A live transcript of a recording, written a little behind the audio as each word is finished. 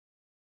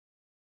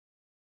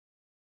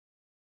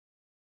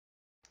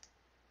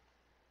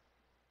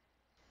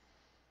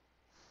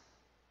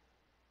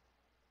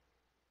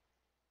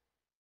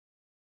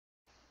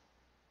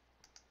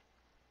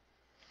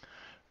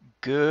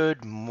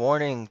Good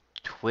morning,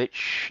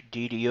 Twitch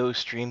DDO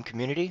stream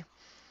community.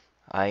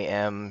 I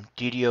am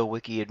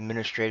DDOwiki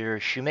administrator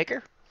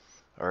ShoeMaker,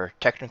 or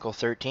Technical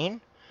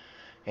 13,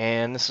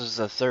 and this is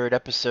the third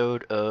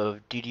episode of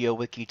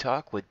DDOwiki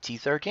Talk with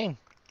T13.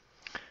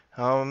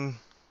 Um,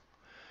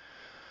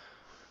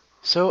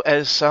 so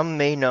as some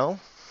may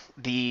know,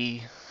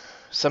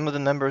 some of the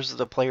members of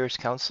the Players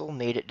Council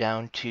made it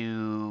down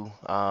to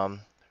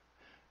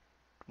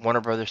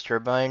Warner Brothers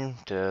Turbine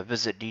to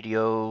visit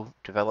DDO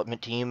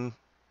development team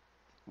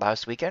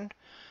last weekend.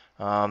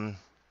 I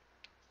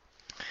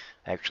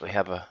actually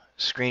have a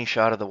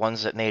screenshot of the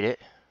ones that made it.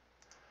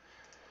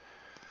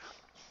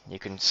 You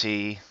can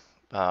see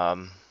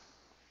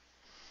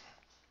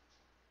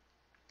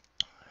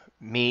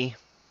me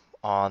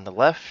on the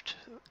left,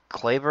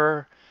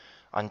 Claver,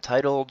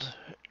 Untitled,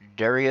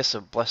 Darius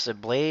of Blessed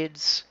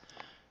Blades,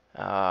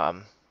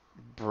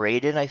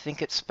 Braden, I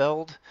think it's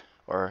spelled,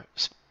 or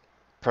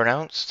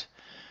pronounced,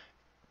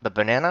 the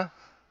Banana,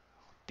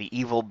 the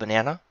Evil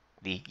Banana,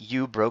 the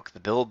You Broke the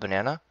Bill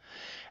Banana,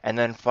 and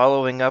then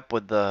following up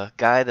with the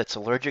guy that's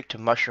allergic to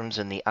mushrooms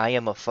in the I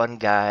Am a Fun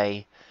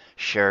Guy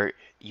shirt,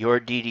 your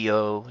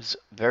DDO's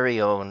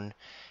very own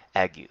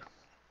Agu.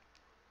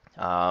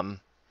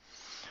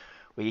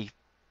 We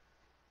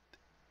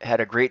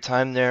had a great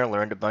time there,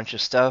 learned a bunch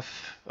of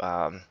stuff,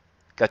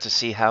 got to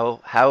see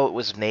how it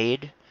was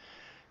made.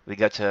 We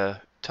got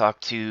to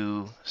talk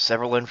to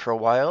Severlin for a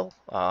while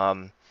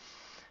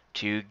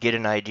to get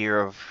an idea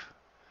of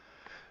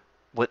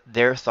what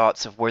their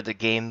thoughts of where the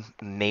game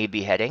may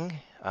be heading.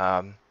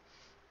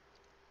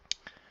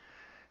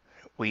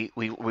 We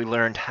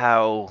learned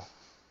how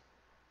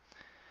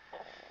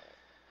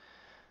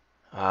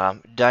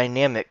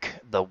dynamic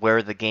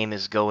where the game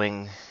is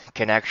going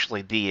can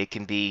actually be. It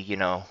can be,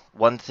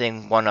 one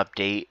thing, one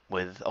update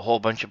with a whole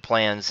bunch of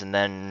plans, and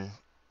then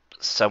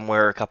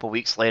somewhere a couple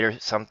weeks later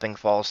something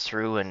falls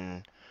through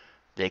and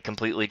they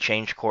completely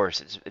change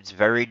course. It's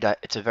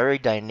a very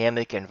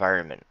dynamic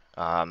environment,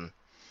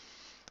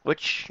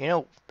 which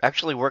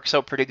actually works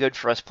out pretty good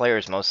for us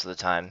players most of the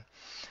time.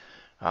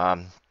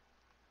 Um,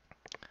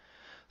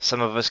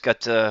 some of us got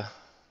to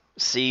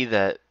see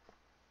that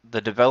the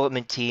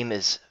development team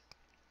is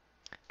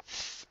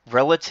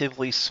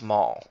relatively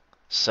small,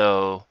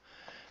 so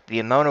the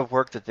amount of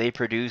work that they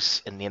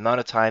produce and the amount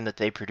of time that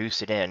they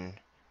produce it in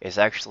is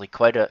actually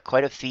quite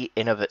a feat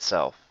in of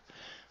itself.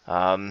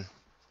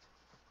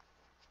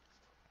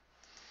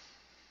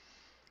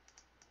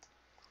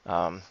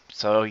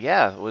 So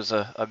yeah, it was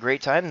a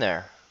great time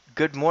there.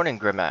 Good morning,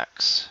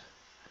 Grimax.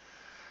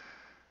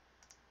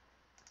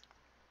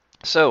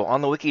 So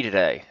on the wiki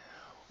today,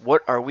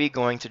 what are we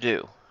going to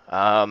do?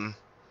 I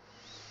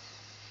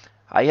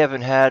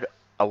haven't had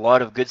a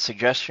lot of good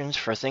suggestions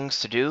for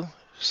things to do,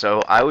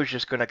 so I was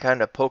just going to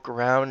kind of poke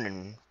around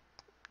and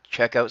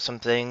check out some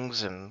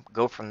things and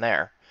go from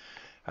there.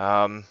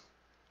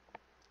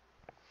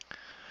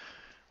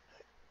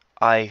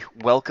 I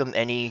welcome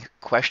any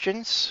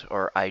questions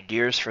or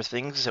ideas for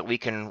things that we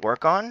can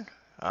work on.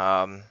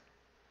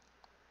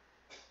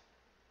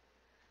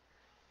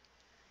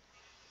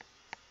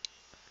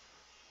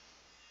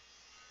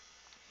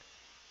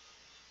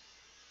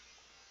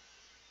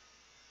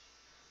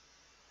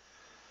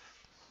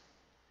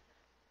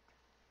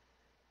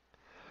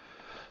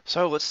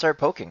 So let's start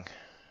poking.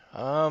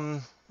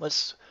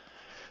 Let's.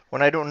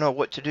 When I don't know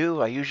what to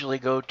do, I usually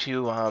go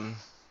to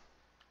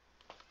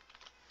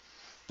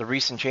the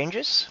recent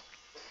changes,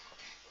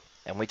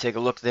 and we take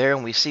a look there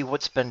and we see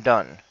what's been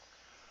done.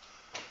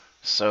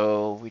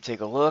 So we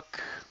take a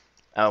look.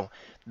 Oh,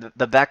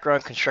 the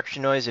background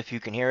construction noise, if you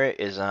can hear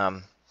it, is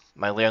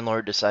my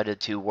landlord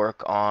decided to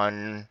work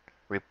on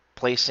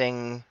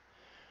replacing.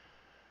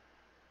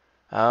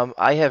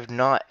 I have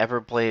not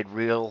ever played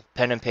real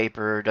pen and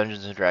paper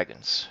Dungeons and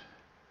Dragons.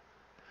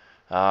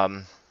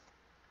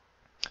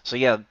 So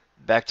yeah,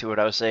 back to what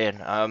I was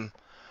saying.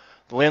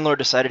 The landlord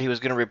decided he was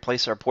going to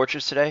replace our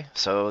porches today,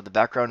 so the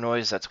background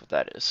noise, that's what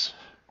that is.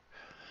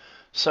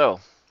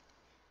 So,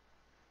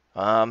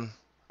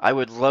 I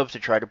would love to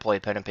try to play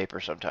pen and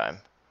paper sometime.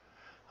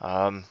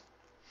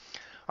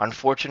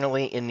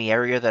 Unfortunately, in the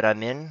area that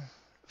I'm in,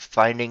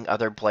 finding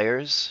other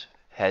players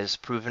has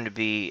proven to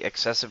be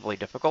excessively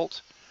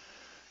difficult.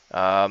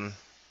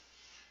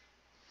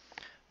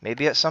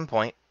 Maybe at some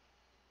point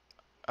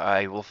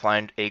I will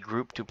find a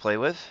group to play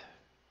with.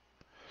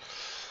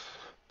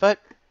 But,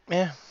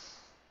 yeah.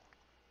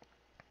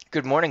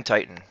 Good morning,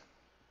 Titan.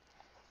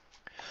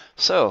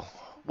 So,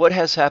 what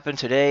has happened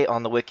today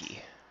on the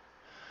wiki?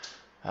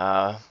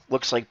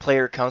 Looks like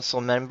player council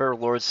member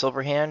Lord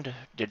Silverhand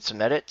did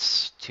some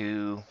edits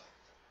to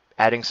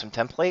adding some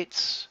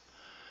templates.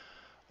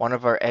 One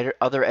of our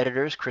other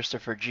editors,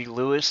 Christopher G.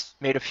 Lewis,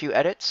 made a few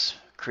edits,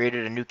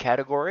 created a new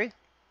category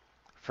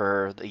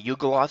for the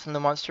Yugoloth in the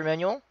monster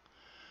manual.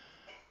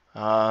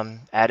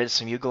 Added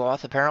some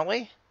Yugoloth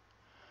apparently.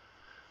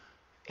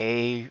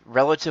 A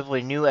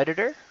relatively new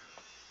editor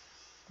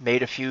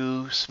made a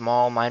few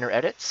small minor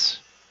edits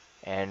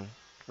and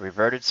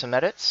reverted some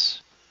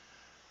edits.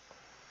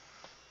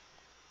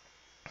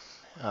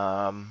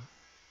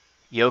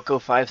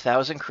 Yoko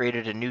 5000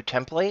 created a new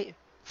template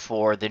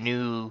for the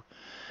new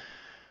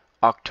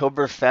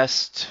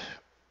Oktoberfest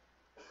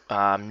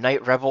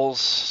Night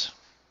Revels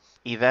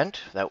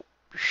event that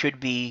should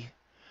be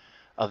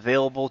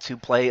available to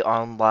play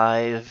on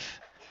live,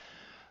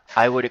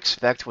 I would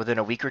expect within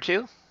a week or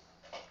two.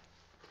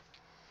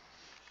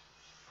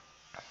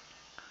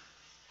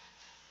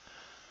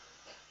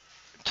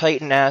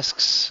 Titan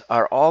asks,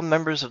 are all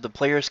members of the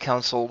Players'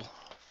 Council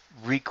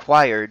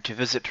required to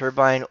visit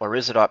Turbine, or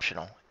is it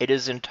optional? It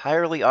is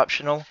entirely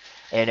optional,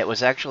 and it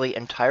was actually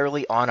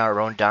entirely on our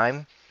own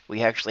dime.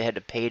 We actually had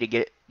to pay to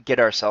get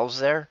ourselves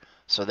there,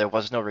 so there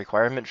was no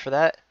requirement for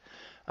that.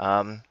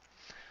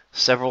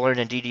 Several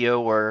in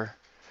DDO were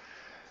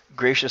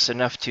gracious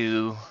enough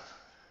to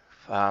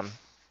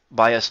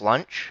buy us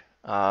lunch.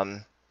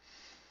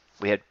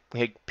 We had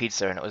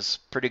pizza, and it was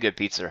pretty good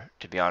pizza,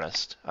 to be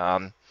honest.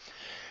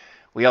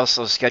 We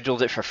also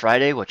scheduled it for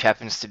Friday, which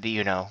happens to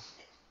be,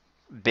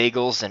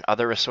 bagels and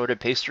other assorted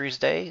pastries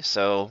day.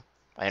 So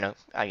I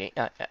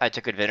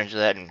took advantage of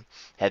that and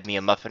had me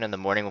a muffin in the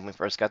morning when we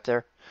first got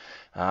there.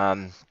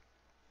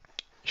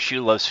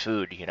 Shoe loves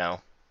food,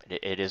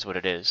 it is what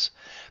it is.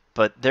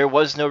 But there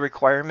was no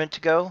requirement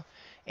to go,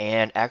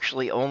 and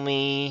actually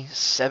only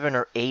 7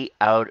 or 8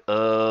 out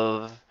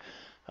of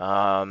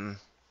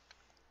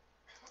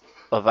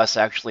us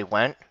actually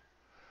went.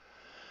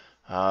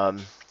 How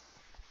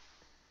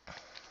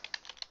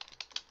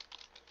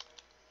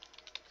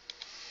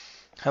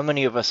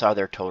many of us are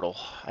there total?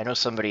 I know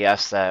somebody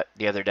asked that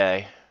the other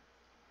day.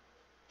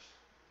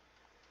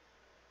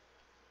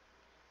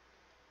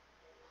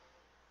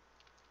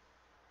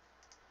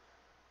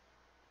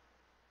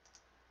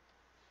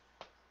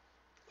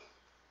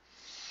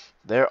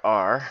 There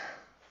are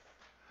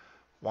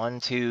 1,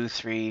 2,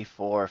 3,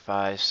 4,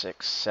 5,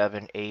 6,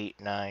 7,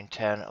 8, 9,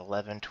 10,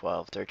 11,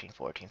 12, 13,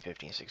 14,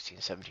 15, 16,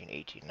 17,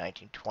 18,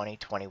 19, 20,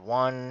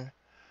 21.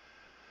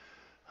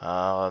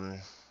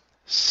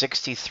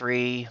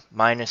 63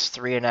 minus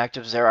 3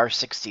 inactives. There are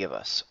 60 of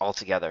us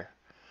altogether.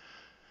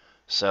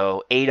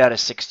 So 8 out of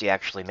 60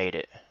 actually made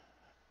it.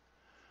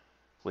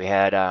 We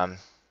had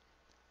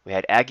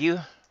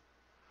Agu,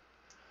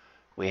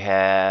 we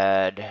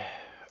had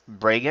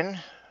Bragan,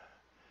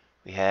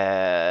 we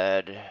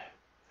had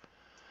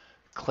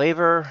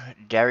Claver,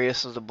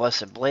 Darius of the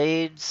Blessed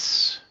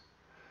Blades.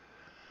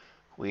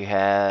 We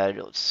had,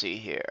 let's see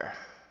here.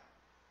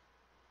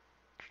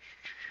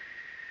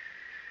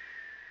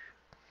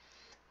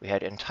 We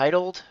had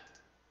Entitled.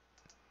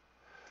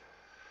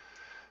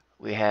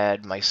 We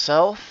had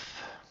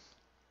myself.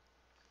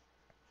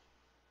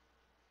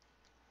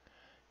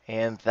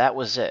 And that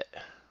was it.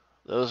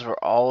 Those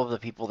were all of the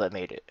people that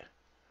made it.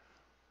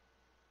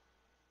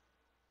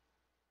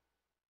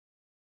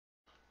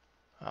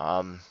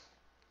 So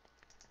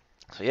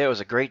yeah, it was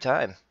a great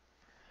time.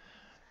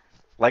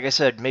 Like I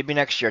said, maybe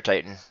next year,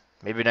 Titan.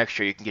 Maybe next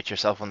year you can get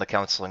yourself on the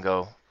council and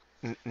go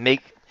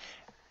make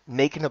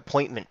an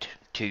appointment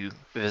to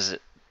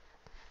visit.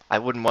 I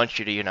wouldn't want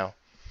you to,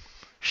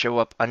 show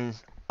up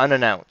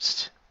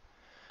unannounced.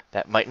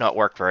 That might not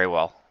work very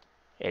well.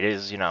 It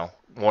is,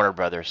 Warner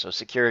Brothers, so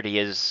security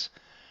is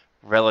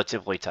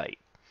relatively tight.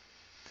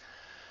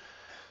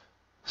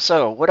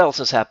 So, what else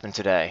has happened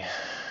today?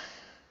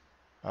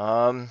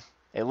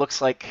 It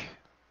looks like,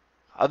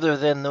 other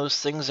than those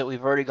things that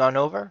we've already gone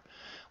over,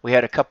 we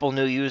had a couple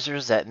new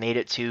users that made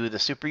it to the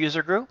super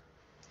user group.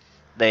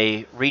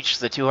 They reached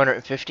the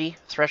 250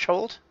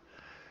 threshold.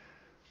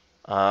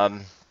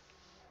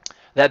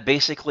 That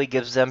basically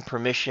gives them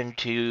permission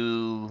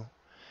to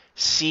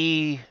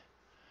see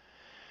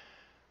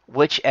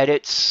which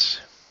edits.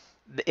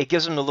 It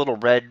gives them a little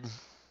red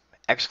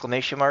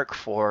exclamation mark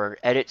for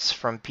edits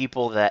from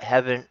people that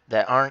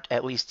aren't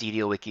at least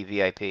DDOwiki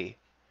VIP.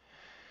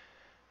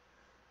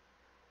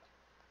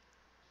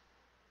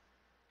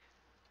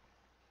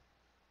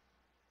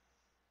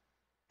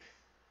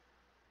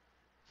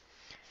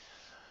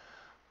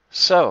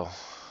 So,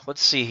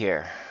 let's see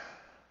here.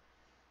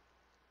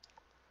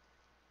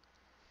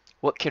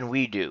 What can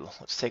we do?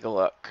 Let's take a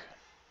look.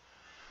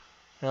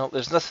 No,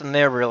 there's nothing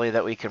there really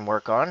that we can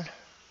work on.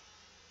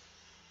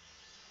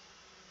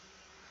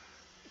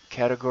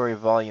 Category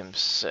Volume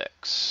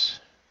 6.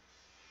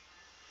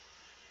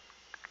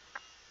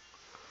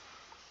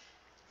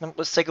 Now,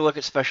 let's take a look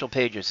at special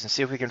pages and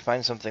see if we can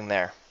find something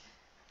there.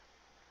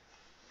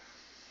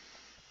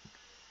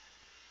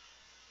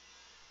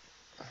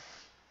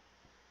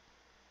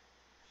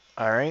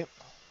 Alright.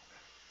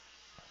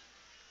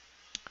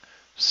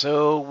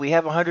 So we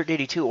have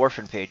 182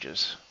 orphan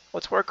pages.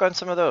 Let's work on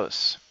some of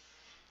those.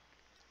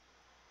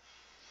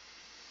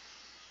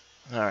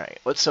 Alright,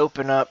 let's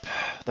open up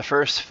the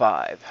first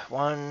 5.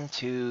 1,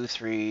 2,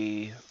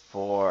 3,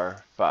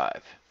 4,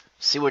 5.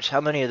 See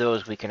how many of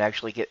those we can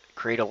actually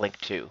create a link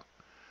to.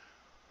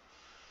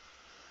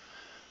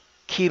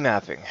 Key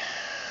mapping.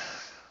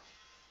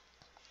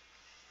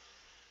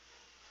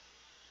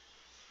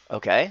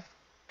 Okay.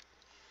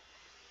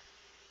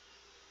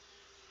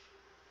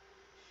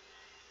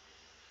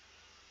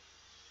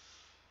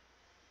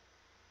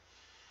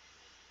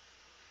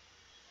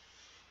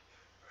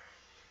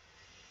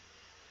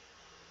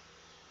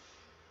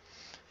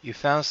 You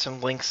found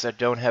some links that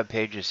don't have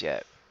pages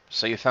yet.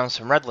 So you found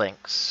some red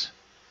links.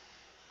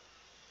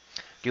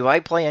 Do I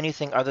play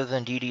anything other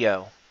than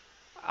DDO?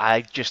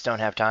 I just don't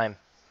have time.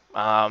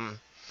 Um,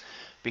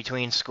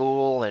 Between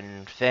school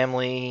and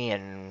family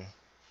and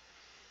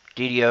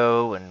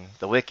DDO and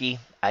the wiki,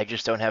 I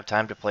just don't have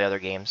time to play other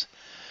games.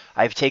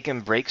 I've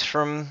taken breaks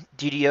from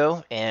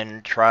DDO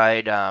and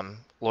tried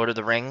Lord of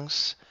the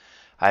Rings.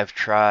 I've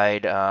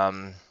tried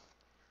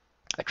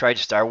I tried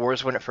Star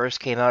Wars when it first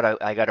came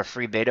out. I got a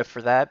free beta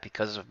for that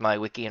because of my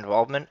wiki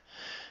involvement.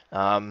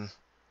 Um,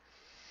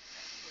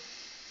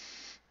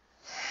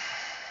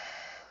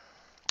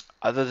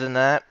 Other than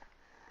that,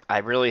 I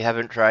really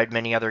haven't tried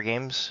many other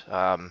games.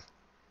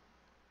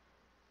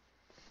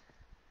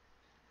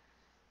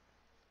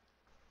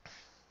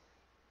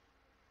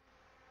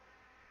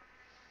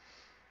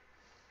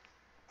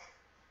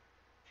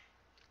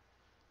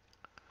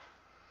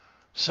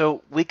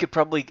 So we could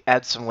probably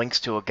add some links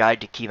to a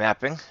guide to key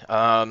mapping.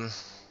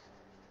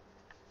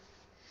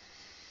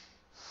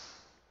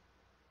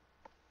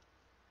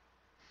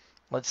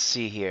 Let's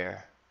see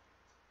here.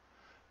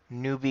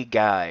 Newbie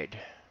guide.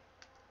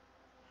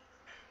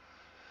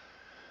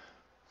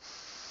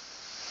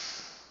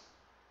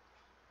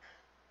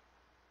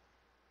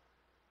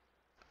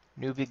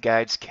 Newbie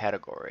guides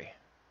category.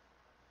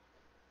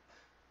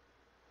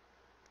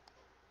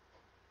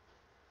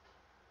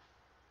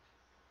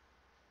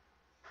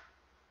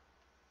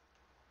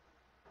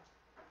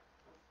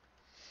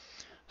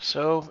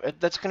 So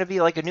that's going to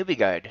be like a newbie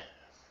guide.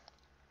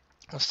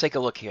 Let's take a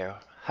look here.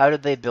 How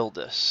did they build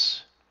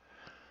this?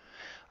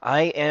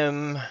 I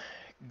am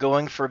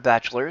going for a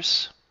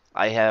bachelor's.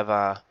 I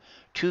have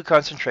two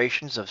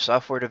concentrations of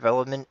software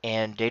development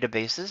and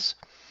databases,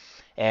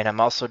 and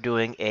I'm also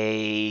doing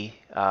a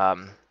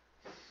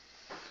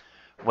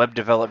web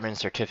development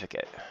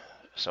certificate.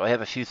 So I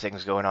have a few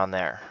things going on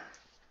there.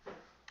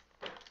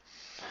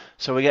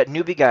 So we got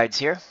newbie guides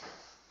here,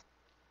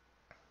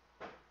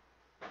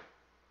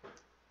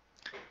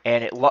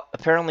 and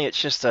apparently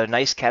it's just a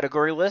nice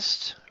category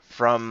list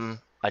from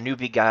a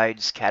newbie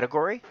guides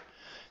category.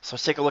 So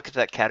let's take a look at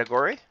that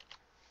category.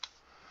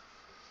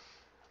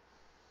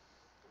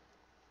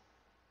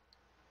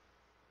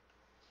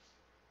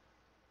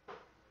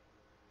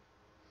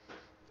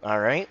 All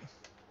right,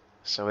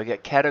 so we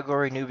got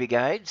category newbie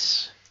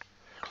guides.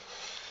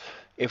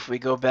 If we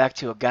go back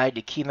to a guide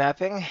to key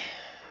mapping,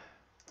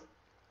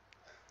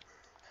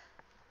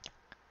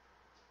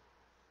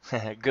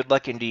 good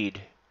luck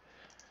indeed.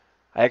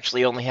 I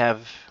actually only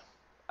have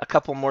a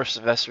couple more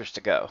semesters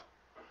to go.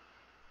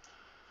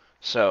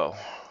 So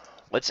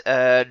let's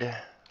add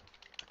a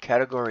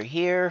category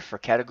here for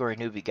category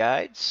newbie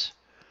guides.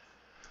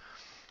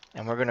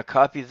 And we're going to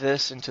copy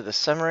this into the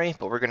summary,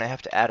 but we're going to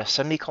have to add a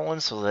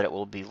semicolon so that it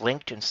will be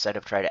linked instead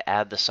of try to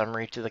add the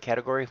summary to the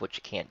category, which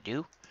you can't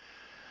do.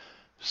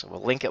 So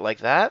we'll link it like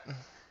that.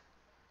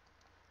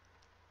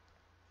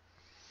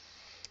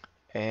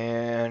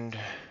 And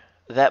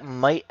that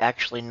might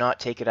actually not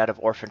take it out of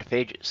orphaned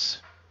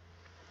pages.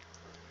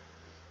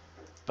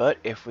 But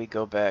if we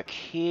go back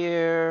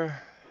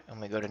here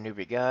and we go to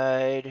newbie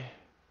guide,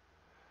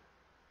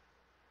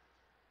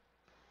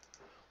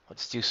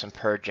 let's do some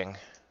purging.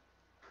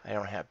 I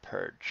don't have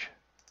purge.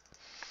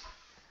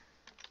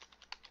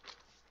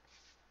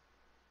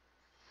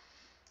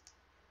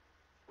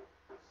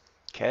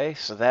 Okay,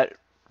 so that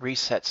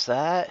resets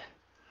that.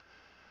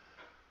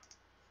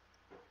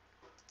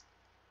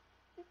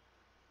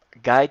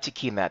 Guide to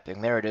key mapping.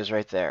 There it is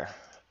right there.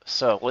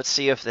 So let's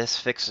see if this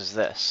fixes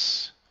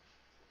this.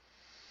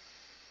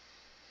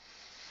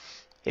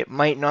 It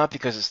might not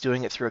because it's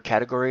doing it through a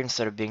category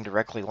instead of being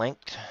directly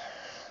linked.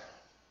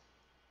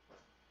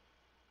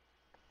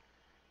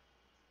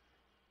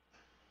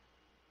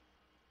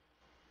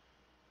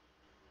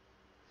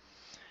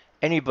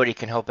 Anybody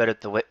can help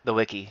edit the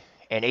wiki,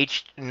 and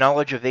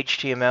knowledge of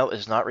HTML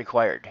is not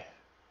required.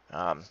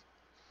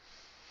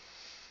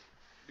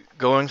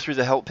 Going through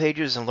the help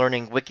pages and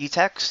learning wiki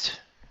text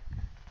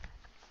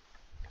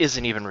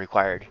isn't even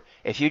required.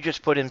 If you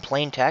just put in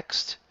plain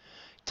text,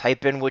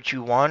 type in what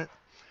you want,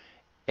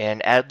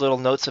 and add little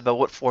notes about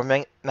what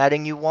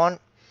formatting you want,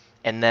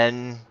 and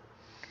then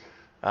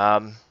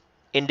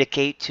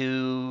indicate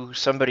to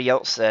somebody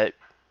else that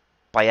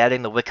by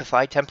adding the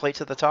Wikify template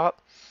to the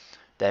top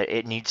that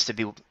it needs to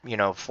be,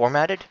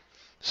 formatted,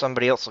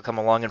 somebody else will come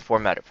along and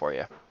format it for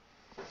you.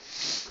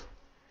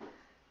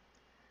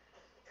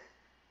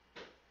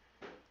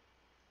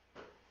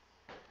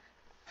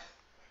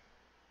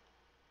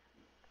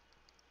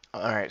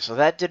 Alright, so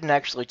that didn't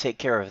actually take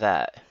care of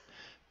that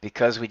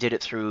because we did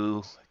it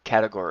through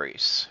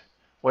categories.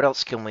 What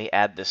else can we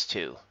add this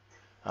to?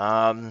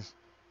 A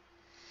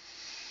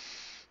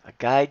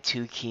guide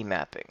to key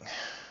mapping.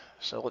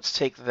 So let's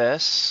take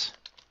this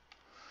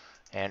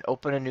and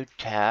open a new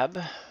tab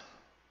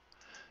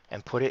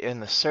and put it in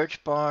the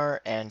search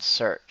bar and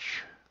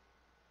search.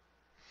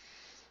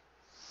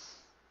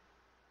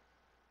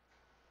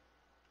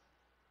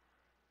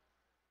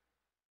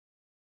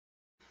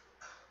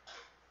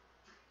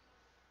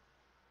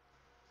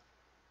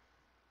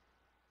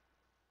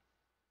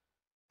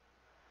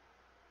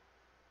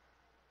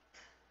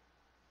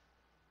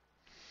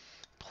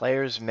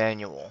 Player's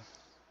manual.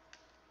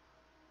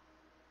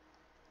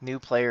 New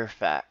player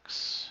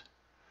facts.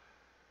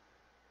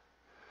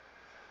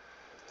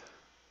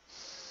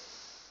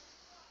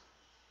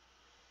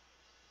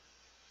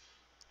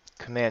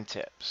 Command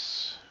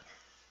tips.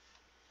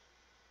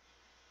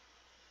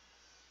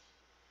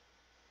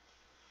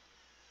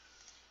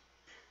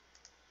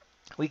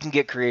 We can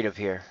get creative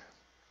here.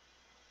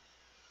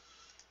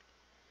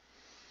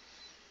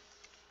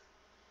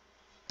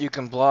 You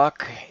can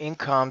block in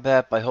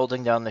combat by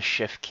holding down the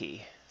shift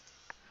key.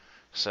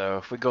 So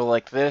if we go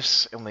like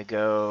this and we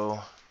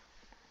go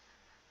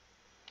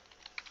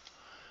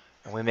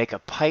and we make a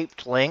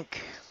piped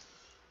link,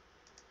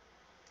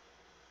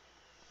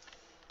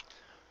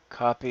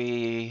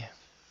 copy,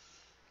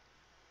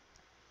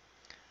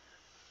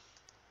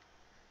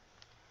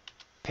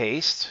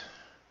 paste.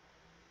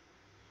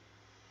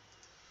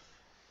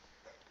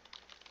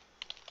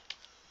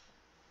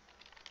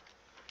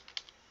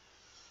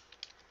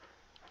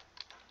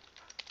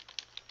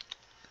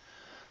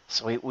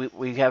 So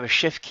we have a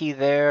shift key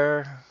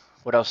there.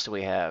 What else do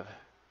we have?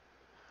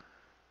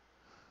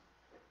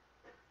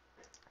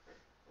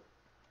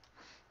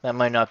 That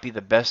might not be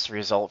the best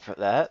result for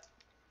that.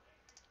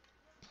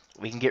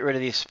 We can get rid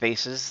of these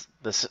spaces.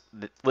 The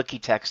wiki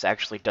text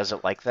actually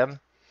doesn't like them.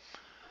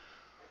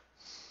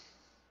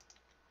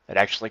 It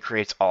actually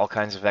creates all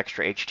kinds of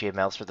extra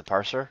HTML through the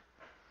parser,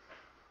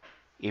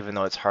 even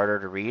though it's harder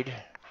to read.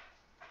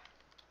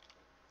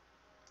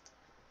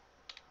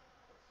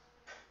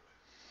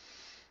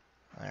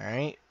 All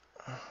right.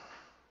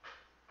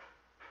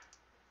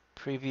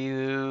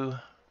 Preview.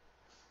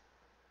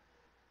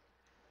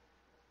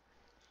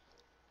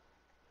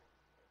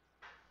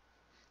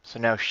 So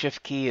now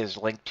shift key is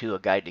linked to a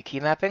guide to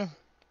key mapping.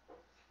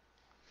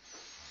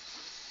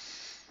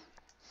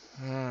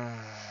 We'll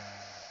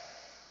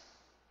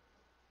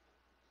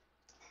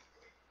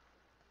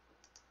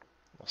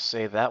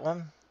save that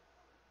one.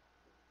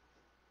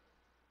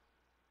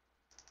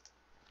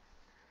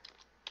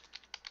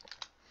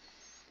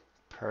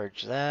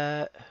 Purge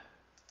that.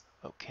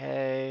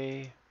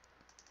 Okay.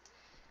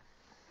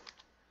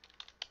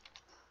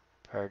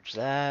 Purge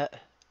that.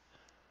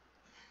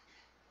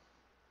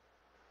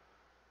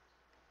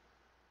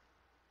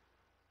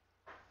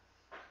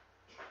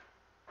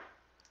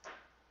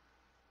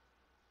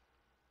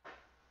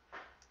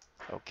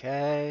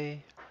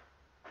 Okay.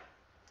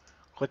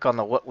 Click on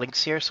the what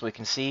links here so we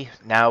can see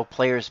now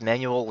player's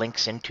manual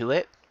links into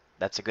it.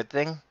 That's a good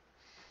thing.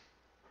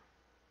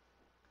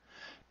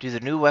 Do the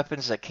new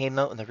weapons that came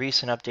out in the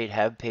recent update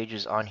have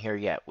pages on here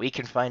yet? We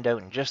can find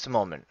out in just a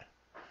moment.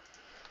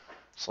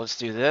 So let's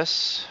do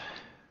this.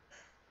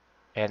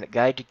 And the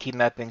guide to key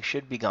mapping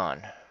should be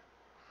gone.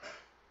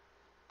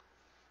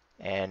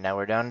 And now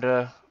we're down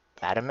to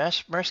Adam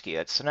Mirsky.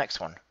 That's the next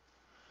one.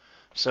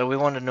 So we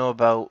want to know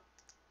about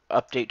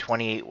update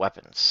 28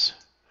 weapons.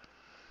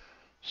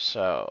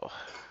 So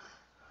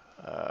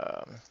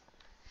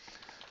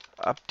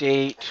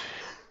update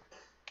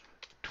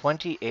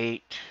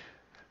 28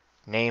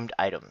 named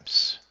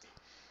items.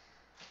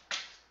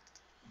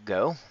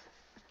 Go.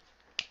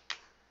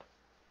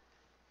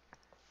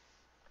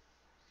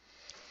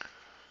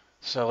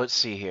 So let's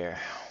see here.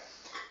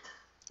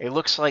 It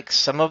looks like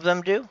some of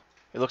them do.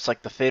 It looks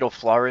like the Fatal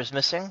Flower is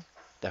missing,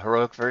 the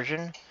heroic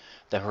version,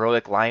 the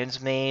heroic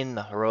Lion's Mane,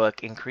 the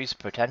heroic increased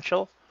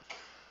potential,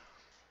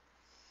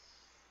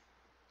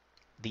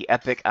 the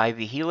epic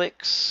Ivy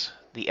Helix,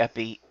 the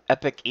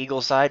epic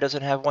Eagle's Eye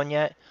doesn't have one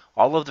yet.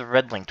 All of the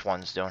red linked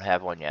ones don't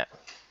have one yet.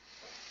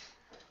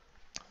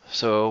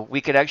 So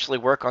we could actually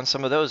work on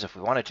some of those if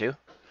we wanted to.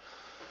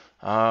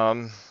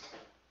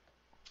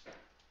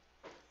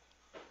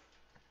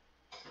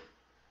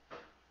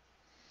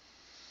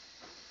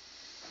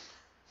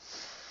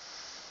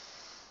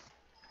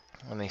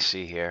 Let me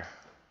see here.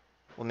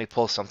 Let me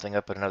pull something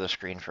up on another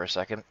screen for a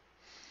second.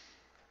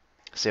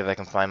 See if I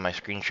can find my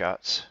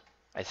screenshots.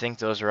 I think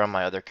those are on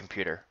my other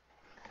computer.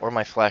 Or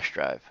my flash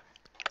drive.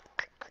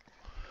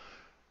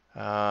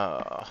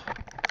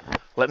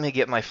 Let me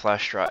get my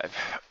flash drive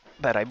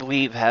that I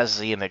believe has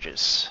the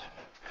images.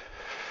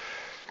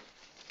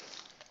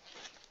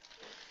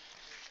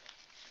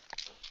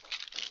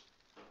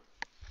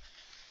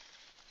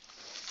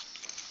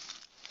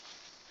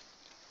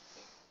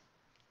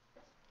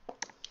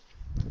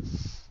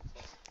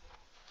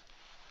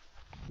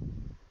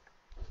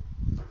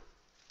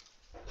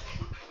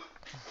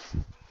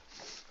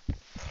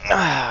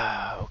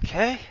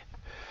 Okay.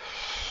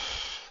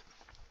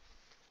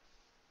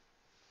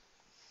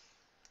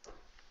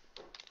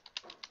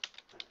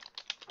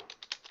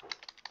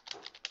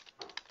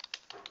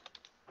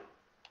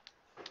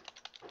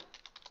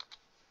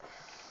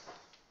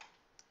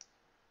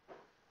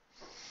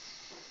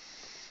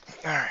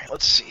 All right,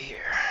 let's see here.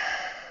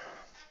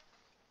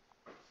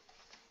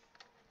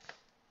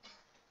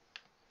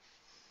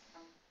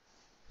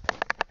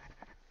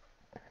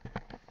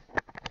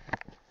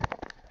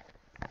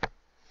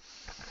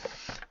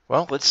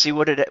 Well, let's see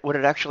what it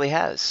actually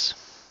has.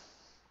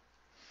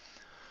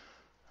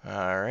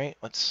 All right,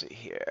 let's see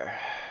here.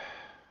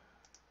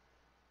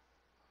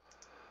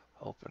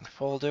 Open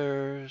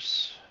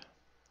folders.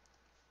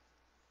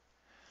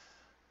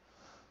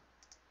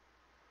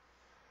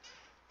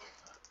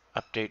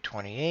 Update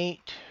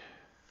 28.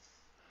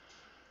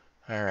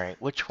 All right,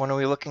 which one are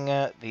we looking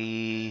at?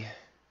 The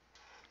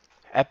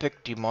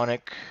Epic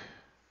Demonic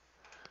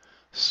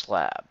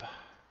Slab.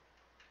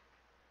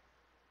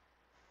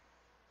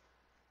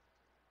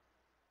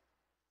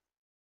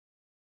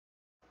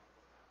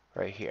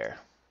 Right here.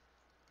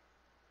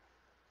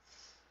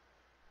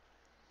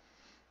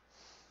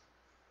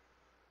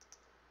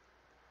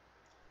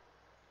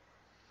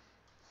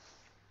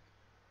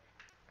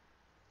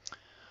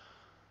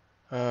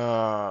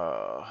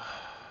 Uh,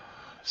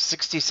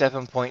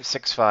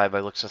 67.65 by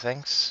looks of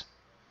things.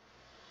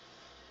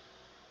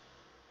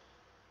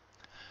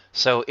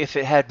 So if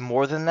it had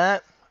more than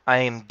that, I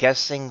am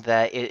guessing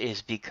that it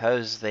is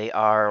because they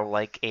are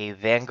like a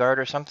Vanguard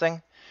or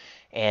something,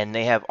 and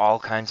they have all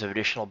kinds of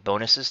additional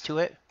bonuses to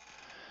it.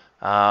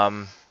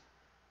 I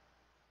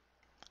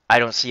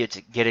don't see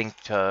it getting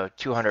to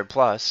 200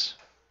 plus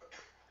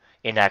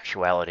in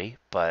actuality,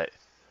 but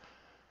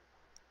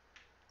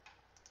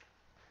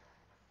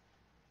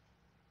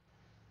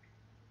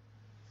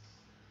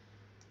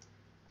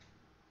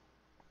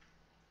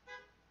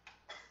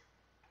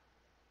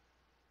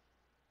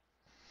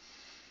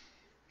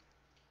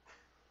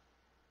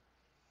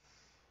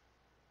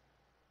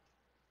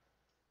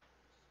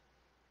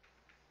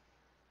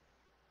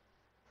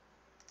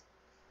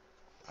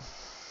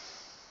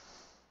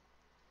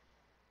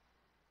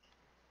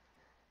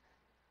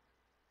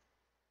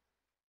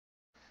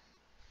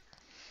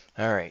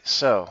all right.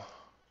 So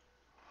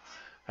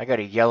I got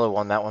a yellow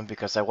on that one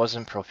because I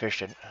wasn't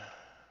proficient.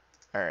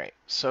 All right,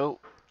 so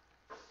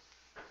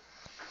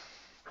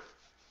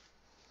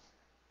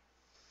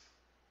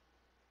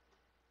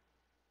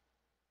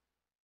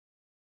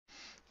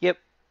yep.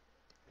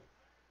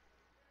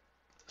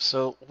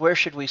 So where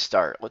should we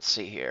start? Let's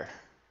see here.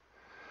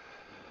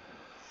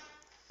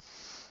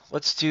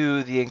 Let's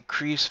do the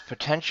increased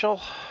potential,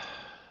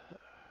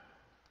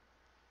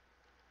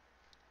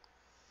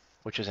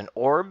 which is an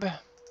orb.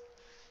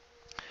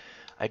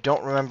 I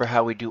don't remember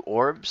how we do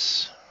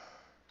orbs,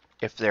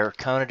 if they're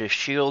counted as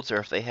shields or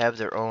if they have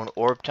their own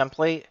orb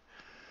template.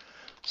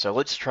 So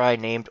let's try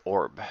named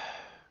orb.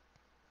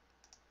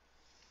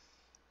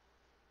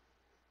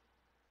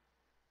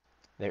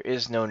 There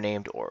is no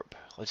named orb.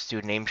 Let's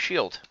do named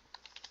shield.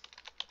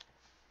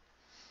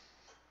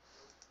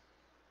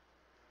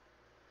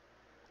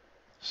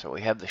 So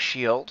we have the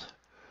shield.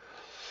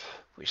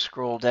 We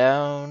scroll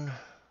down,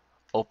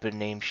 open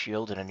named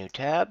shield in a new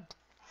tab.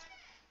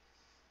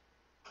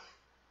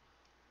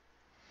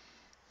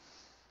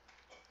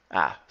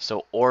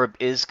 So orb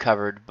is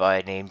covered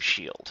by named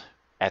shield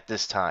at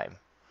this time.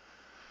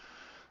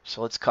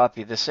 So let's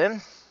copy this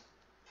in.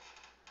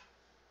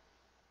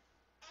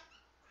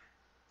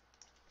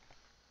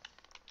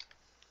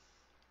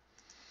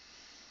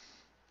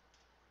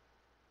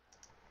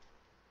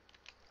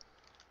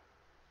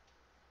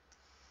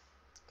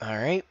 All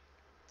right.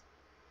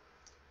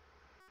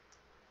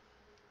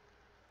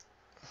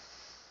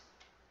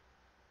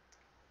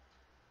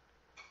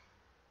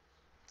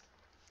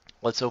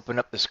 Let's open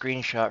up the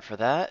screenshot for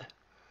that,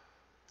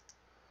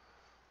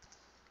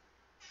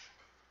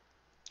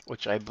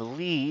 which I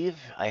believe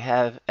I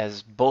have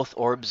as both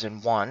orbs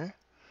in one.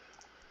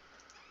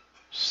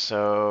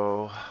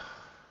 So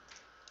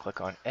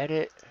click on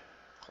edit,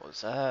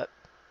 close that.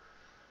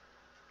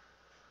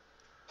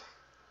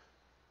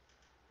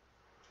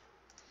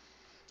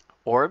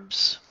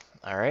 Orbs.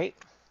 All right.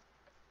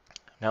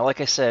 Now,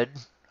 like I said,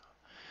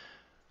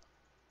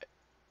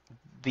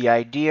 the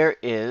idea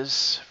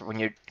is when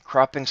you're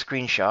cropping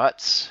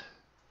screenshots,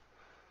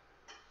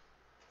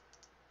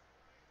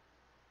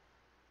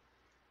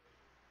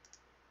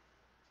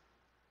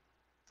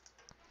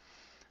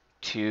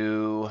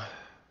 to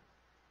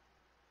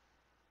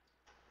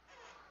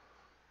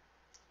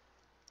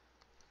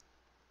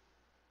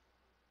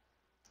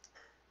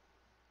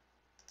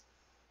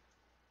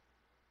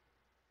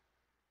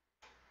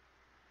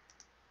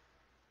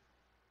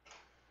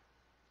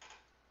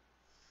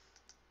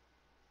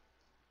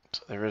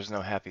so there is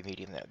no happy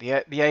medium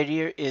there. The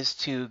idea is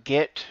to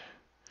get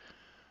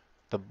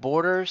the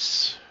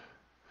borders,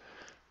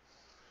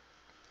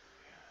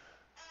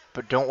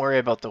 but don't worry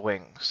about the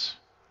wings.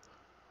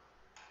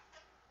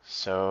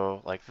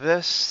 So like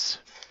this,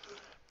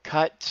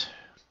 cut,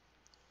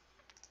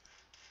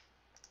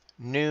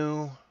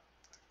 new,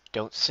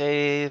 don't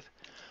save,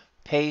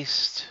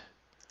 paste,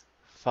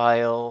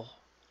 file,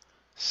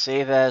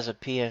 save as a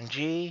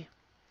PNG.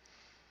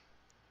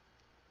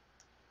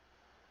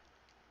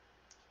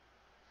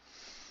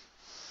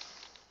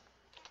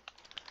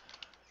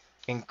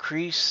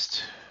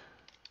 Increased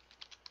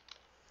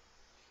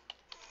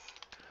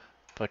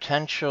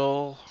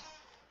potential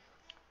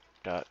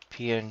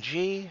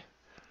 .png,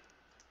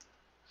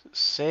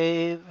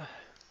 save,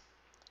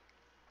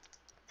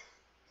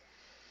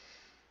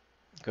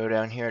 go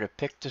down here to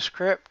pick the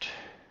script,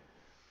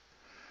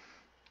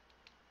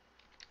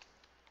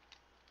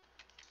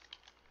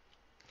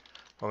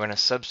 We're going to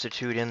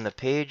substitute in the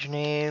page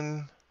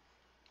name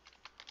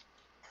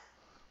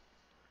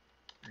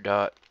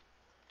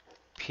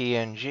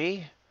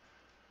 .png,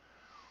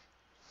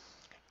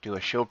 do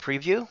a show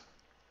preview.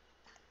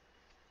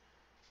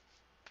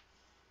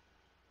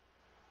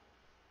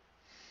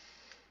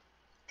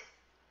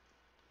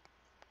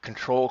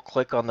 Control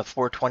click on the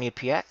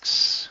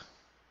 420px.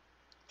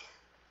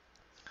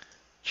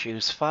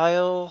 Choose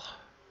File.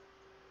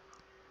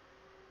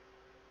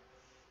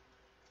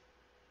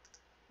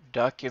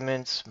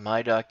 Documents,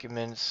 My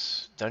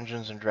Documents,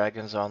 Dungeons and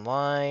Dragons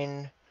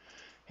Online,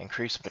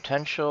 Increase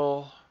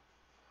Potential.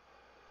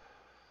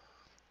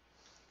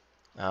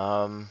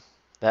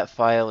 That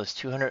file is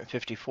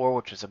 254,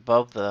 which is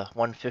above the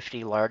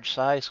 150 large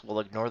size. We'll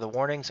ignore the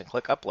warnings and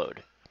click Upload.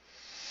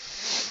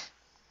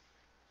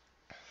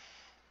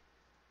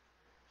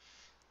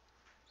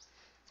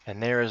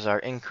 And there is our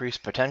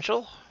increased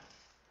potential.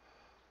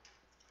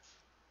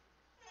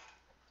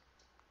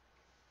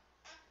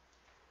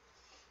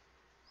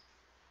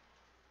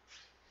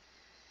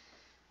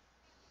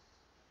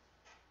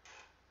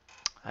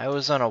 I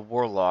was on a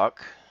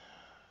warlock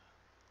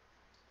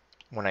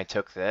when I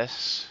took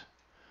this.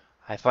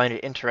 I find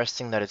it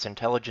interesting that it's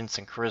intelligence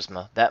and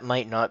charisma. That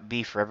might not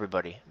be for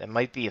everybody. That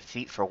might be a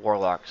feat for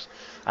warlocks.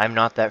 I'm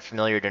not that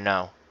familiar to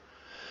know.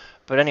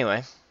 But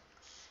anyway,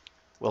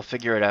 we'll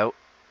figure it out.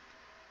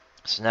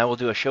 So now we'll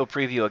do a show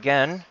preview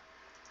again.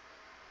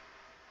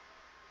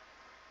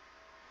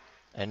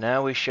 And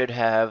now we should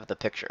have the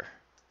picture.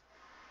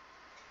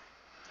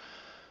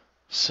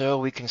 So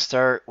we can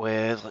start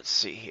with, let's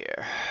see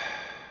here.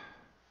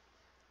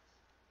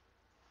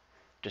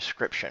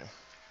 Description.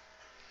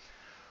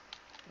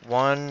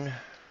 One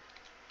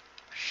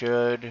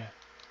should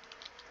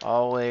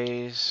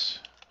always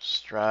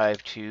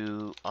strive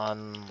to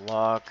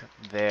unlock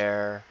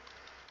their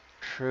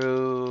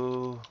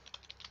true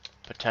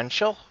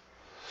potential.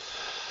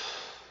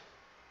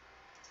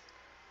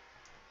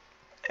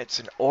 It's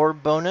an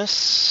orb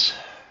bonus.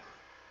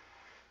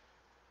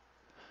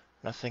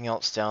 Nothing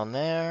else down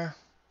there.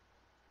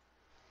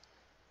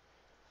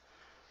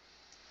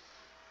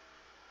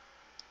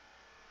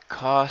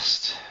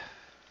 Cost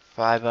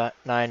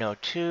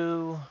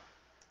 5,902.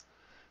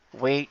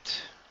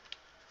 Weight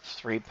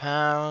 3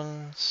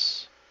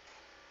 pounds.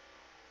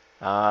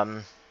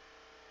 I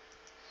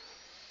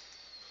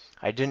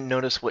didn't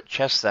notice what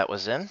chest that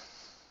was in.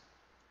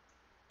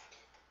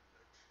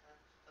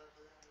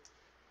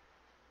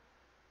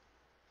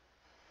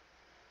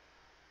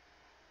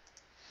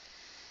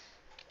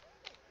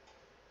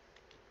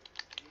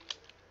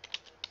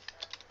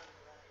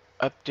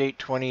 Update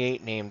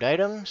 28 named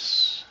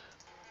items.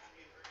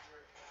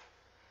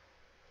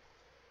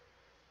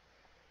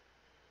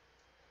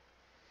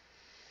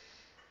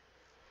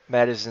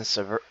 That is in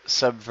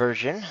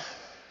Subversion.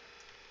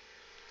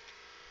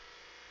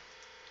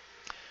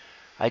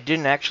 I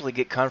didn't actually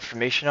get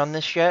confirmation on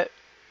this yet,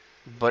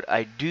 but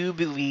I do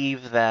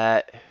believe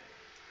that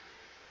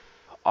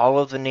all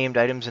of the named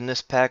items in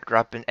this pack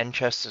drop in end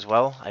chests as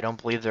well. I don't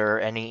believe there are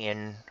any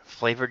in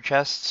flavored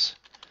chests.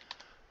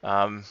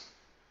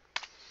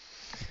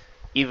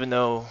 Even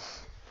though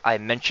I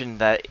mentioned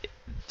that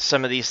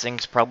some of these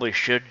things probably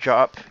should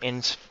drop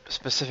in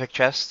specific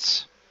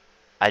chests,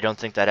 I don't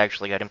think that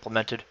actually got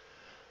implemented.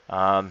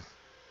 So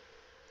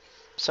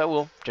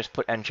we'll just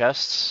put end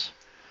chests.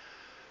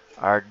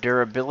 Our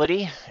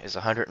durability is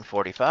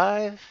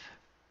 145.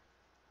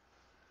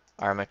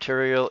 Our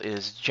material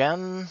is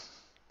gem.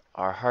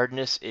 Our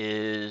hardness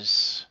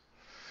is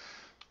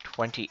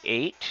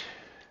 28.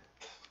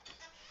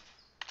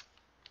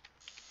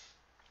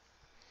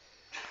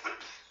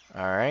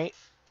 Alright.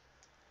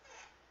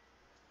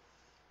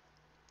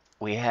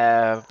 We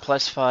have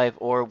 +5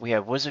 orb. We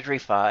have Wizardry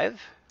 5.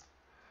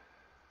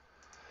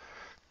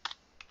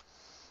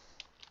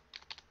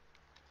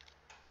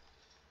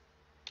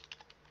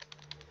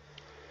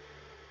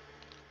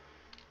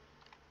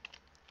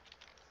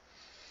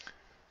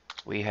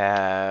 We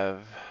have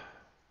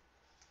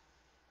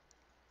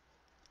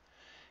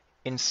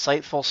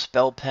Insightful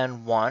Spell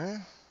Pen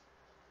 1.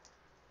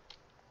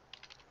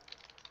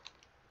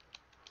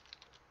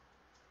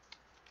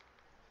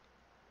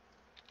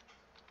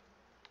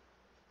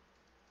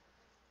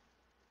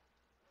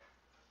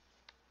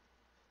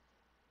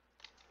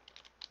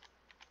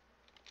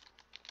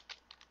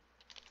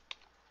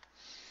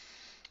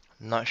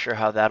 I'm not sure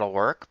how that'll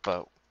work,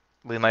 but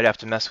we might have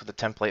to mess with the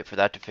template for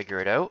that to figure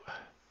it out.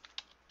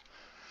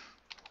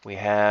 We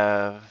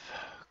have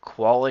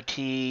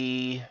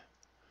Quality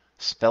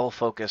Spell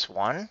Focus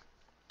 1.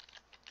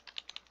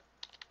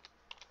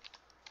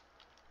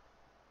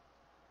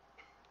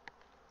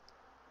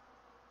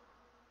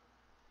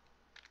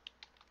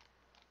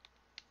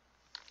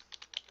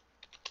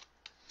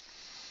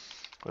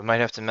 We might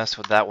have to mess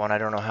with that one. I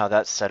don't know how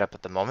that's set up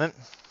at the moment.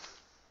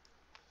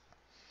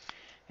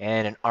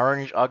 And an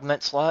orange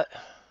augment slot.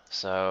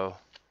 So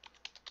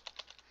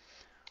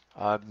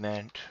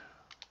augment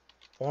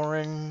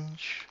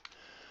orange.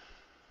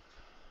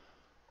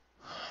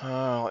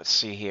 Let's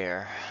see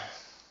here.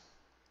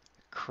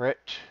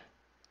 Crit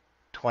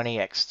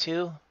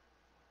 20x2.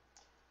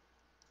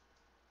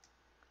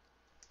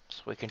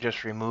 So we can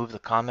just remove the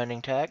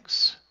commenting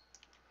tags.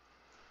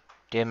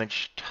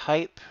 Damage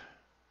type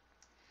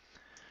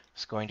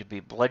is going to be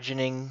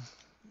bludgeoning,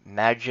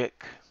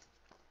 magic.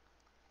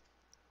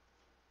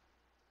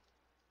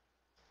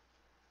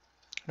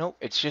 Nope,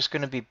 it's just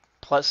going to be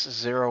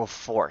 +0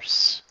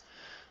 force.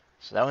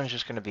 So that one's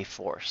just going to be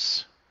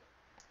force.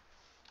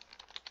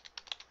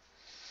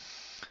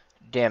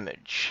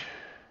 Damage.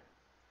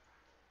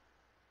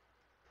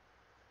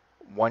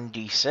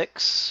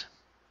 1d6.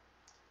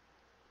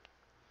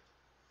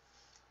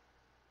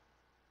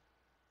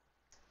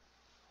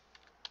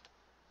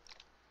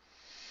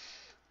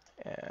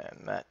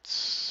 And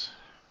that's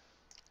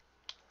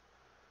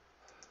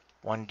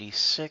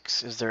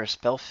 1d6. Is there a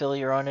spell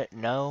failure on it?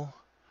 No.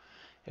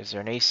 Is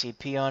there an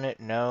ACP on it?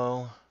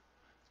 No.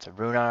 It's a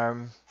rune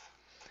arm.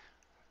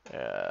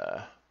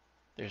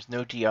 There's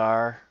no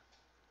DR.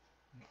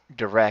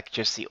 Direct,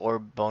 just the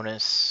orb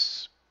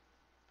bonus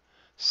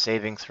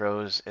saving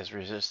throws as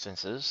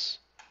resistances.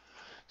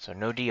 So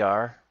no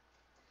DR.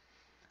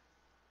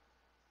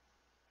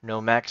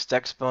 No max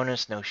dex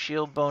bonus, no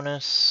shield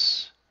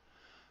bonus.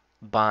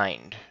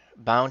 Bind.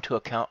 Bound to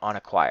account on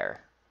acquire.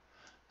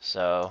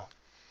 So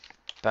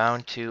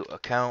bound to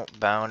account,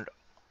 bound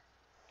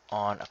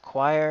on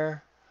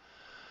acquire.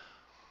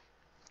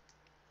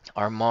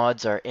 Our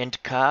mods are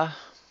int Ka.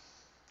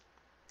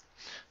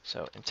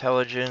 So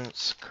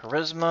intelligence,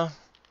 charisma.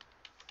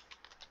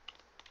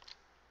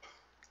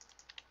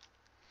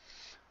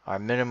 Our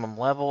minimum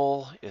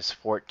level is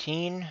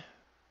 14.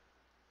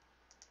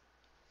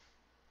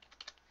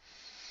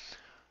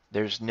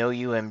 There's no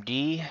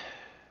UMD.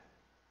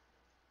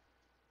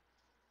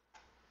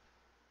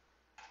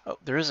 Oh,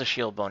 there is a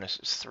shield bonus,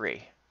 it's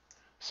 3.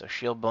 So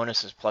shield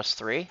bonus is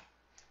 +3.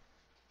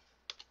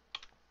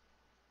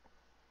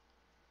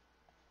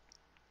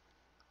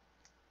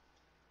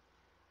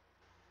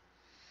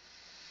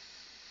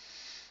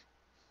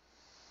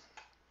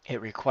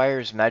 It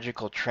requires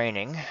magical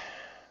training.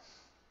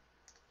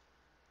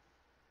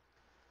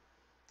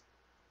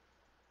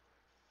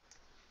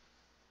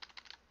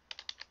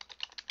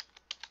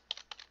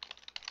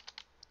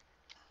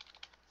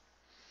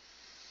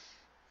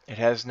 It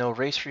has no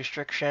race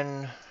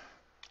restriction.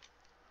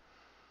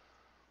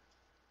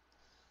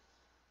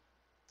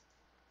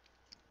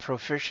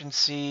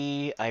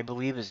 Proficiency, I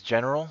believe, is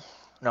general.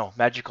 No,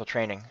 magical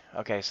training.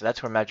 Okay, so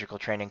that's where magical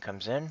training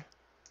comes in.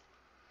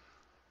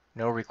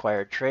 No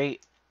required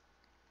trait.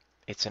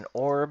 It's an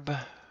orb. It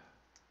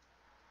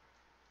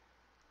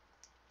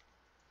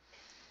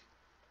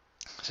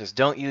says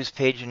don't use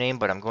page name,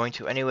 but I'm going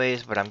to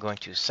anyways, but I'm going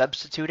to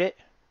substitute it.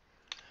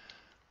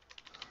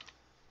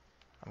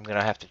 I'm going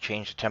to have to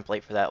change the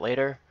template for that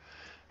later.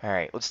 All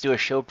right, let's do a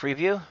show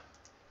preview.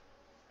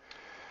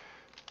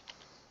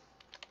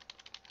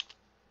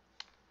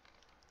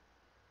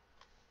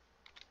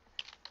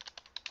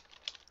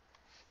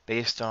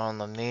 Based on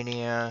the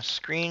Mania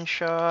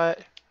screenshot,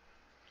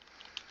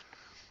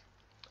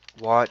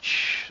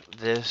 watch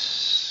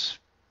this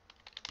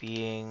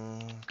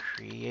being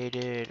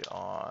created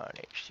on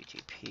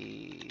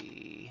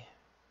HTTP.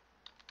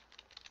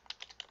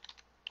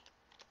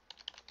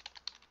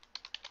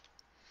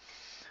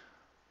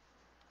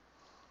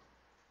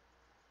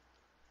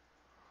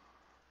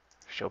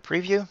 Show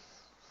preview.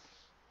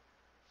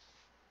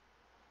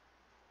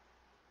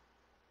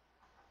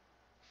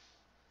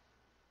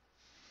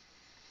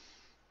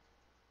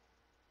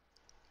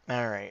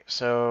 Alright,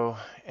 so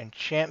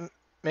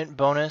enchantment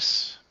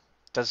bonus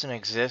doesn't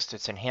exist.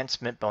 It's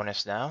enhancement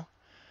bonus now.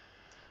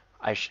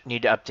 I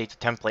need to update the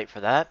template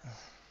for that.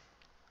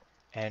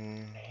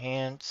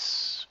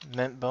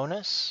 Enhancement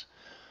bonus.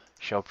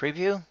 Show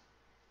preview.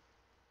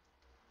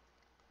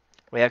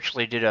 We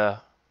actually did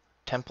a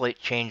template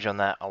change on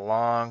that a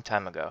long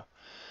time ago.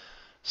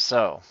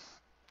 So,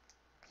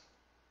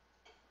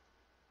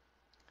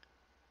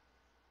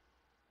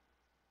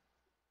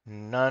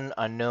 none,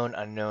 unknown,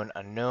 unknown,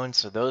 unknown.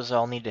 So those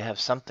all need to have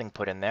something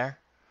put in there.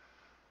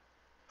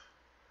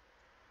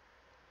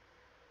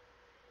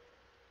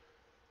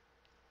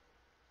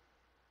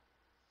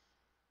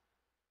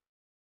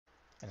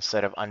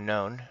 Instead of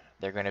unknown,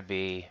 they're going to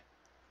be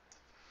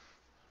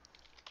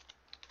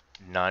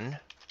none,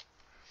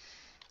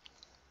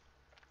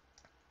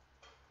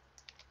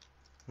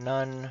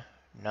 none,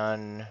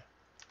 none,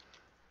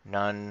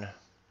 none.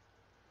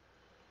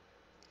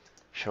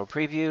 Show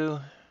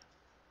preview.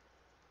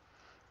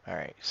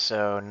 Alright,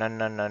 so none,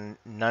 none, none,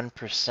 none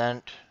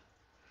percent.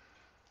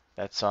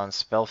 That's on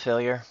spell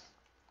failure.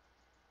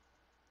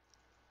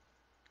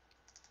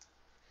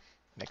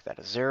 Make that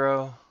a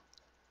 0.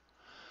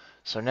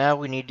 So now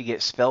we need to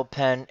get spell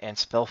pen and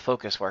spell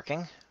focus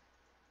working.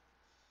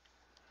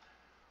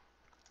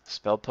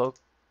 Spell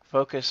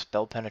focus,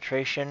 spell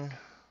penetration.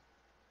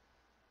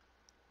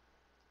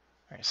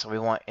 Alright, so we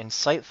want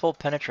insightful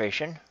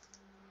penetration.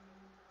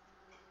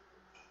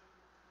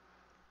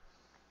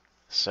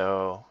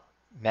 So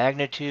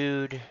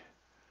magnitude,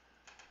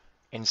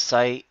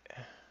 insight,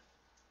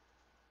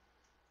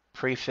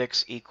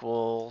 prefix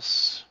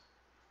equals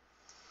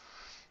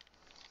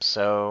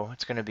So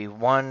it's going to be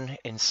 1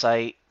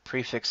 incite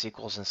prefix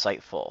equals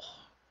insightful.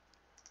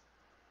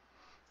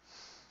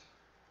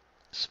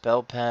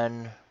 Spell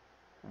pen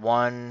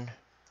 1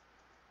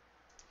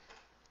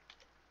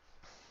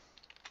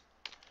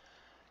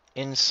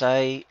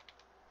 incite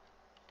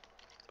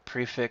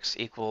prefix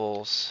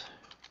equals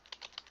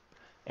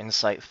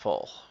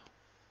insightful.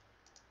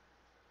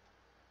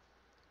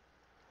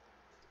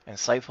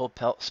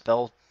 Insightful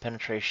spell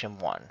penetration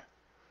 1.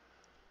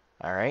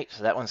 Alright,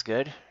 so that one's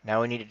good.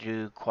 Now we need to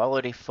do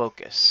quality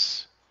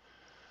focus.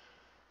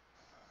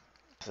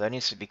 So that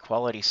needs to be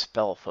quality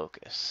spell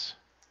focus.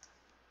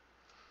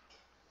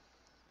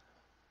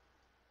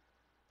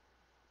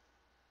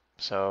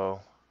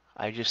 So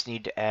I just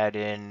need to add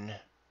in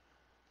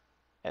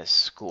as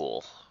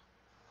school.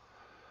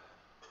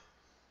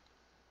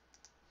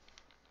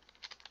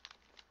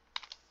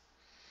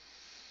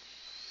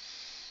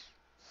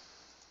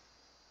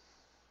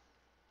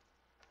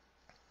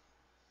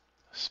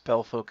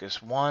 Spell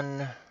focus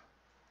 1.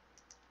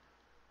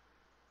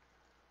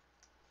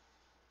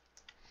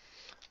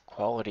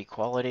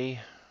 Quality.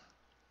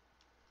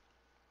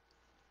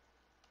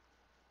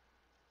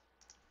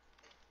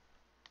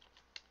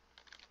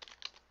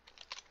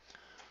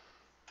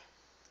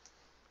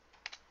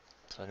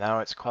 So now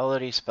it's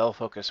quality spell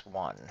focus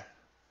 1.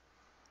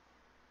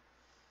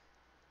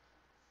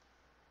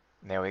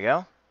 There we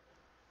go.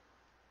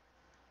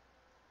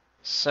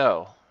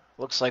 So,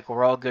 looks like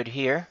we're all good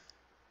here.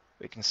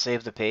 We can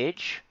save the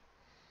page.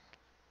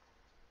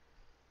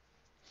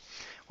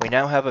 We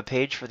now have a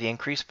page for the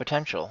increased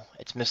potential.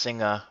 It's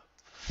missing a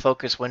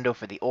focus window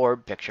for the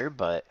orb picture,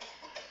 but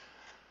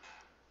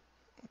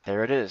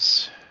there it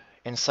is.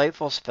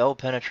 Insightful spell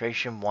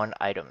penetration 1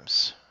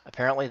 items.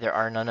 Apparently there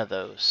are none of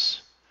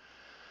those.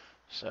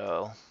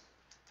 So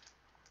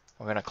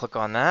we're going to click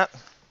on that.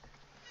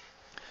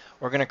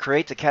 We're going to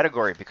create the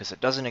category because it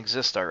doesn't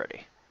exist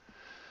already.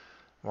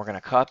 We're going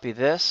to copy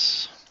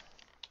this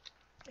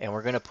and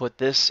we're going to put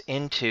this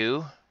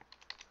into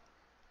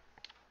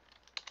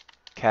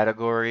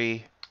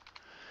category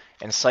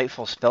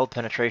insightful spell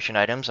penetration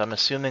items. I'm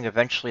assuming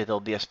eventually there'll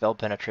be a spell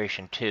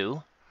penetration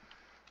 2.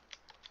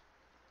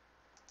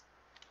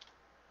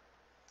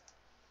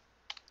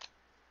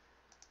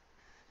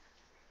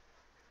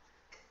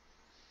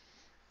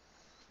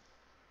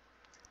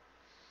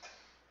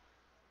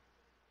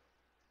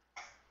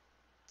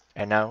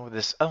 And now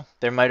this, oh,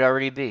 there might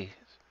already be.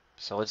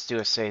 So let's do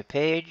a save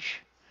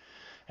page.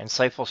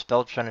 Insightful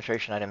spell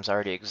penetration items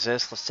already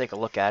exist. Let's take a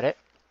look at it.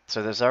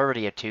 So there's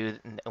already a 2,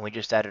 and we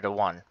just added a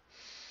 1.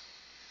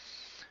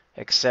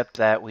 Except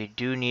that we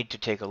do need to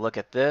take a look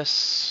at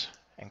this,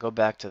 and go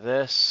back to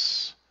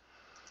this.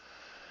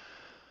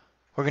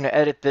 We're going to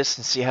edit this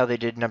and see how they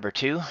did number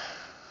 2,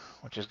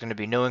 which is going to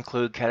be no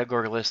include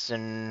category list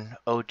in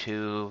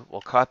O2.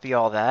 We'll copy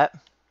all that.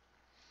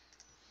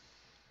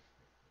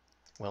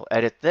 We'll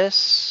edit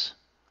this.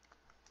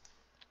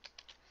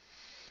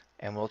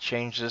 And we'll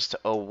change this to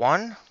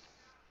O1.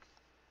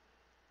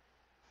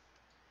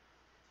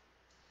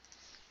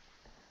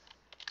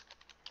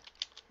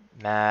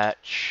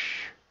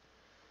 Match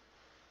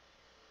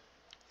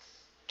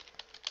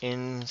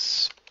in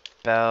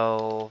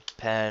spell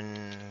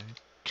pen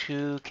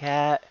 2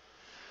 cat.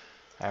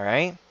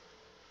 Alright.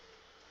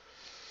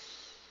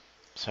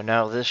 So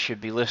now this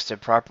should be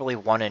listed properly.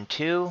 1 and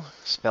 2.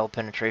 Spell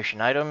penetration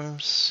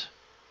items.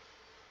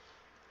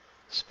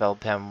 Spell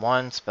pen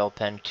 1, spell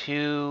pen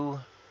 2.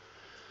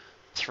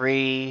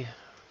 3,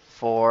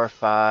 4,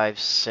 5,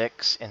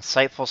 6.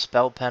 Insightful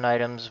spell pen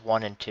items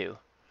 1 and 2.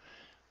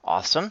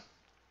 Awesome.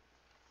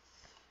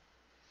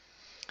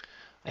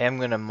 I am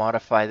going to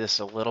modify this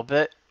a little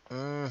bit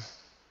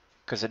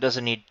because it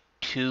doesn't need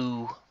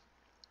 2.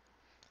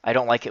 I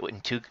don't like it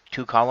in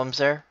two columns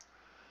there.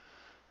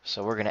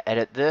 So we're going to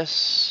edit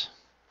this.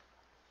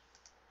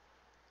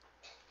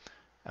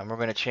 And we're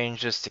going to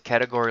change this to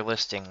category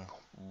listing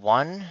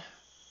 1.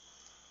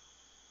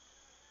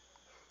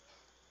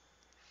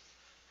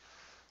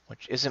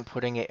 Which isn't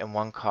putting it in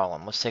one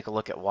column. Let's take a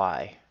look at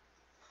why.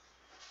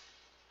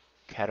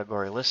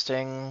 Category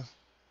listing.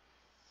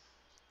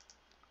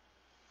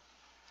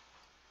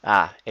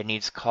 It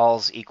needs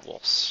calls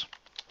equals.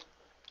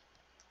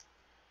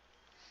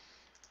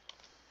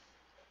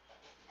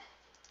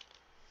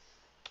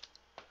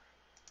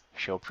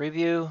 Show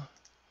preview.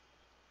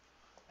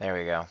 There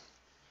we go.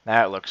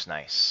 That looks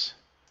nice.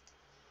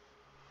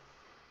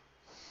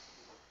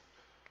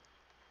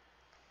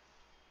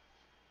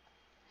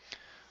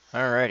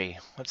 Alrighty,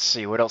 let's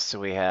see, what else do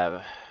we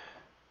have?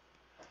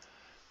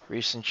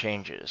 Recent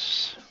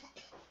changes.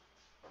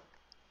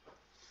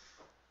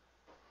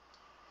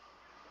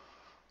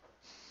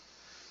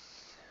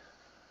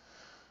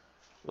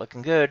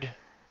 Looking good.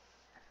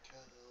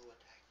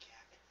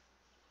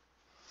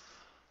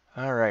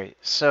 Alright,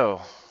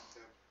 so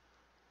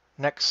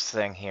next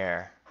thing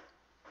here.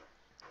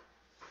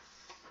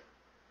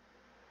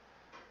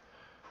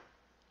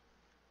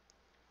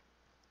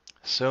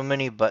 So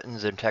many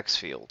buttons and text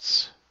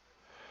fields.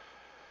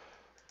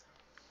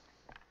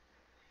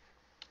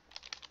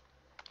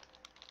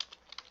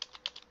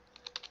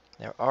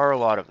 There are a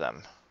lot of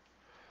them.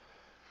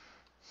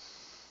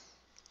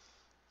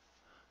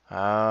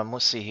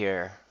 Let's see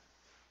here.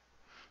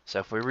 So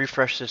if we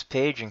refresh this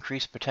page,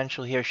 increased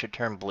potential here should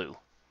turn blue.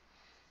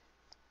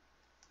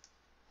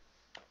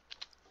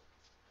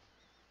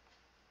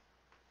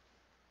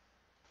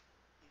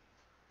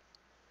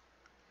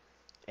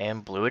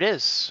 And blue it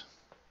is.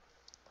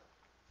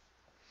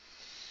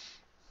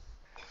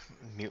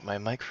 Mute my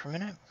mic for a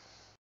minute.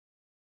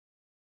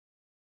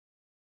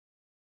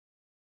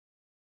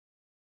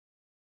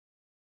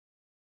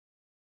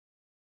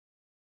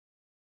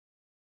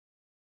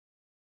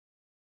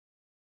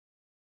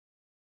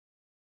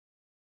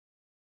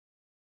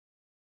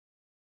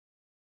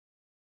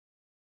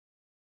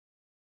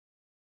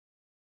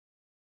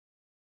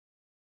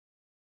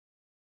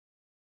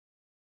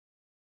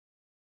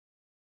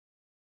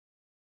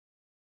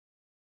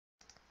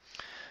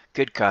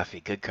 Good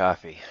coffee, good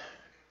coffee.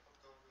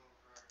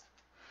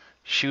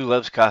 Shue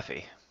loves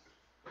coffee.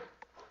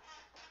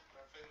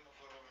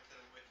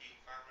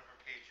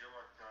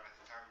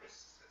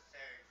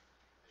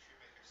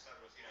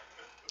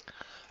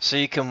 So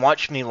you can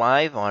watch me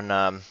live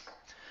on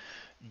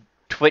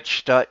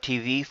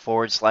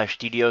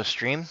twitch.tv/DDO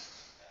stream.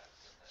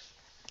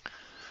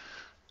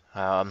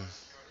 Um,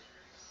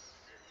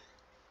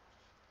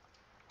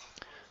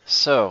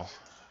 so,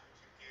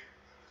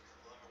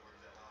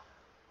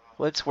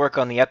 let's work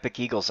on the Epic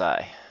Eagle's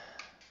Eye.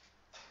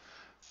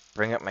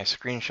 Bring up my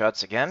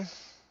screenshots again.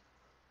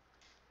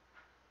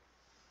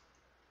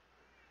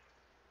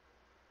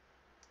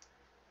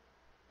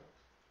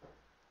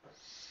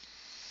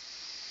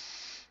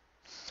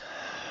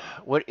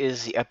 What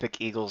is the Epic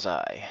Eagle's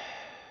Eye?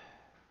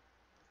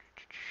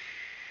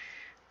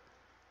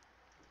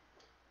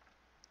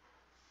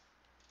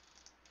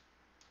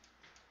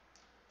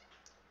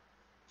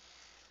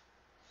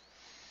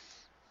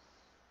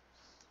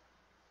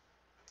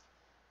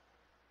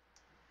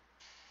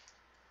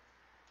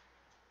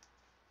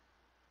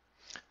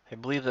 I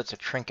believe that's a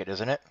trinket,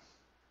 isn't it?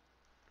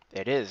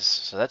 It is,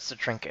 so that's the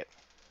trinket.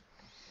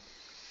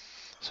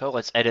 So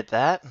let's edit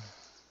that.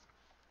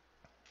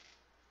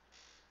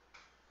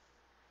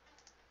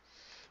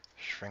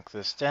 Shrink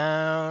this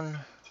down.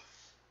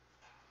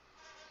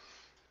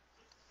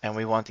 And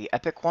we want the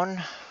epic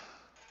one.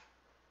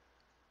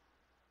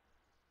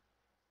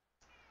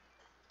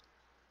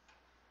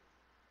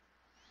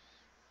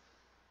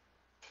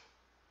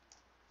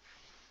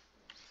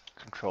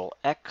 Control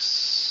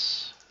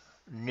X,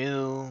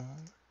 new,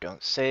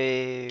 don't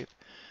save,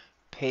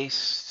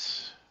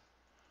 paste,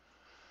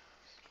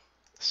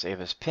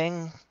 save as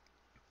ping,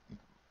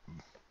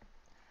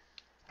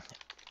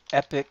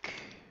 epic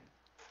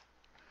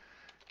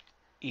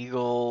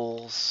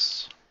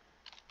eagles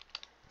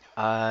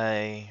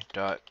eye.png.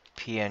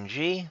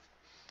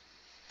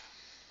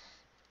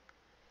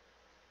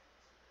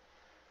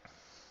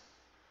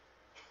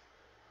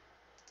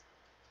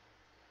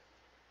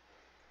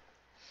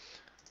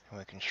 And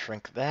we can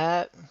shrink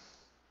that.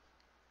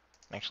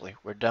 Actually,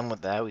 we're done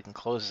with that. We can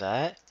close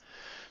that.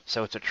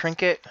 So it's a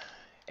trinket,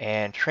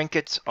 and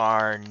trinkets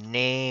are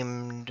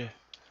named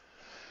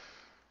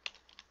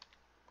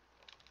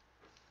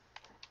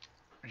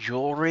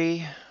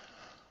jewelry,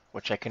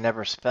 which I can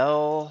never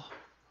spell.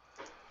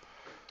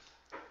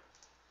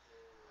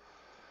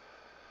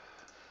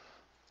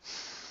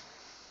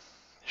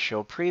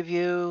 Show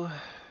preview.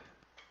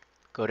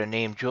 Go to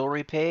name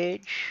jewelry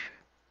page.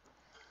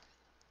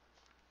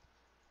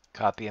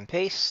 Copy and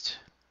paste.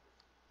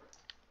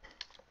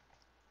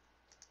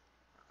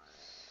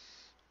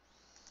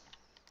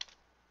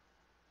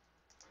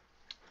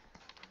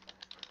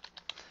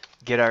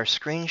 Get our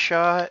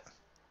screenshot.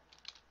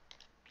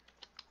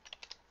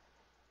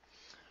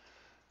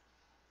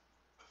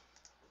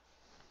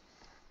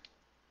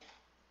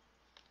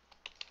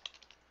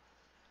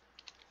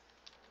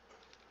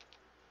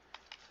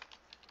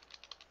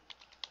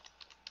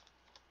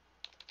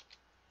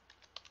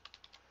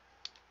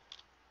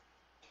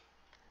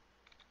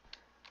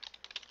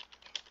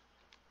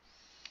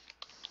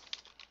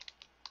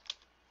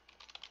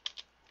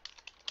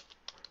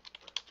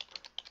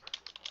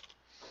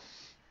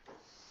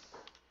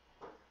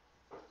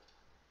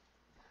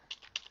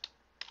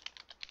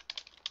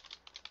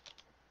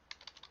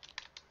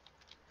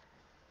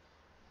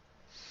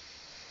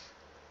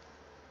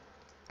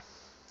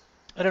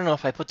 I don't know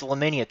if I put the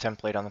Lamania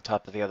template on the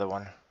top of the other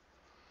one,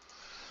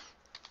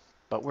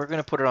 but we're going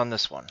to put it on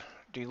this one.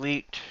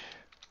 Delete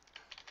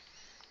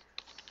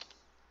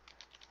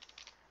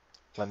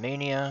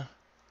Lamania.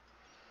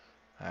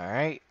 All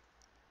right.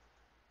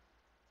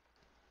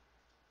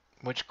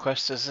 Which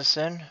quest is this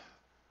in?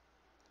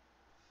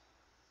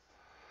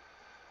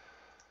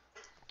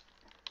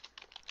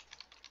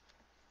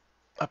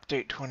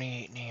 Update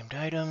 28 named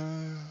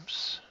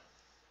items.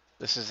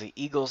 This is the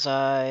Eagle's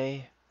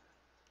Eye,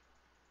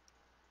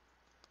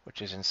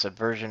 which is in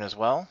Subversion as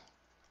well.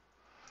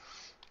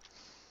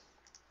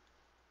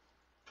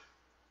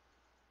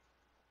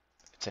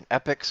 It's an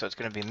epic, so it's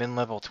going to be min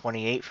level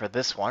 28 for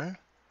this one.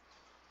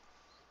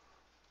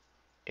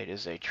 It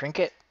is a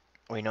trinket.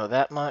 We know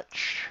that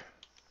much.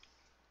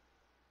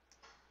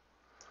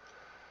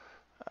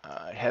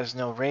 It has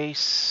no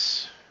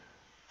race.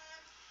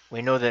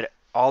 We know that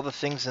all the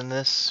things in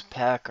this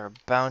pack are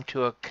bound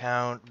to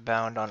account,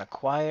 bound on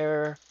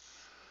acquire.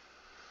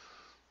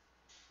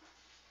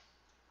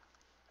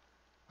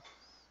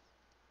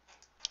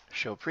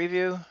 Show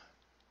preview.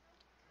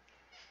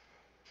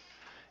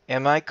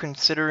 Am I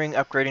considering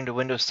upgrading to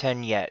Windows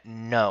 10 yet?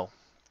 No.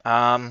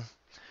 I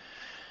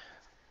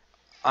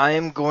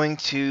am going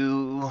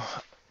to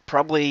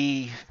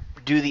probably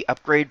do the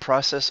upgrade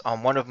process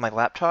on one of my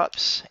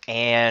laptops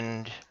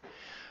and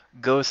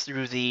go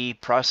through the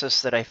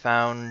process that I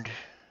found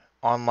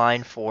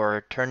online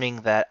for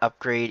turning that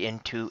upgrade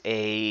into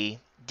a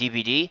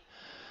DVD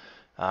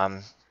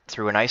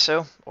through an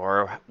ISO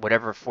or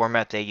whatever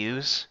format they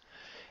use.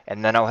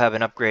 And then I'll have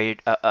an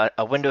upgrade,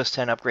 a Windows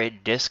 10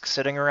 upgrade disk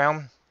sitting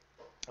around.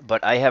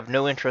 But I have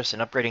no interest in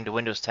upgrading to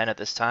Windows 10 at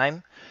this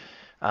time.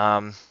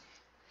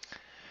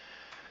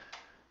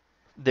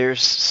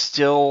 There's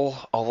still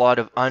a lot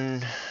of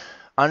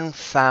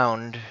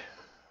unfound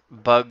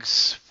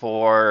bugs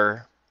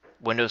for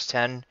Windows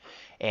 10,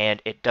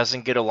 and it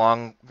doesn't get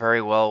along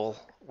very well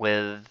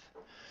with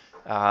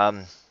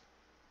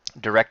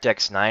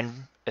DirectX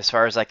 9 as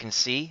far as I can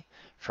see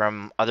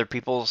from other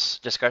people's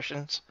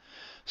discussions.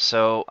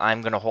 So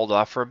I'm going to hold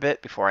off for a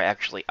bit before I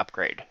actually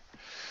upgrade.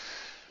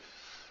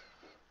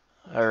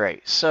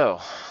 Alright,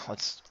 so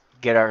let's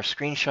get our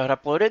screenshot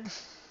uploaded.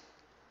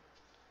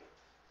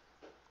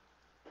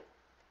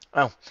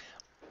 Oh,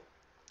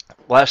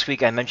 last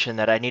week I mentioned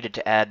that I needed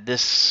to add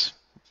this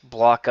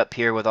block up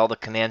here with all the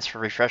commands for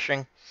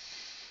refreshing.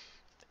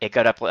 It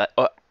got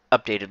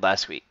updated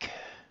last week.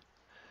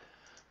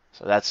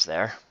 So that's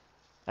there.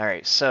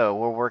 Alright, so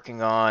we're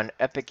working on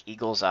Epic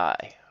Eagle's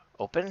Eye.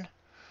 Open.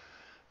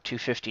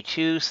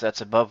 252, so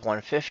that's above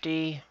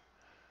 150.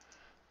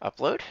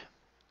 Upload.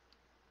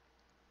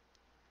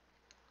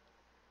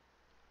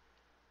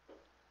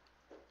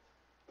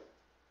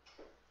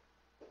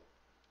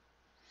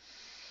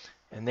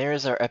 And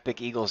there's our Epic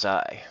Eagle's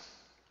Eye.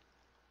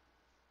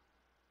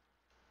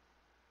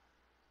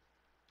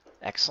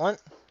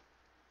 Excellent.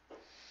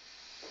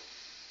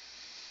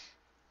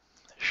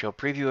 Show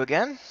preview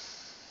again.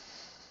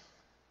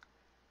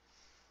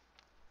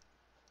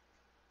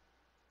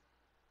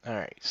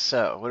 Alright,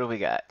 so what do we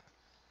got?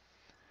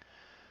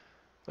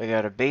 We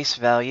got a base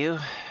value.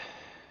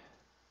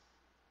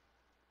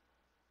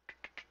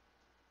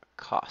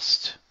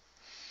 Cost.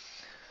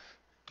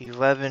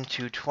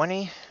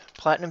 11,220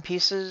 platinum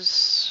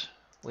pieces.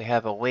 We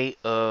have a weight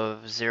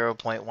of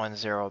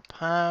 0.10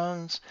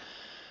 pounds.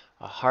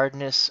 A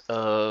hardness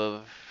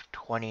of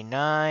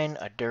 29,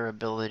 a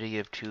durability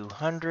of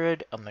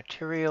 200, a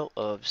material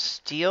of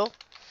steel.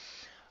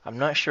 I'm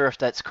not sure if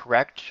that's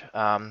correct.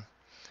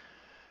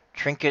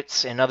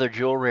 Trinkets and other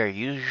jewelry are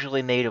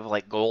usually made of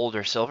like gold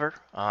or silver.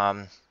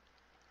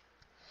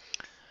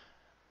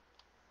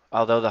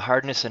 Although the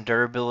hardness and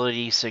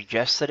durability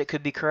suggests that it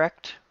could be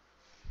correct.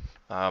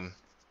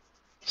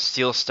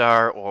 Steel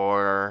Star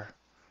or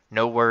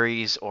No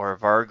Worries or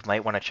Varg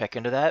might want to check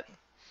into that.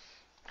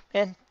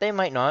 And they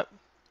might not.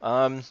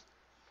 So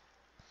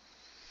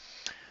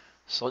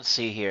let's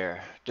see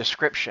here.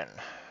 Description.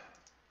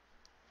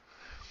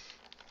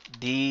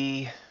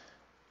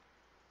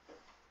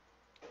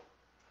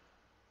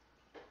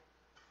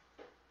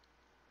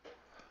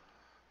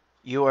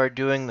 You are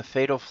doing the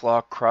Fatal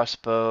Flaw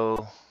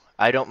crossbow.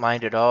 I don't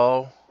mind at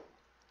all.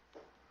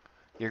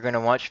 You're going to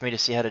watch me to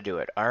see how to do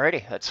it.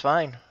 Alrighty, that's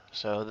fine.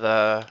 So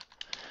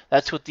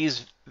that's what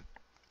these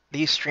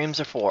streams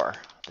are for.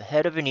 The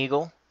head of an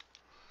eagle.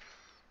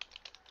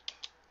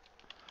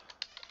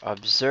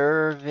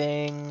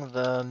 Observing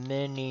the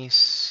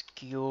minuscule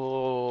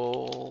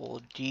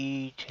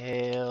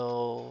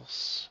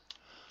details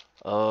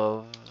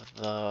of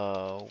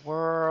the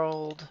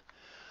world.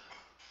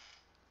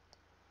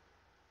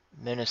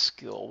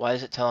 Minuscule. Why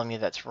is it telling me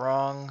that's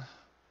wrong?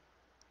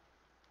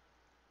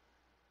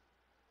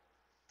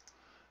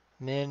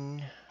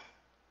 Min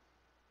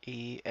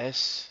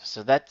ES.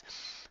 So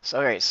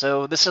alright,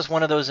 so this is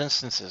one of those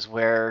instances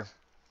where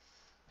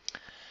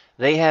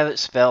they have it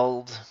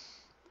spelled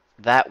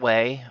that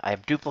way.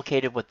 I've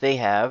duplicated what they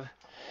have,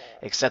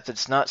 except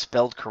it's not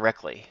spelled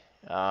correctly.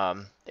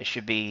 It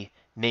should be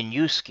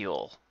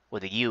minuscule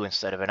with a U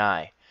instead of an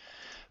I.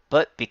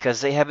 But because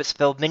they have it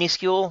spelled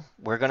minuscule,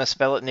 we're going to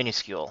spell it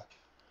minuscule.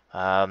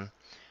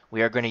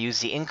 We are going to use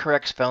the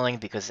incorrect spelling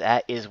because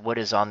that is what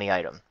is on the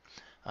item.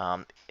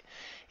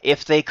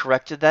 If they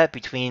corrected that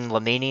between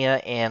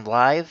Lamania and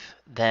Live,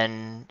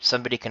 then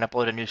somebody can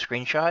upload a new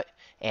screenshot,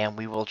 and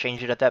we will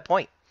change it at that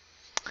point.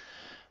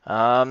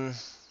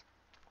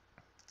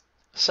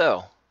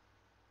 So,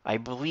 I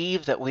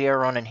believe that we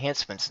are on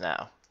enhancements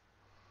now.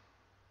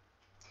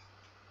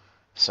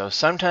 So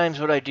sometimes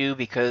what I do,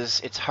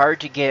 because it's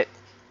hard to get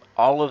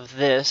all of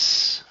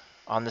this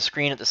on the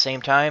screen at the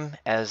same time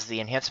as the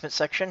enhancement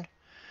section,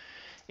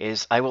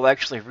 is I will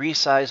actually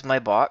resize my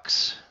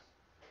box.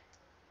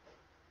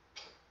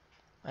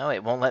 Oh,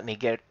 it won't let me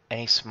get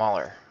any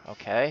smaller.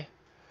 Okay.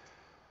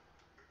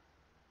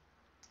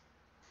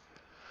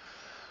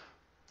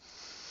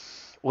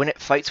 when it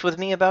fights with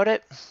me about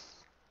it,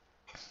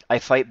 I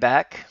fight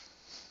back.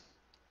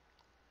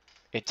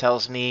 It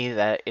tells me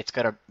that it's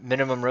got a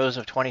minimum rows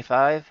of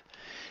 25,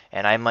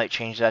 and I might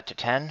change that to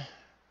 10.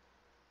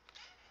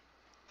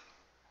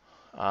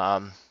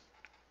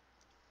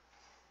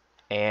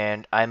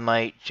 And I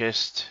might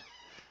just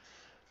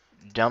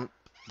dump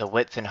the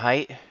width and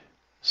height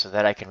so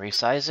that I can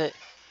resize it,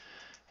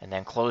 and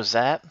then close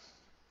that.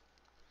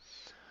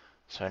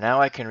 So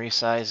now I can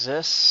resize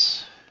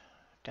this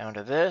down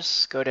to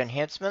this, go to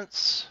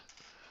enhancements,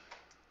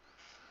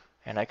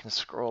 and I can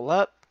scroll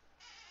up,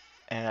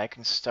 and I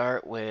can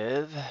start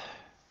with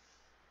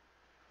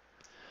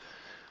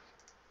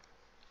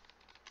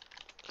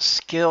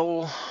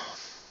skill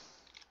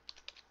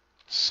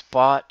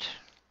spot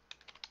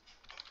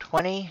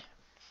 20,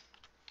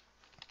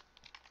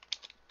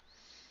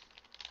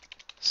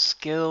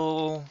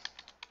 skill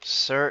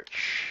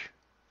search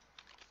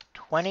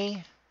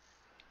 20,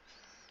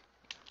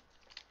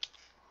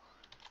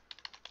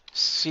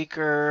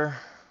 seeker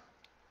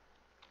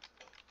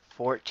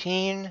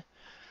 14.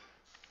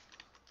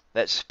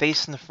 That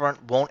space in the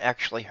front won't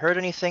actually hurt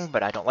anything,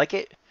 but I don't like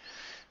it.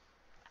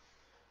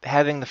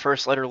 Having the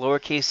first letter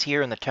lowercase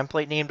here in the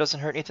template name doesn't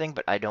hurt anything,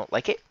 but I don't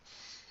like it.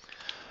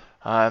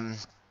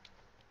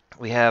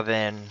 We have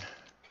an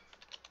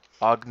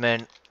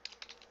augment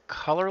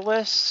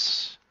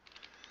colorless.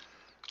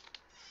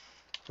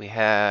 We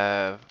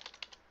have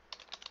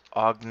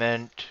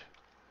augment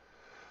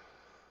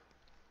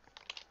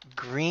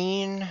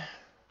green.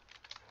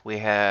 We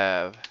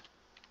have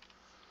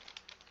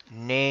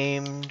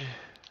named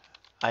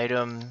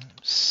item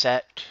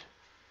set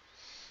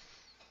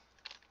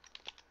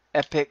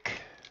epic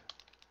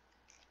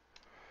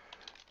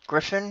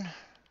griffin,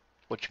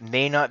 which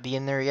may not be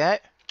in there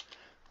yet.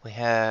 We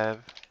have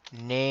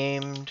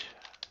named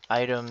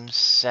item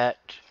set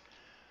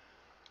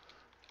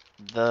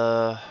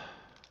the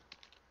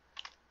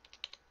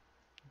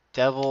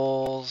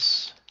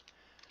devil's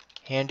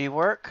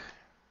handiwork,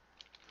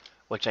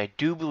 which I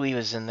do believe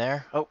is in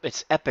there. Oh,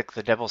 it's epic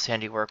the devil's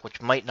handiwork,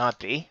 which might not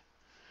be.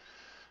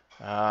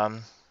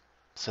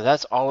 So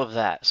that's all of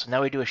that. So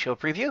now we do a show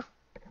preview.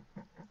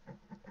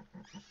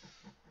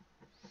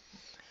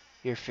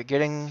 You're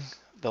forgetting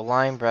the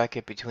line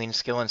bracket between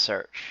skill and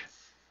search.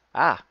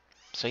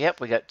 So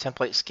yep, we got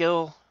template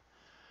skill,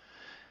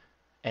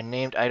 and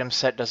named item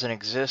set doesn't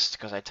exist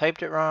because I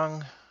typed it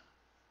wrong.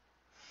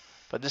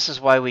 But this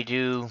is why we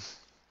do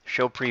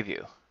show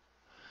preview.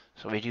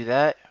 So we do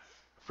that.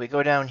 If we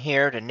go down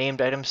here to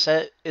named item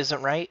set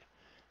isn't right,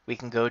 we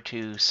can go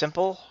to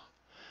simple,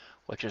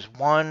 which is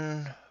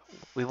one.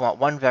 We want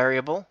one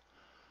variable.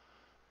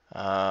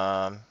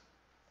 Item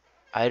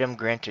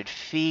granted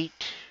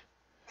feet.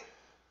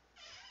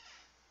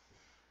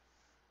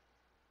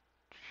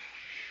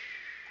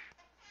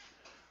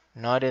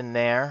 Not in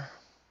there.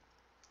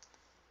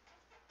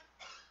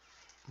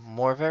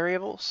 More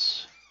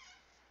variables?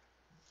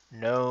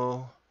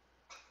 No.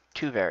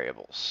 Two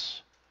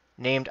variables.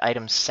 Named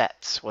item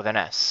sets with an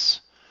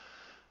S.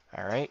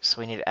 Alright,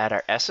 so we need to add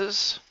our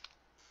S's.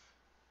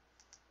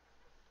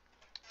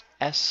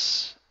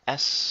 S,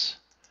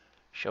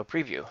 show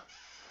preview.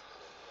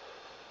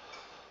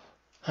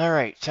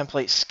 Alright,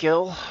 template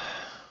skill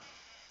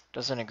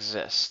doesn't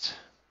exist.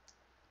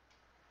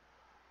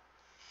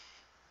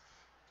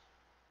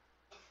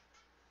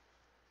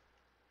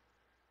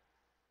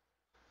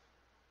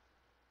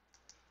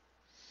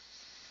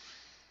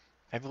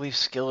 I believe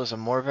skill is a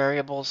more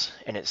variables,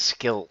 and it's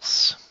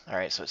skills.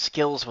 Alright, so it's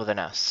skills with an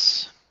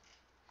S.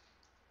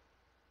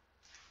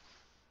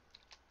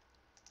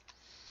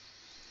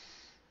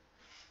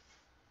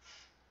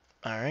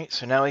 Alright,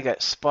 so now we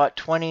got spot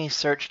 20,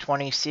 search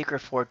 20, seeker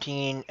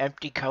 14,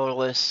 empty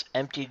colorless,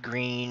 empty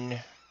green,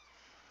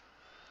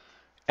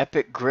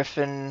 epic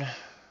griffin,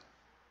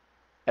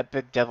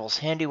 epic devil's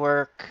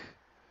handiwork.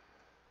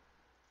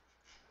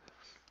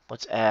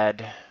 Let's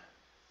add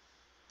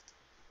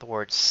the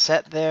word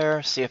set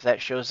there, see if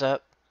that shows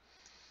up.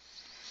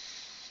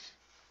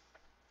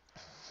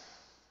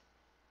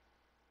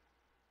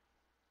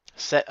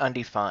 Set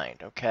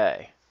undefined,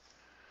 okay.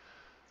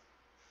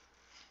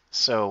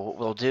 So what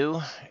we'll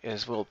do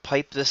is we'll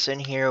pipe this in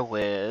here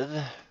with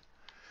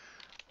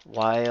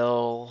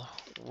while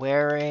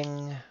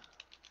wearing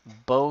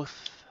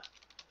both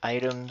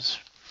items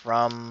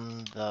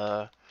from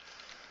the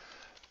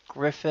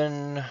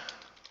griffin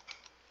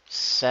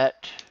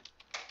set,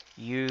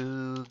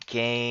 you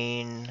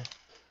gain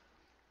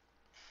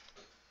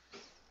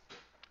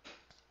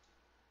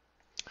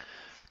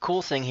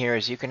cool thing here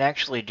is you can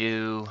actually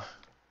do,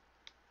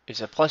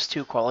 it's a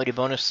 +2 quality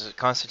bonus to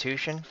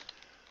Constitution.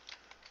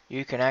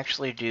 You can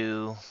actually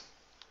do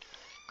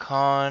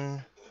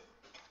con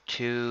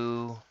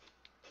 2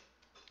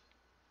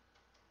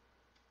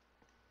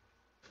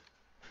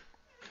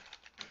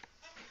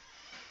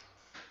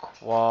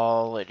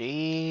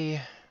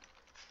 quality,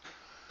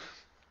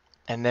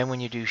 and then when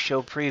you do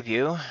show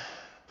preview,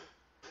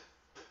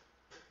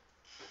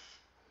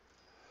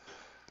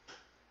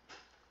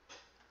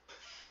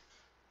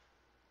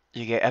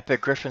 you get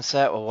epic griffin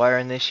set. While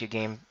wiring this, you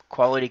gain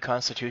quality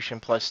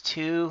constitution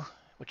 +2,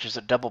 which is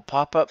a double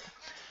pop-up.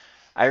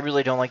 I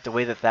really don't like the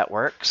way that that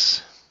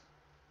works.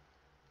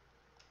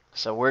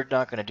 So we're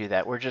not going to do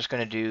that. We're just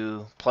going to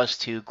do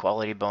 +2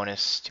 quality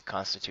bonus to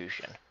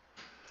constitution.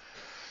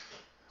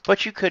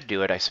 But you could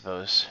do it, I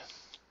suppose.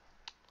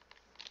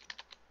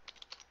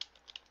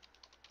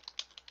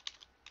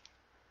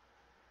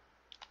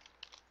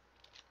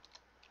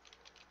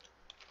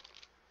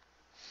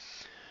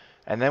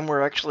 And then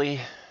we're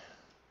actually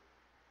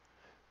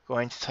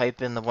going to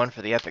type in the one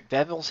for the Epic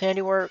Devil's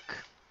Handiwork.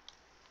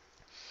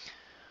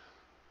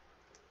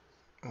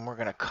 And we're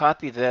going to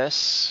copy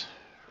this,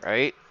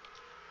 right?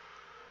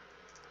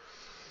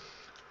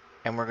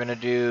 And we're going to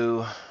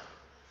do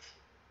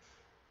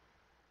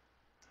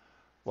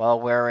while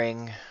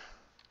wearing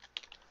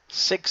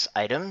 6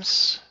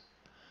 items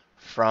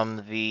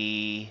from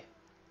the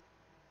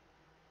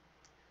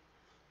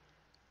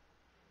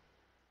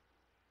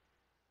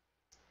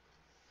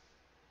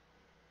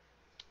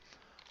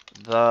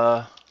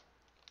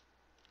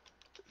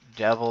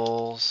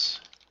Devil's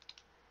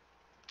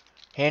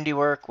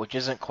Handiwork, which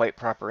isn't quite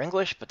proper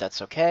English, but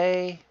that's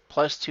okay.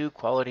 +2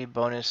 quality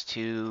bonus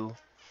to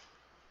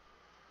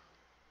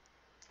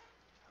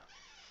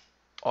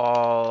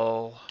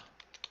all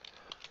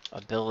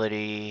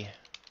ability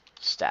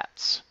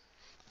stats.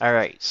 All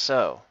right,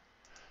 so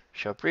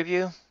show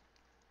preview.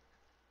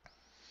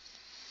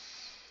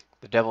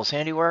 The Devil's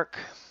Handiwork.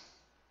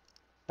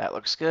 That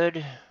looks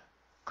good.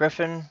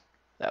 Griffin.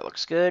 That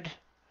looks good.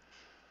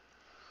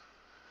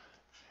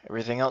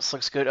 Everything else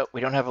looks good. Oh,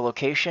 we don't have a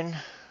location.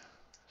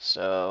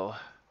 So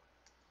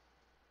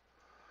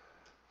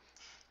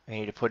we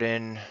need to put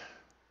in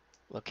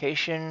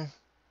location.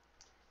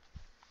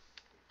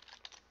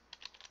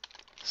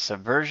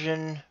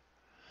 Subversion.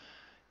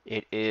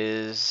 It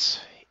is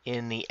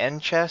in the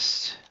end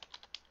chest.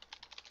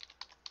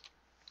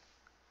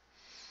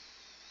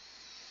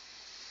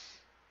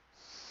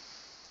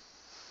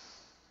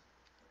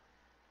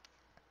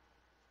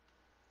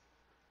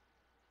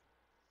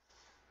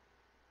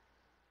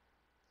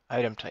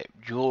 Item type,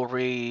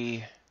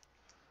 jewelry.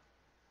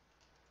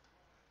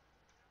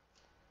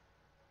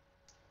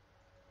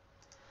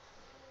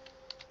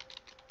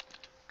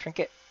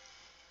 Trinket.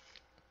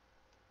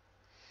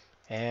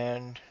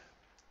 And,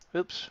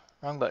 oops,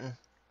 wrong button.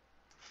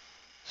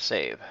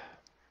 Save.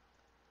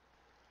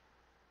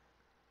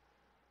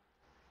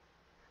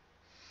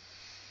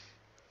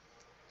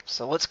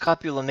 So let's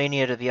copy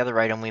Lamania to the other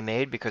item we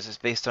made because it's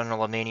based on a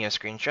Lamania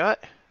screenshot.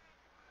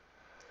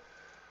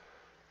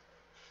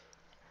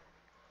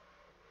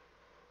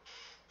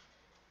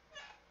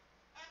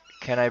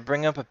 Can I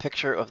bring up a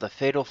picture of the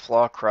Fatal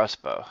Flaw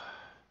crossbow?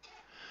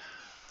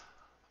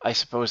 I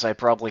suppose I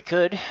probably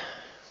could.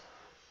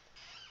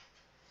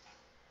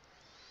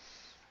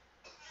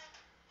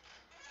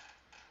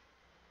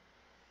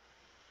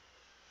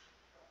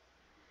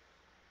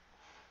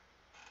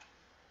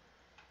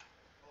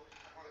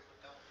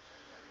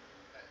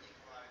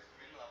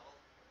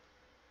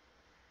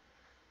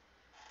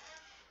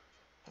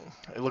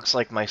 It looks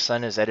like my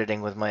son is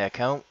editing with my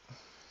account.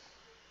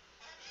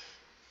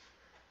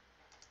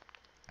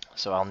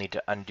 So I'll need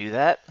to undo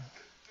that.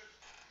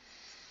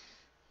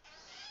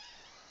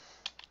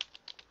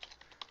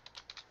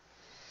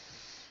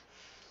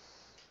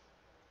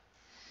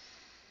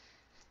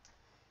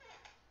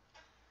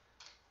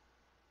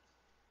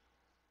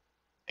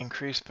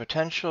 Increase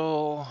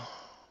potential.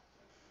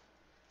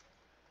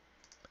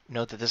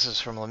 Note that this is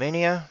from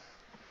Lamania.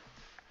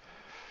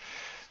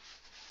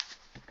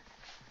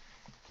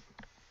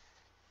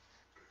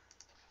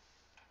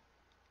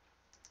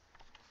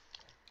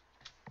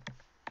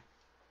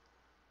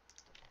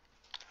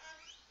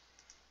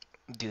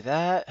 Do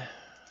that.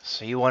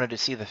 So you wanted to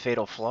see the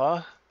Fatal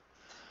Flaw,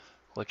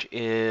 which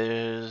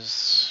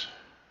is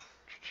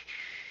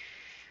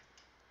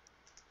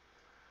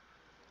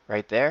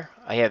right there.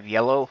 I have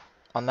yellow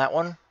on that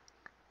one.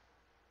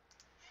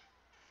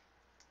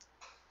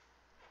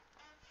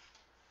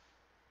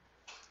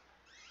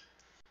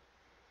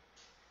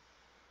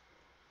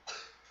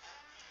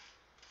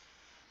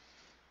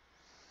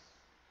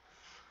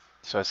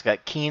 So it's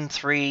got Keen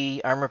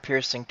 3, Armor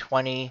Piercing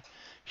 20,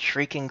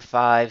 Shrieking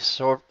 5,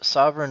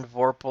 Sovereign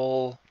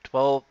Vorpal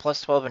 12,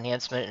 +12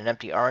 enhancement, and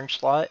empty orange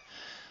slot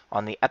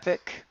on the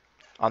Epic.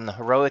 On the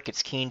Heroic,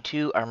 it's Keen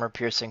 2, Armor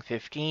Piercing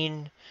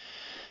 15,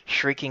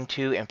 Shrieking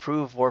 2,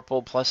 Improve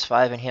Vorpal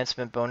 +5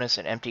 enhancement bonus,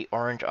 and empty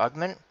orange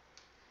augment.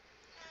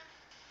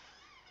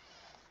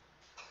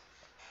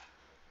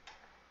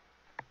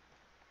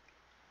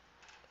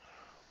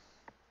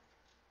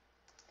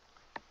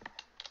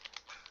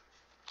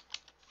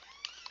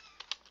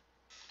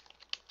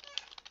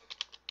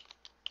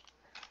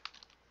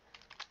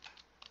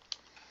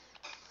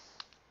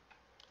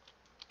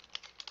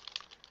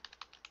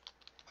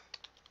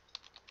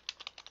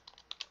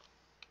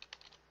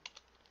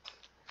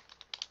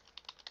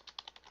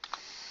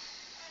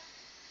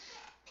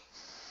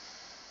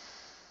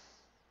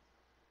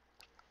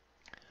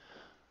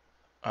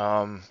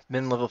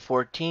 Min level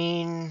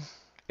 14,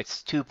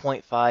 It's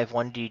 2.5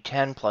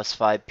 1d10 plus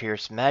 5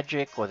 Pierce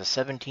Magic with a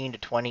 17 to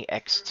 20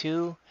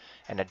 x2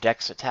 and a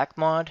Dex attack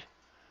mod.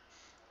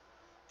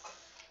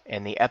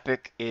 And the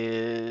epic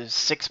is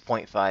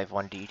 6.5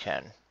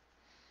 1d10.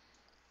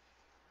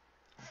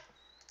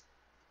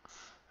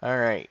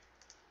 Alright,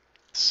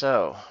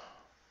 so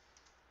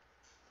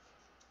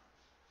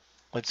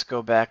let's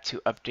go back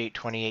to update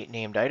 28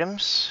 named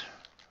items.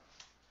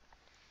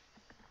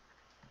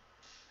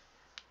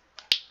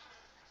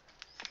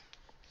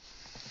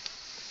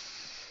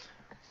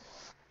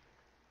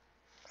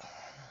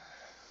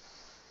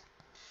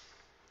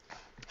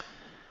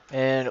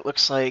 And it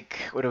looks like,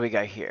 what do we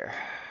got here?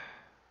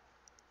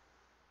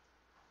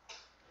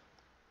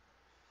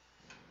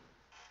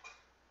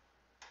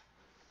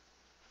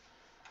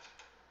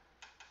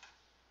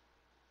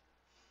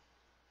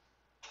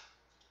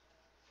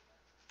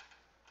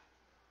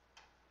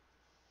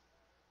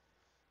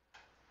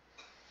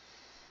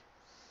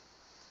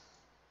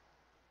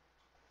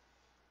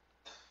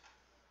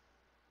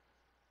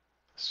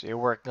 So you're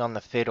working on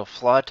the Fatal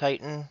Flaw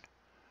Titan.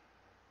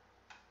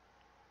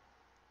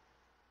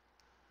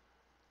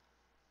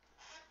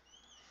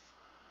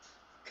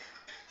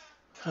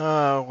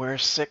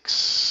 Where's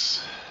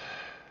 6?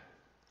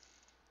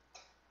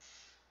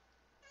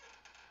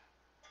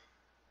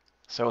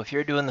 So if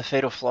you're doing the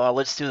Fatal Flaw,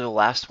 let's do the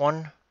last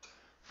one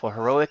for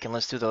Heroic, and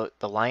let's do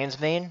the Lion's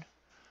Mane,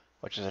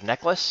 which is a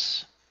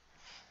necklace.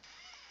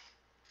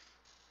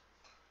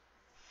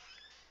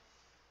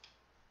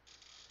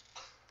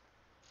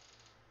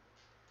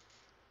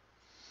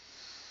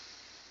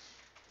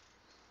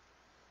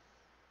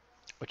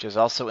 Which is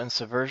also in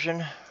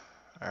Subversion.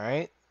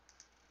 Alright.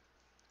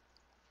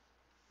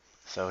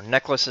 So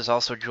necklace is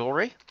also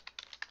jewelry.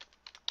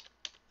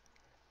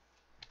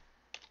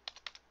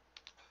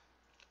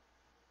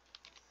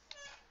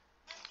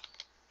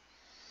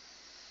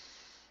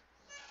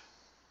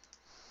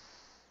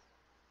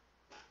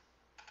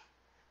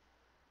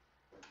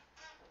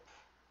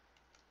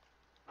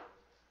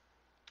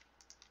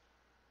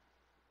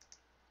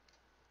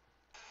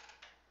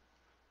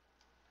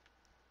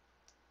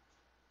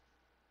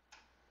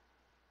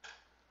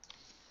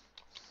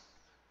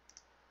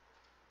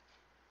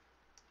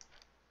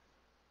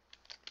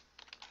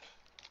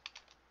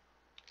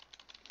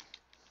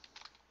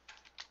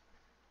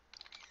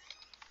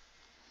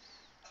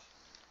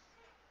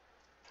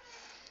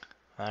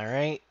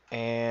 Alright,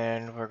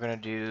 and we're gonna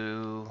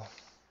do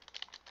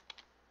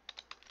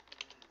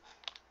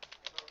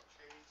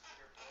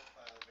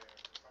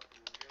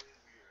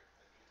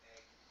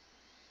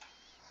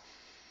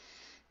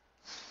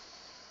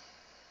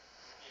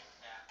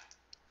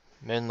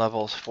min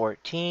levels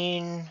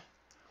 14,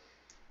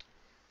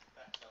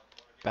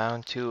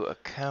 bound to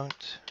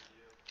account,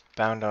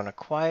 bound on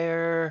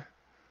acquire.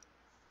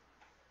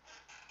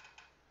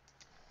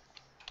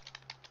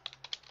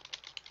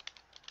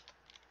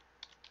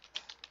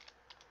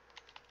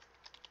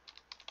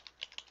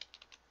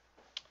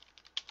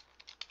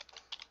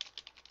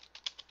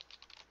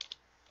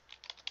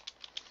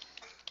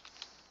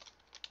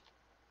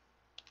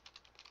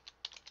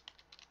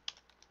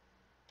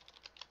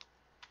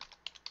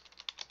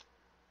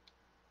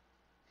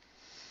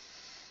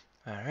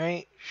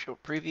 Alright, show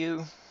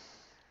preview.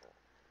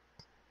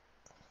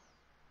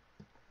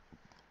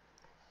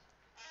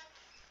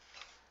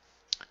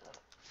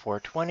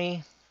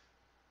 $420.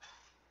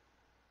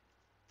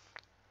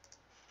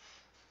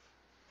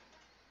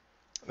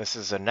 This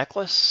is a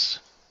necklace.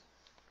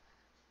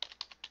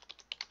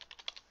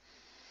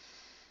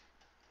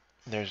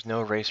 There's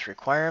no race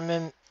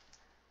requirement.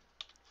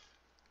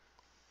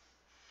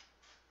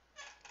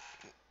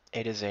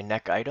 It is a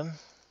neck item.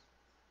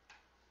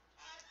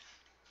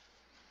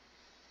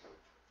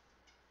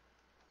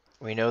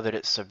 We know that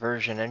it's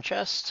Subversion and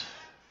chest,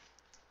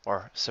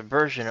 or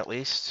Subversion at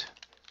least.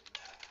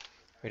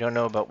 We don't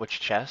know about which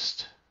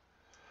chest,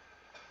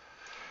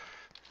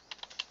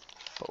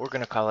 but we're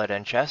going to call it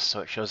end chest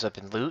so it shows up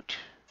in loot.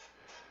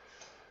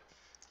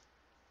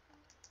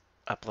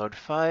 Upload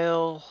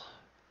file,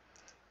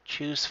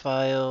 choose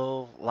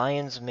file,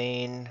 Lion's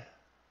Mane,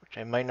 which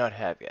I might not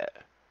have yet.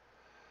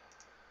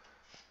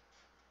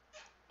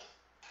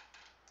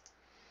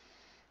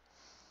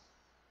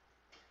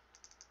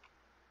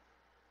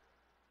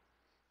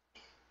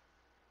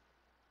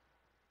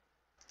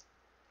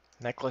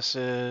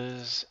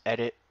 Necklaces,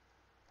 edit.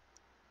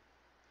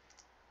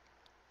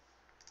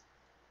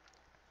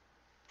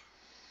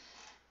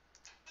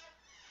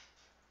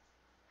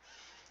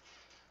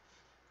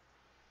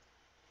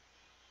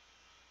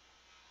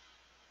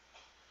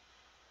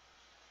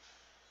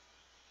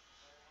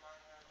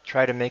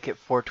 Try to make it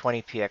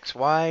 420 px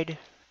wide.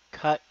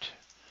 Cut.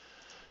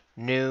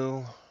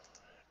 New.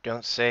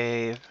 Don't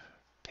save.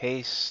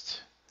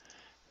 Paste.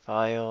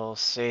 File.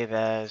 Save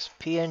as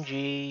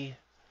PNG.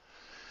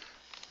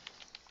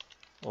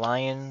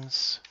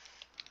 Lions.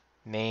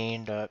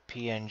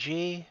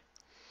 Main.png.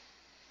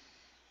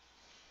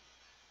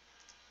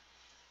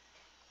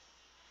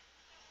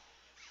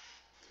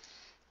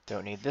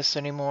 Don't need this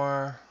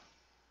anymore.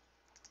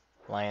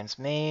 Lion's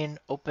Mane.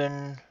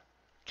 Open.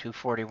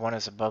 241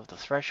 is above the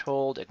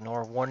threshold.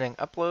 Ignore warning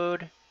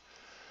upload.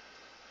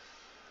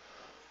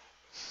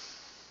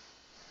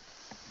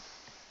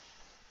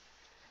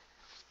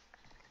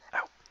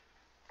 Ow.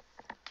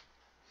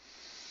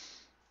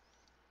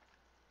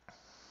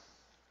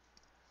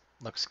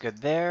 Looks good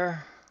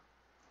there.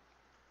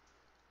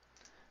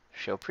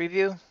 Show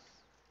preview.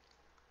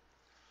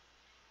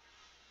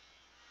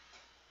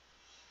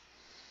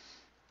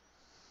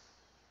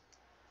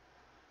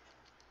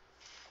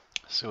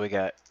 So we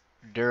got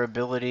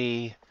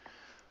durability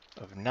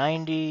of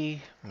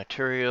 90,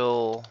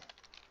 material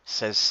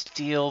says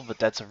steel, but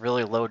that's a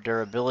really low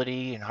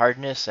durability and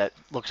hardness. That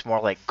looks more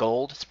like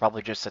gold. It's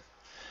probably just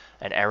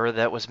an error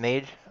that was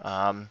made.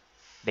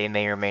 They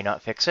may or may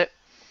not fix it.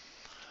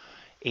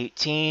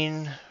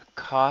 18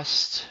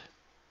 cost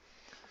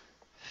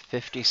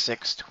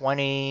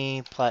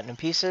 5620 platinum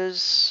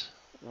pieces.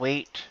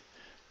 Weight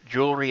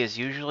jewelry is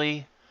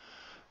usually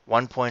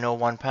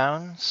 1.01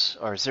 pounds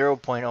or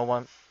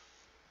 0.10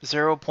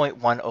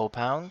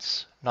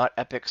 pounds. Not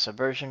epic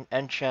subversion.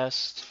 End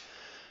chest.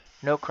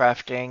 No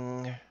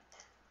crafting.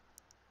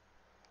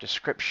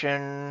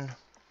 Description.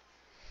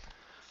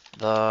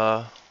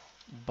 The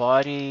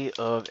body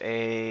of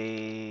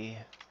a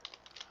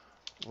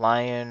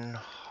lion,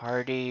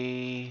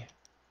 hardy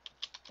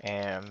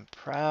and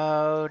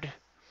proud.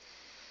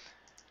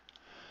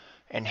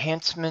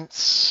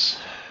 Enhancements.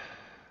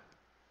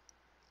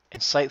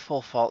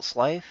 Insightful false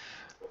life.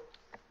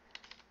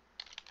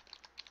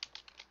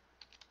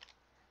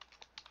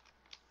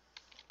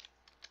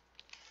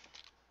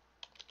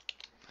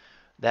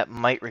 That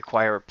might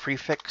require a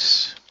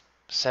prefix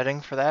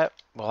setting for that.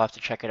 We'll have to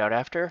check it out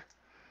after.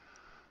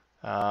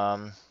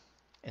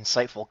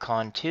 Insightful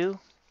Con 2.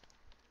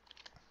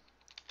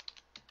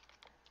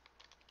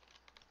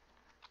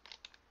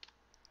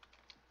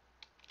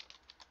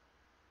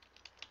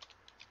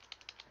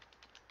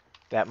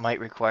 That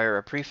might require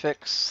a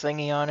prefix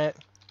thingy on it.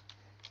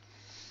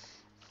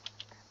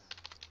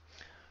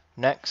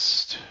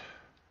 Next,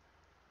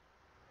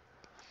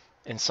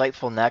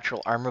 Insightful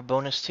Natural Armor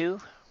bonus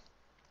 2.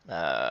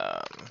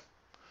 I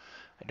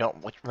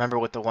don't remember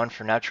what the one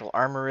for natural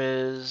armor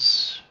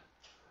is.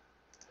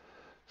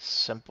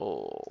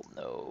 Simple,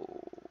 no.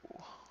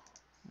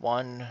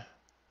 One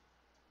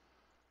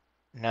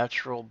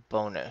natural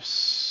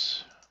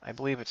bonus. I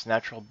believe it's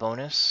natural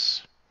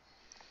bonus.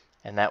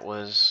 And that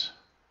was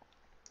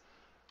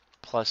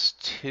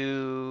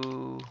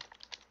 +2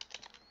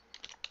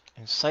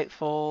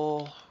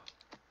 insightful.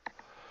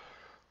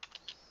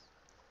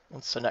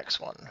 What's the next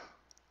one?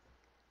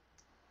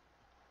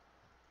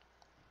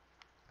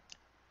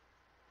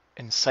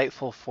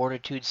 Insightful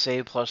fortitude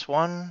save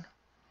 +1.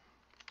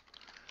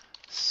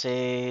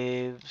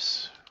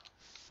 Saves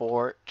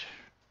fort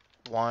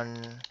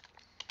 1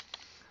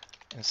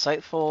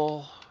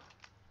 insightful.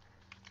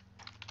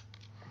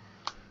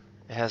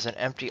 It has an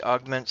empty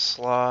augment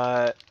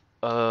slot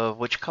of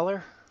which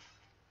color?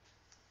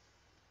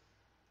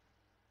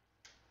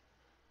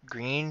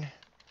 Green.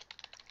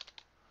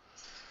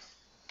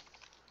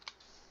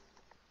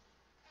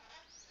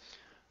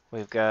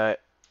 We've got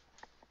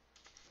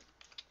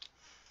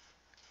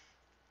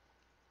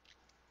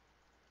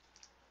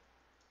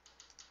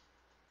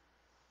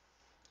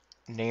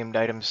named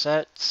item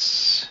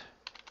sets.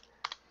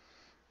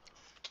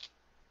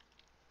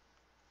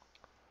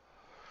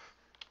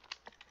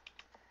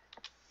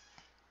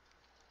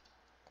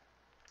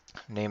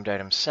 Named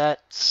item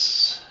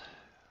sets.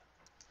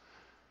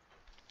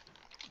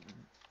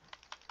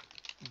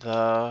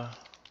 The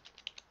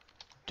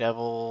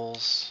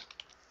Devil's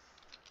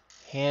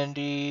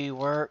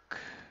Handiwork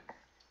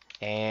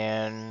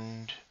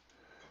and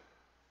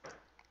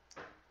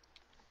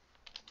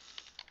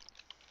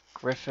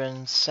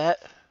Griffin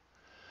set.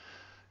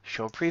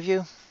 Show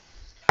preview.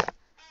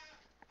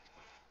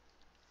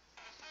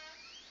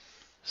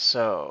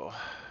 So,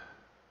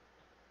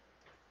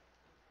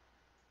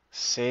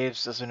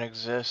 saves doesn't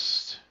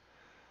exist.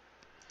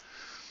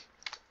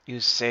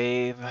 Use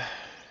save.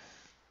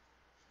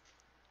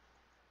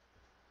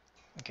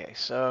 Okay,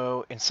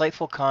 so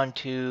Insightful Con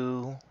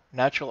 2,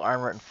 Natural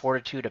Armor, and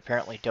Fortitude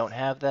apparently don't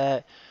have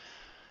that.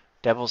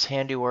 Devil's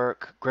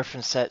Handiwork,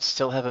 Griffin set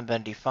still haven't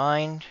been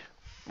defined.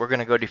 We're going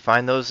to go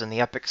define those in the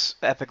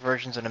epic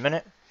versions in a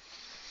minute.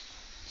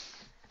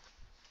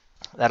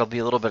 That'll be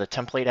a little bit of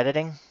template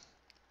editing.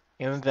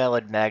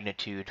 Invalid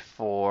magnitude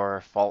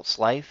for False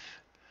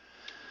Life.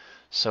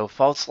 So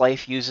False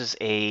Life uses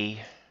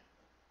a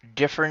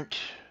different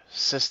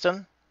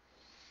system.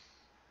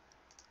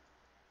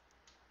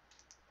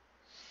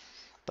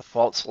 The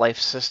False Life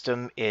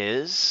system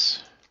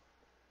is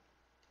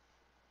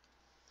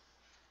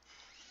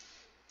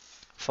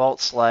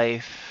False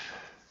Life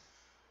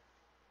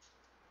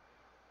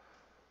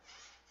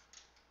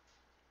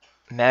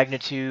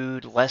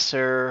magnitude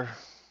lesser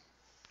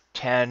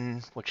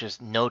 10, which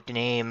is node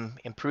name,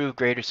 improved,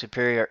 greater,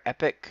 superior,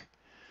 epic,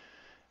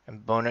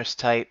 and bonus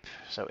type.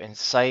 So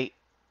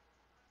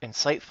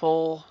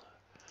insightful.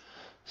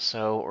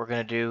 So what we're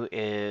going to do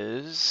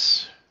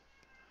is,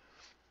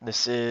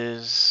 this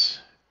is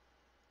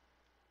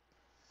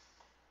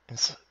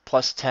It's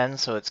plus 10,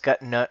 so it's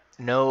got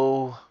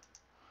no,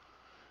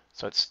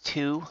 so it's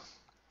 2.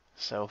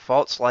 So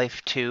false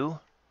life 2.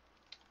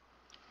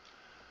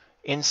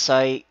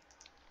 Insight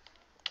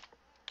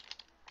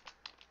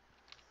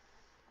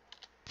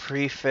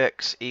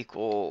prefix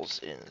equals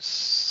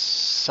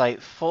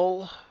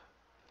insightful.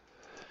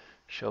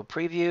 Show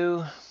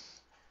preview.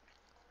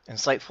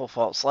 Insightful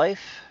false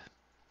life.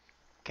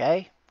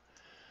 Okay.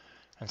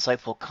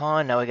 Insightful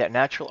con. Now we got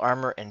natural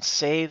armor and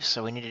save,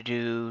 so we need to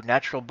do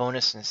natural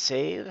bonus and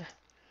save.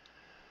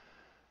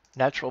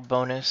 Natural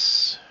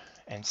bonus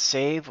and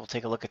save. We'll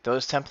take a look at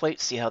those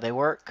templates, see how they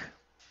work.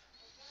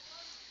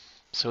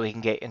 So we can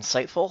get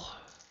insightful.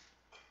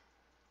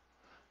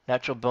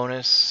 Natural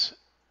bonus,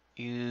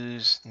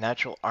 use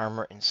natural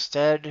armor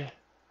instead.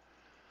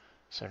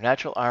 So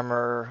natural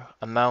armor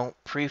amount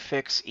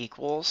prefix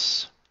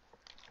equals.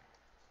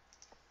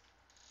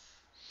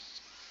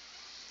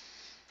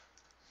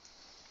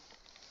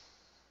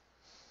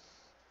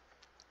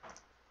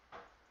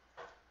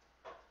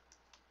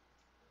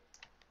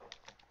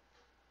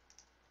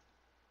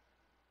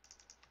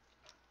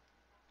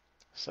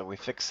 So we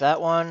fix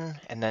that one,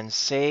 and then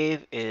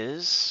save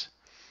is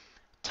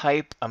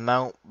type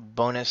amount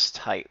bonus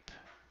type.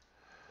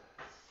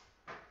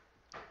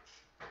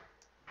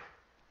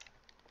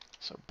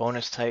 So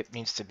bonus type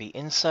needs to be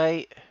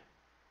insight.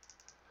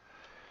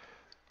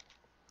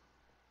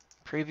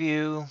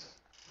 Preview.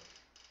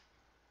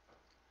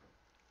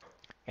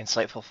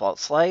 Insightful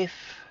false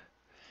life.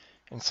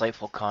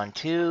 Insightful con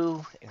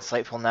 2.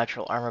 Insightful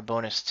natural armor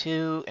bonus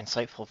 2.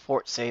 Insightful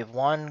fort save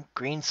 1.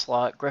 Green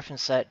slot, griffin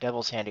set,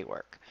 devil's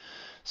handiwork.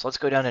 So let's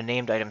go down to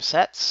named item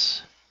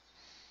sets.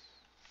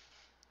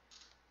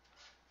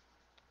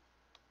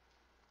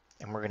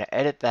 And we're going to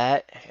edit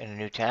that in a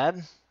new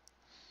tab.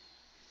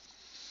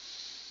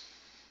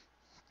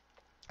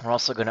 We're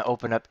also going to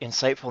open up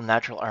Insightful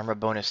Natural Armor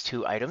Bonus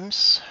 2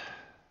 items.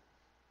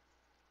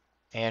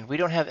 And we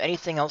don't have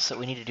anything else that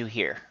we need to do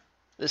here.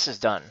 This is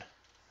done.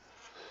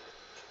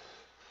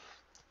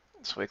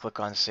 So we click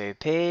on Save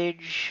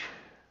Page.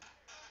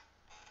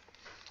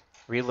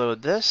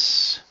 Reload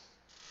this.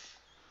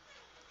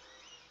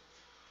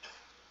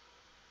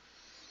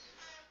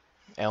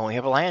 And we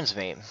have a Lion's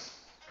Mane.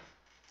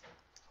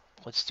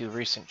 Let's do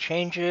recent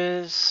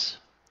changes.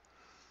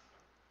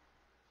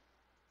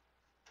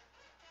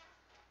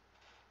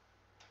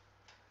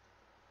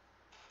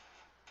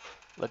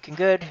 Looking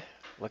good.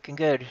 Looking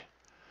good.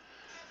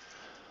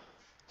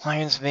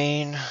 Lion's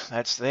Mane,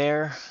 that's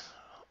there.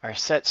 Our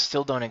sets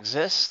still don't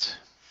exist.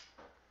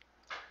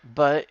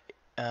 But,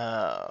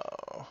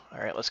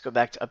 alright, let's go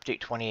back to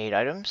update 28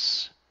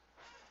 items.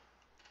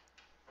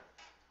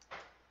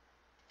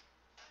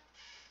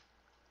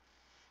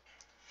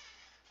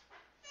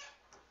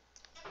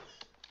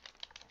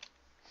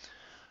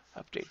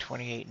 Update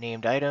 28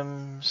 named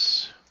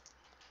items.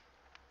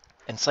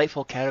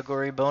 Insightful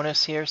category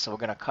bonus here, so we're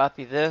going to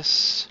copy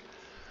this.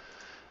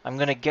 I'm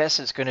going to guess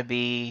it's going to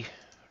be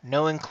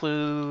no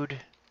include,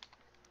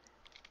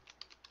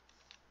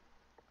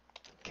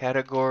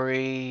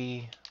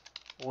 category,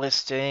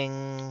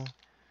 listing,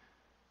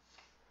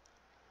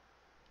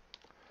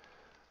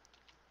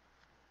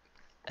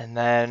 and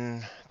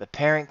then the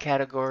parent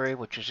category,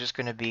 which is just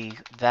going to be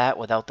that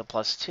without the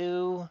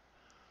 +2.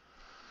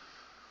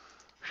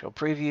 Show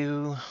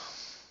preview.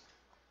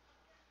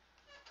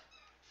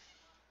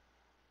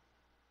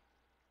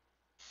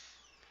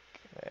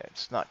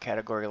 It's not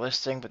category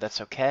listing, but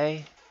that's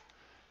okay.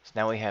 So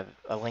now we have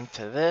a link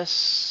to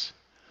this.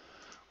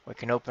 We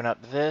can open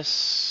up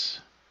this,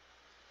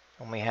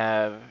 and we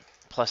have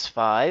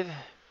 +5.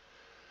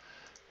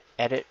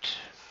 Edit.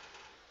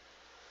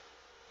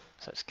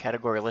 So it's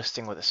category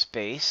listing with a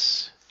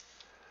space.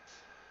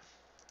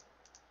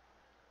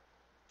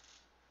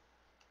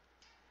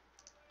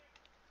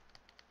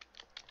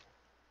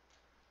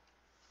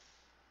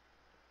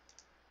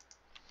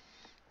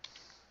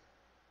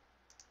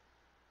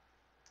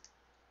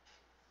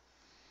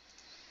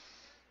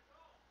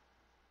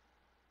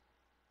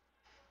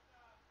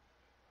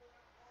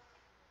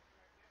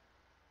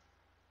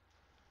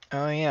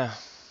 Oh yeah,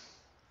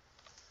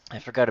 I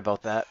forgot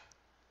about that.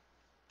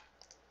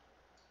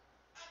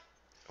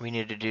 We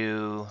need to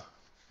do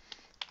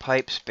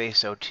pipe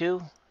space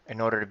 02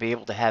 in order to be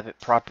able to have it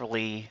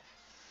properly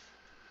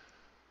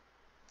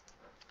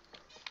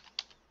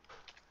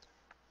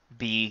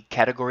be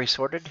category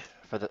sorted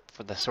for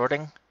the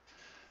sorting.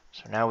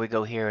 So now we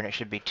go here and it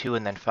should be 2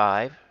 and then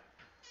 5.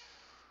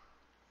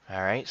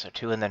 Alright, so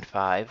 2 and then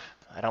 5.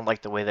 I don't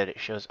like the way that it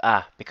shows,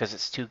 because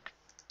it's 2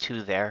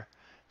 there.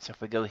 So if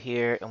we go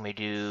here and we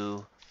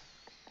do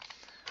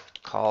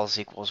calls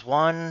equals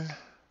 1,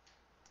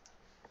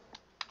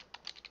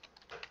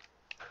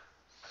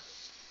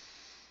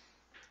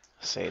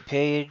 save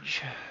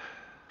page,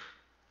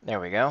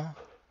 there we go.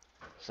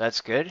 So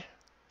that's good.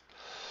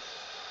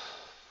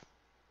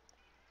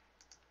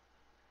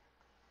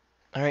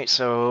 Alright,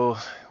 so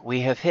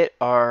we have hit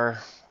our,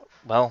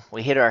 well,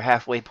 we hit our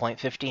halfway point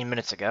 15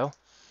 minutes ago.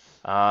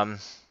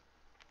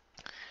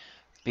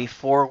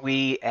 Before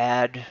we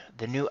add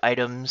the new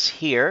items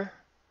here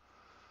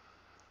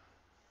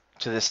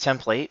to this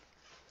template,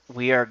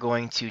 we are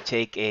going to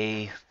take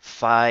a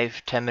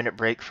 5-10 minute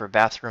break for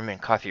bathroom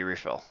and coffee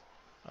refill.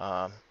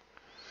 Um,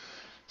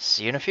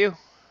 See you in a few.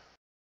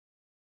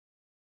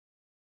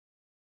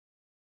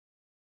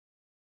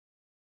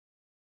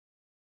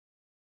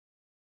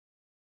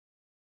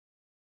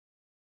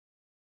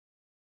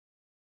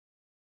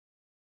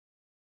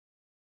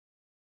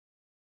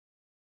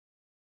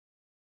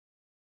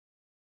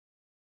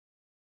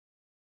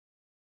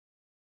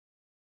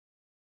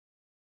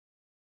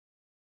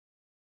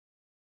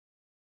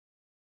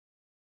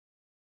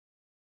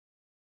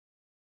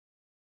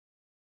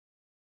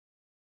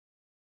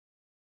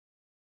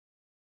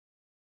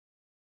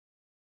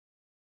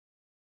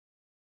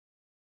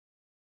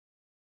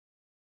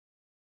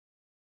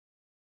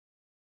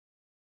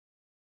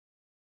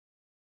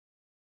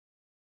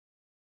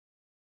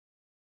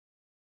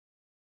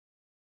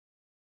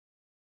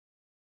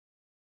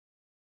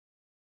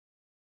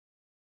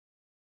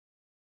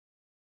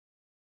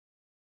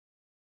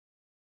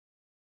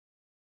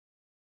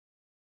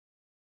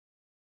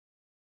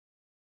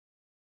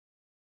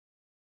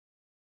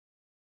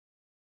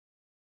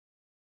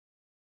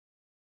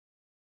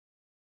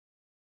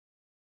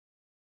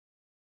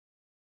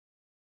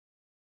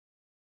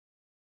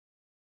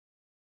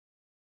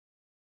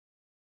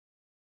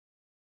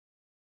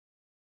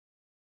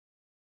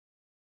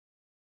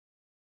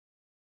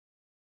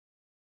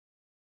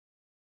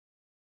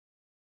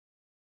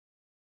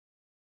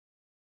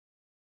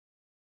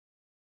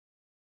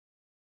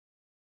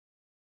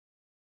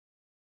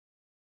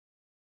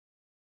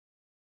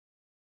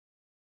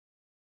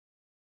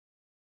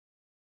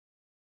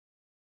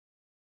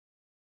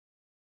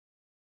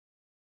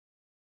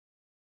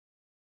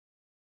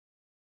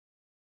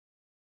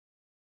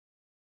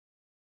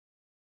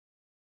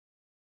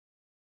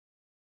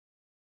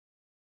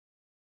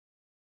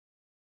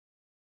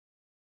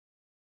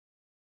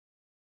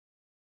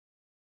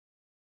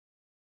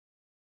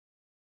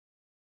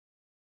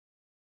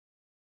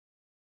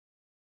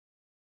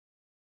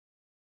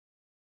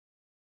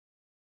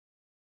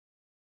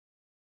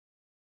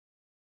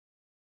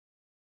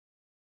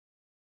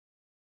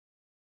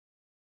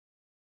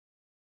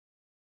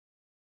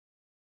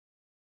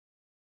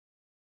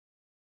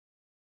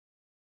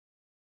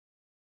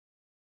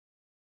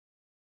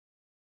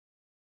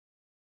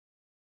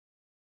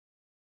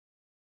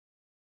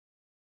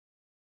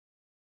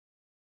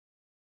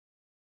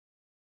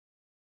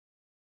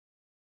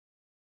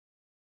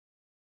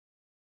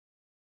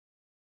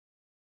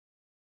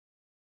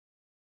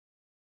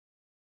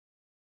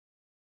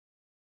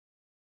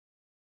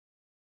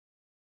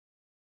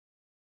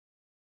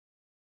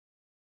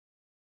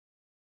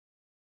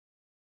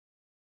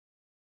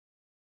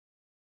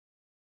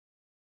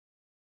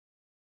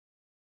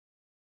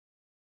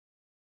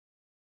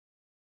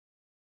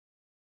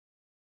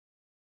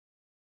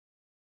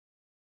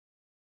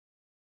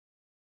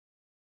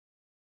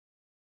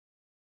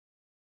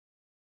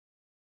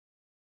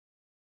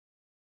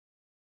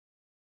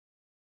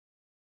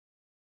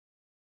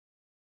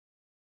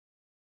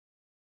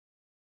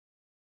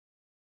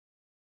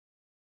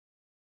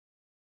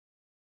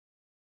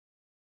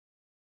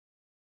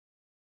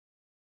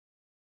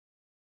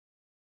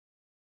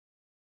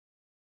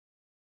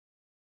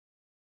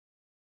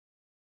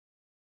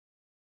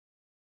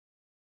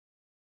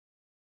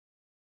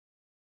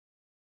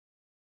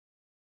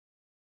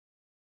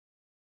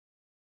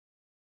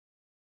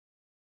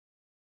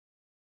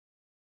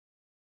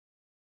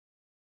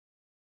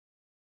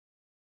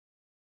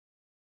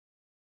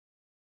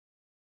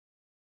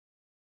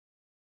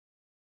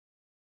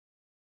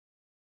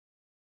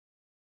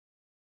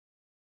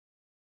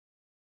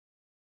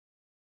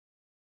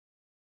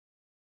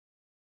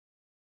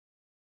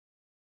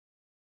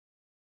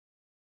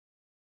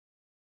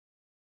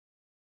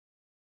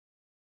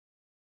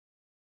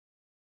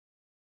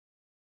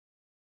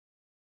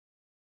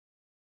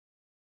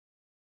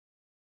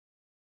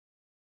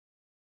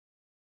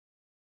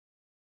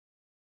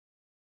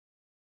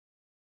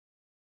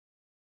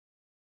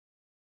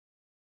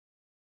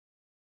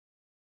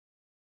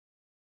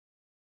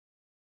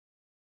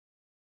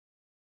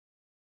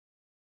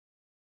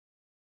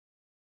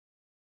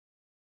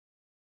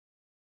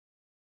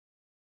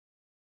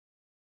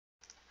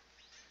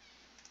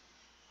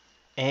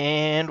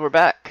 And we're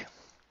back.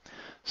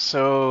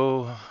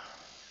 So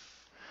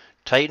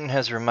Titan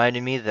has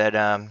reminded me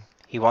that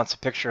he wants a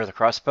picture of the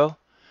crossbow.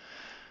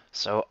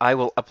 So I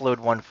will upload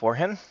one for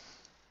him.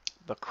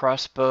 The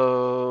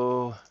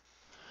crossbow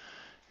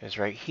is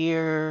right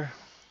here.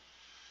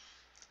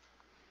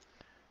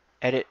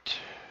 Edit,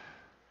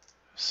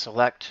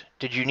 select.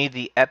 Did you need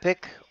the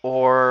epic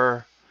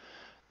or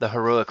the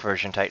heroic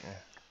version, Titan?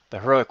 The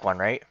heroic one,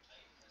 right?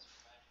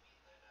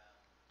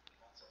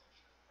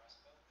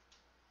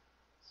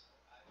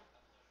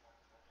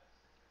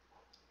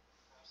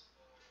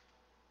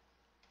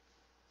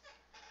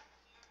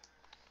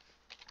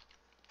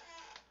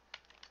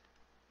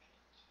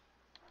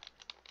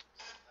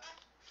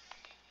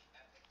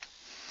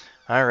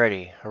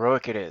 Alrighty,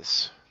 heroic it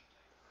is.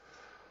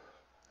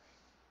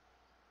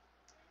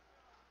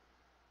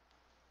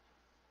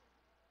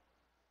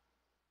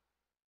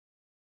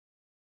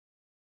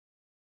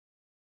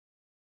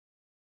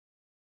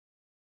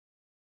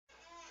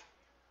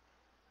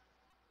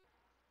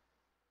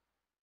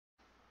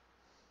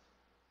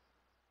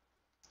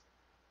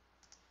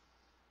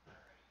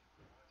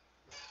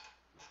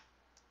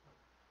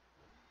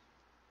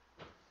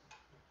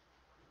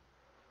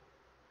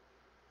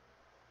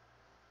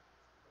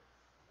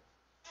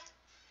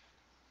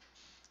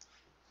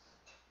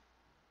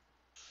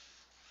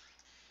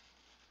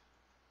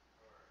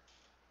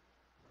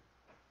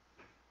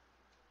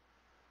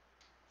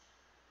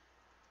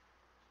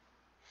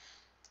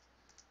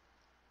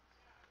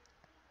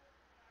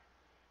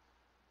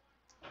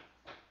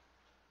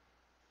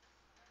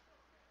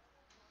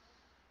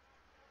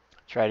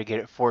 Try to get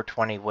it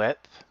 420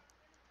 width.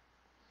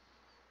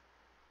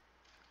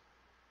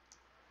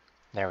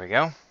 There we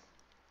go.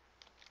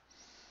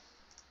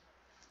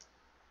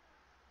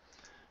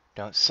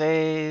 Don't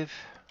save.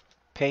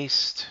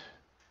 Paste.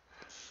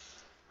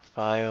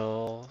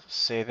 File.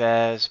 Save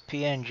as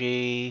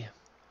PNG.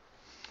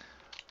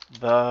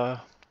 The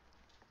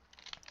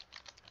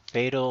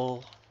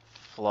fatal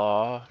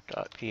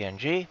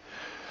flaw.png.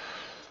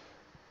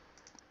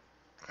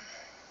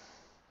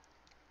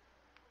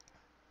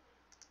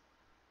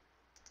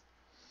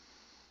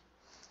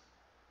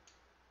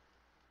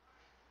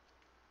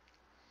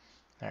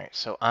 Alright,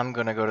 so I'm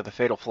going to go to the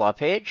fatal flaw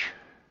page.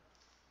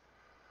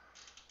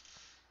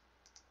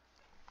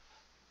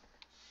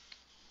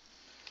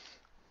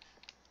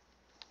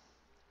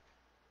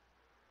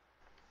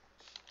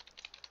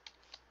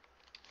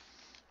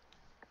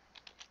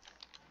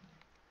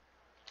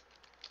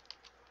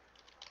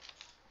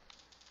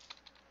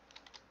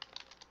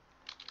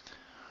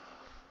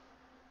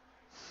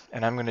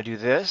 And I'm going to do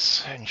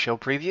this and show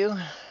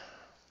preview.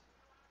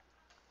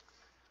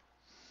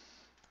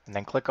 And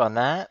then click on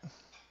that.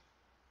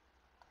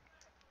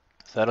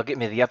 So that'll get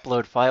me the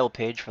upload file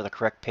page for the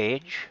correct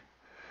page.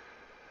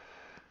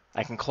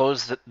 I can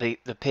close the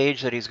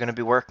page that he's going to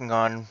be working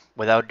on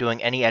without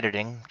doing any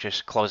editing.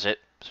 Just close it.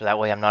 So that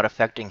way I'm not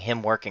affecting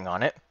him working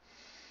on it.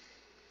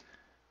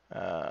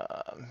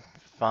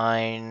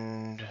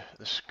 Find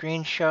the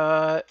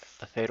screenshot,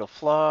 the fatal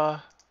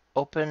flaw,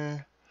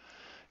 open,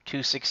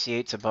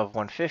 268's above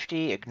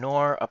 150,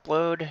 ignore,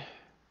 upload.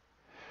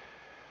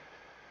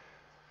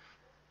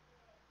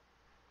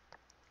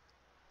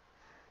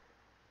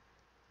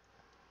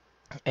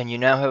 And you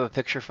now have a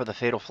picture for the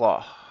fatal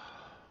flaw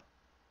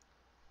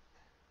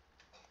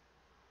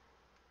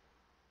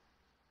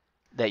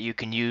that you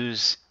can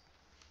use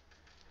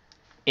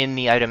in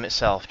the item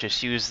itself.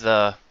 Just use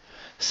the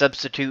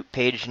substitute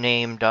page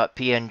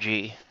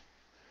name.png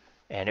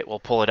and it will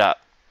pull it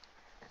up.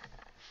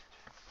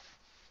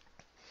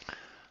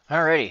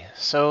 Alrighty,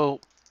 so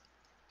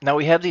now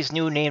we have these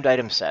new named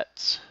item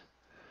sets.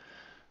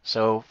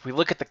 So if we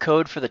look at the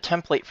code for the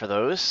template for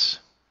those,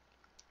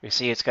 we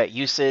see it's got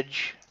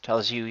usage,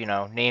 tells you,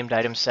 named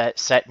item set,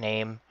 set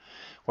name,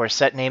 where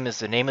set name is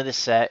the name of the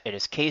set. It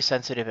is case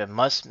sensitive and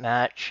must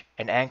match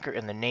an anchor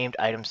in the named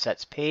item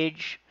sets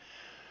page.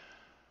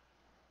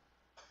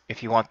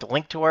 If you want the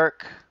link to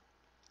work,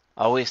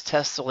 always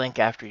test the link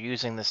after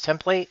using this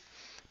template.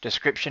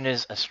 Description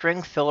is a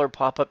string filler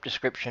pop-up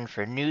description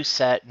for new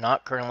set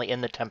not currently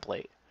in the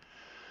template.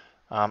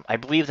 I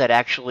believe that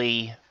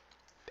actually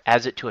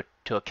adds it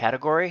to a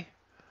category.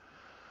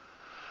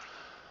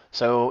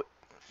 So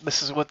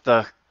this is what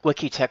the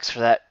wiki text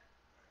for that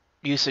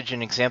usage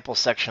and example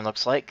section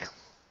looks like.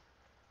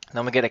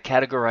 Then we get a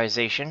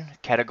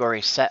categorization,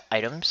 category set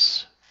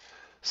items,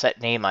 set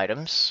name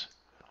items.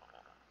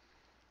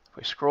 If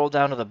we scroll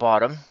down to the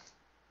bottom,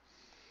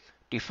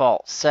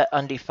 default set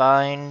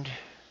undefined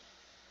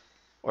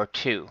or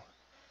 2.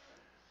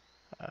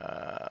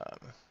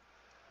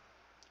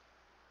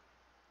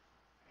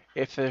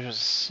 If there's a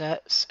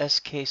set,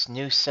 S-case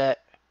new set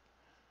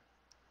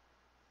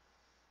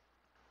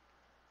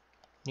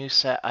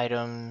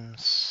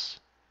items.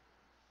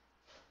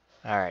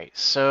 Alright,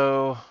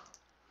 so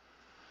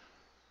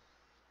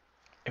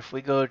if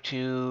we go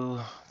to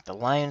the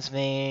lion's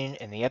mane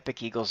and the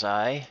epic eagle's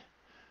eye,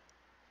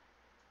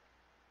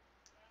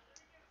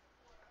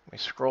 we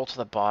scroll to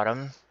the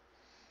bottom,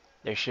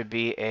 there should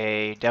be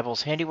a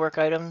devil's handiwork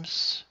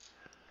items,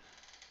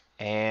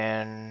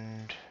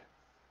 and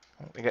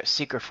we got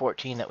Seeker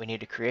 14 that we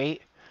need to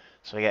create.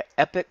 So we got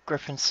epic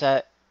griffin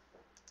set,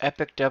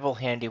 epic devil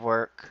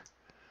handiwork,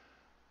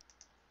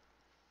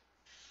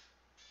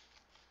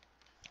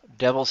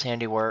 devil's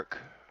handiwork,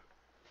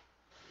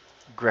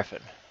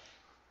 griffin.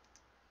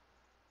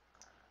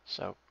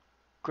 So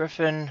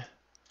griffin,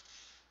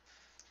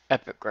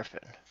 epic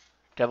griffin,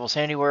 devil's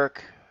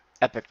handiwork,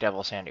 epic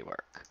devil's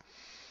handiwork.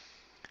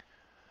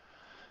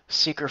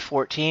 Seeker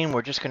 14,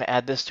 we're just going to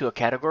add this to a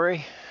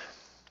category.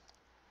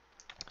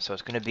 So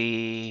it's going to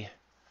be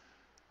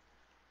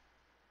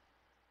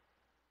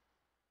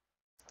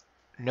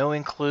no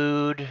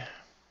include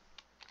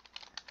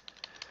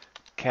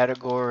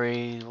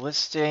category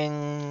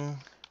listing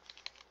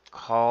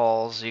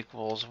calls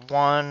equals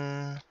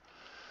 1,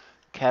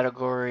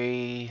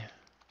 category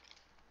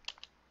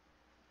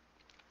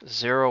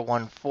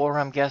 014,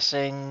 I'm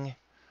guessing.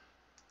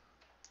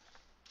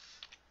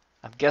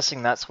 I'm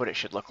guessing that's what it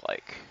should look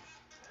like.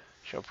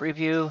 Show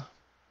preview.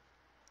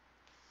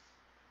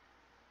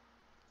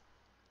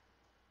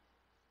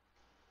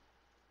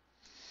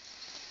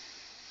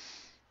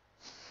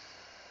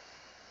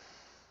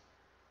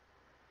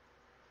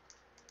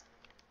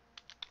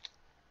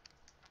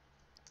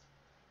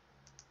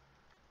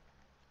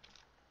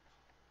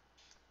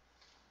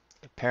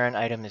 The parent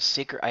item is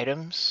secret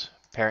items.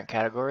 Parent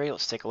category,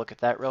 let's take a look at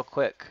that real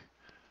quick.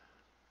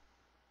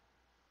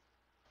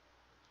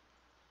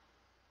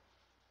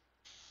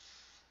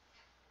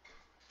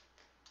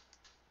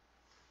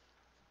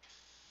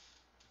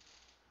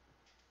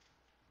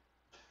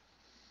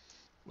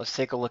 Let's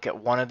take a look at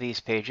one of these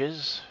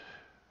pages,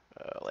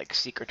 like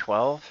Secret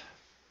 12.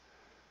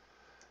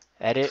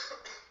 Edit.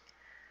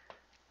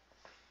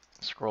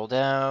 Scroll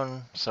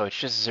down. So it's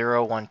just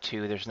 0, 1,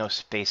 2. There's no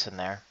space in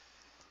there.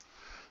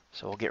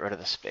 So we'll get rid of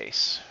the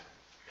space.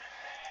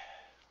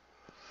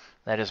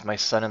 That is my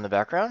son in the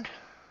background.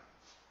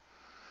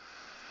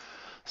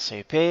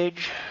 Save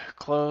page,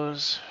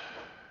 close,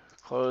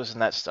 close,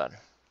 and that's done.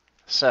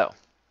 So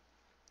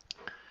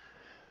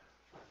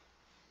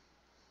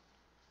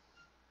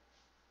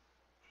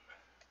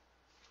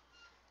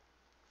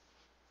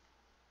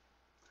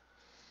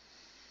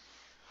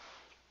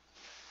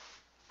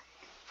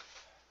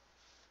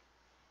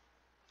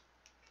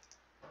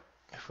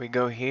if we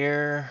go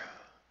here,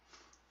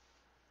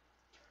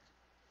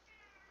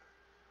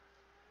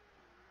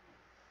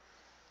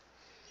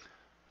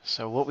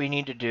 so what we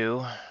need to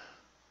do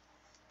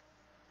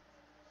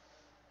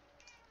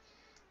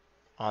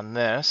on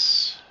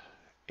this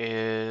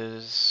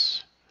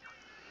is,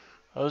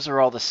 those are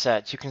all the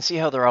sets. You can see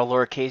how they're all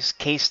lowercase.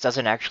 Case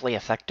doesn't actually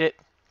affect it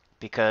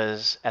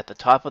because at the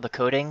top of the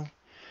coding,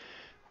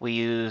 we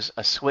use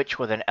a switch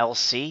with an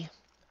LC.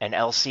 And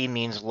LC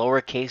means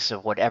lowercase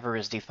of whatever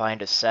is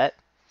defined as set.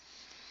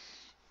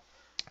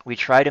 We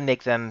try to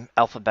make them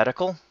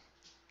alphabetical.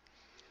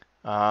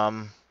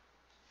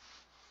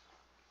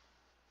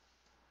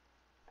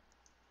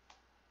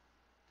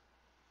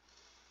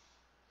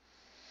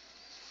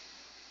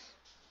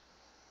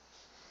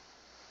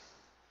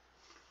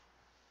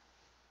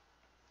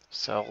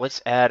 So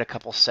let's add a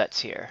couple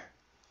sets here.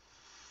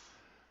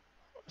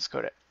 Let's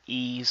go to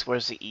E's.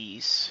 Where's the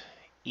E's?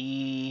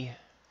 E,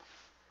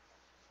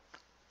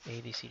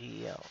 A, B, C,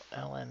 D, E, L,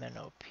 L, M, N,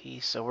 O, P.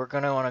 So we're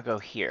going to want to go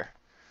here.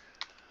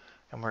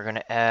 And we're going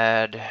to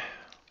add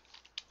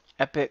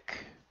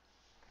epic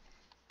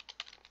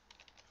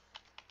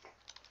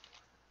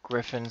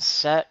Griffin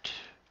set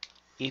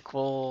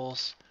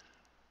equals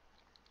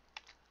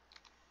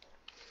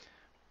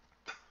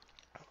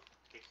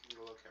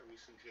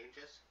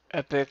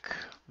epic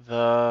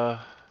the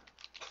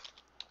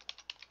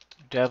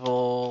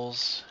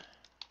devil's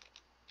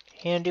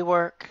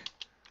handiwork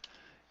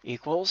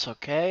equals,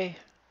 okay.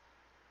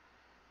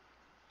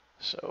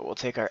 So we'll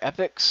take our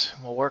epics,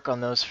 we'll work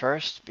on those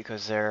first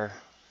because they're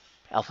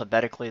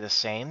alphabetically the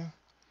same.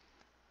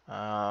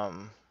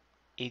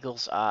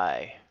 Eagle's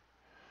eye.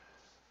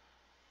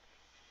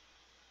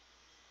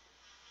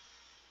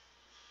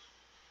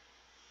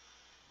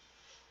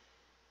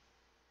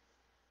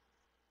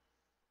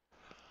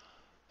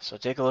 So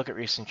take a look at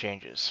recent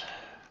changes.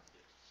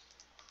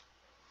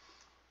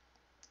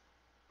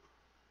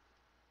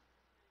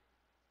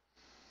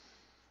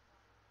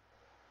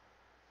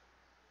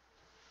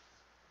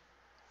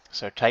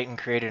 So Titan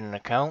created an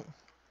account.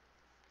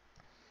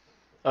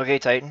 Okay,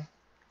 Titan,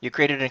 you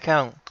created an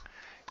account.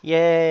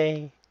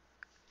 Yay!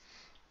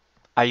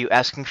 Are you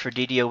asking for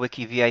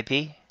DDOwiki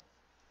VIP?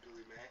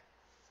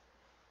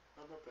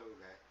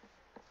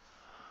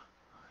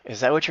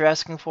 Is that what you're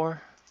asking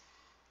for?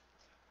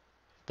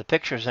 The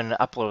picture's in an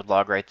upload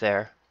log right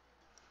there.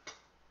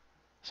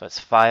 So it's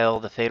file,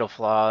 the fatal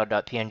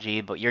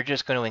flaw.png, but you're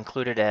just going to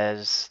include it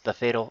as the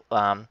fatal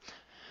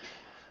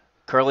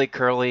curly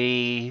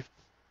curly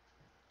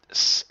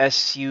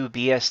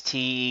SUBST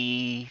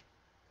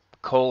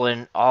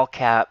colon all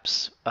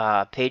caps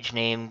page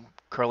name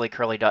curly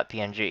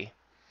curly.png.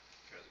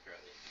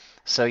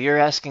 So you're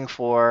asking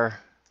for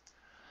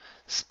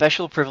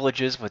special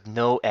privileges with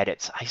no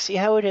edits. I see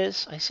how it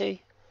is. I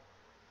see.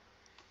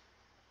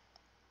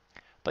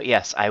 But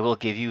yes, I will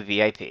give you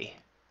VIP.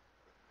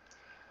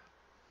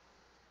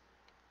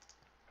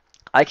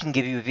 I can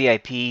give you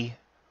VIP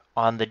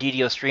on the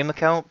DDO Stream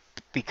account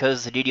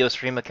because the DDO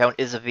Stream account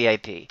is a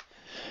VIP.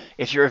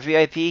 If you're a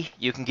VIP,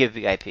 you can give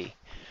VIP.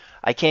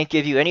 I can't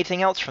give you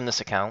anything else from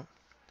this account,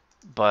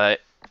 but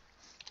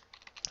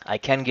I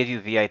can give you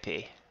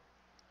VIP.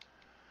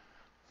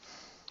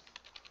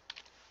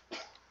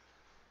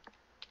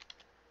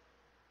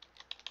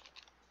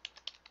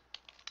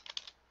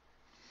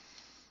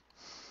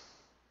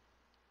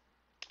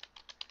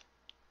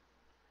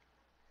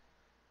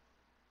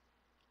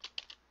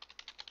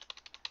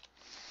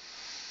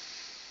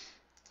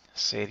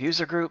 Save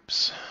user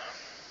groups.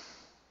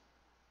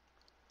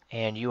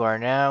 And you are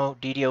now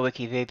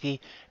DDOwiki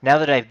VIP. Now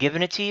that I've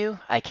given it to you,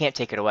 I can't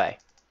take it away.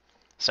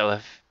 So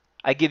if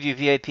I give you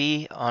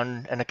VIP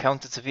on an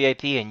account that's a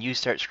VIP and you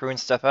start screwing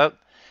stuff up,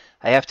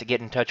 I have to get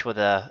in touch with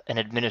an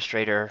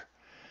administrator,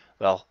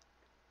 well,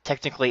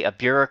 technically a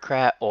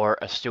bureaucrat or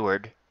a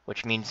steward,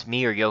 which means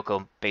me or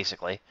Yoko,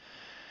 basically,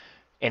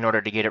 in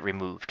order to get it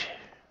removed.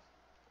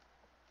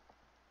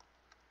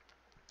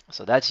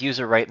 So that's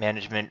user right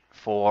management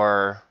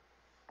for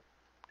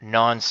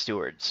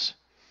non-stewards.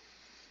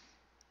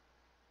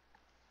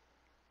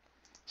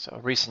 So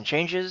recent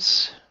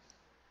changes.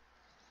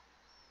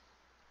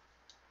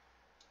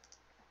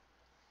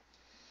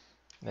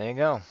 There you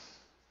go.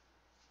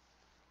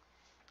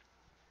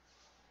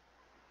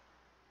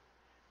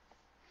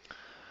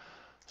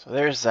 So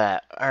there's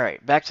that. All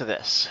right, back to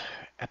this.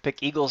 Epic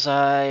Eagle's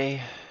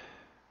Eye.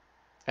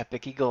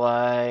 Epic Eagle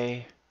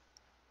Eye.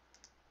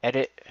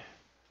 Edit.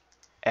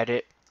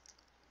 Edit.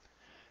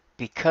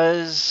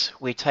 Because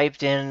we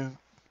typed in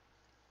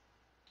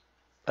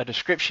a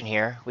description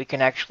here, we can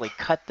actually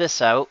cut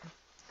this out.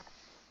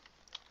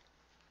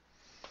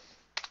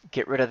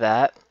 Get rid of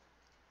that.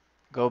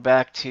 Go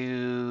back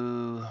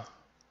to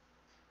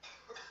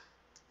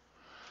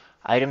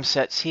item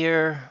sets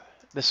here.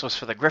 This was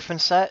for the Griffin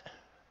set.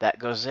 That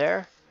goes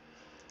there.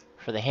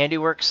 For the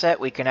handiwork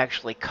set, we can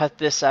actually cut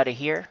this out of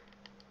here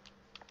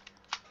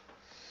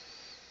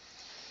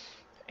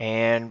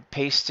and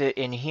paste it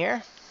in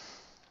here.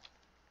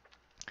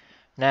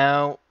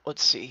 Now,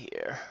 let's see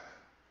here.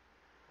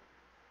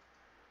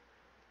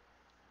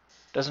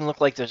 Doesn't look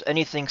like there's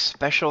anything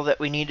special that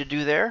we need to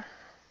do there.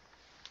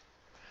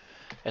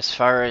 As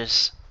far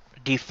as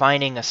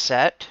defining a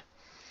set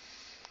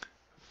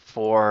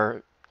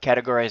for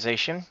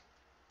categorization,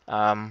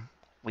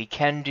 we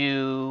can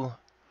do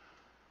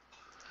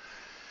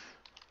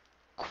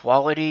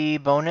quality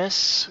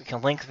bonus. We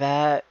can link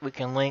that. We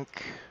can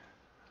link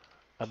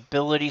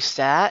ability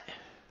stat.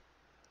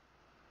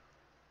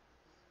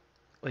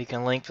 We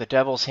can link the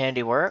devil's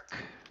handiwork.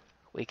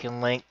 We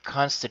can link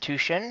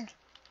constitution.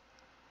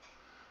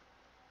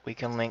 We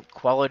can link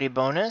quality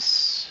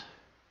bonus.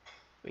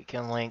 We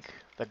can link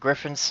the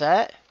Griffin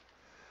set.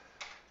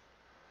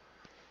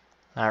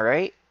 All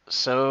right,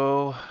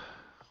 so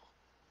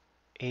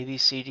A, B,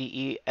 C, D,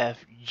 E,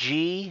 F,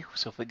 G.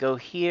 So if we go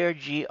here,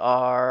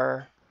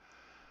 GR,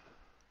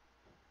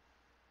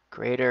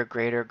 greater,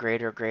 greater,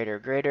 greater, greater,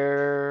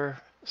 greater.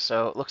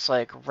 So it looks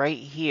like right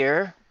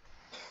here,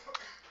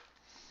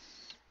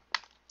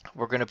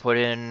 we're going to put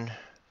in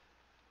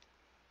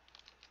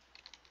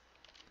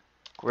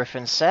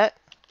Griffin set.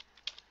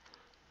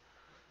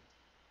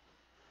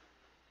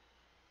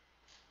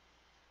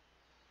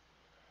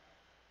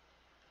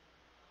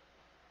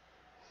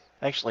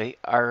 Actually,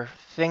 our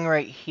thing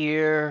right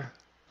here,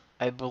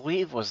 I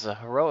believe, was the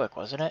heroic,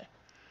 wasn't it?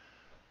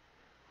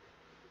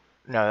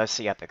 No, that's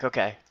the epic.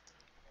 Okay.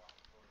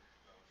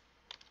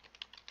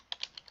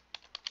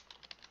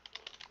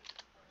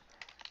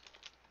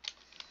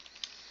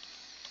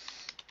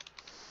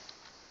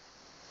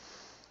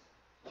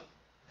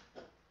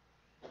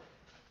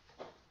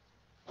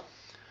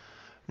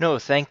 No,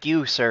 thank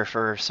you, sir,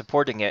 for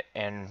supporting it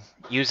and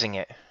using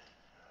it.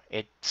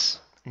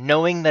 It's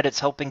knowing that it's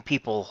helping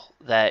people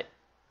that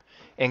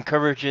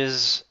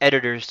encourages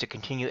editors to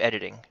continue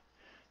editing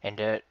and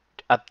to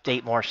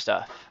update more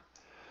stuff.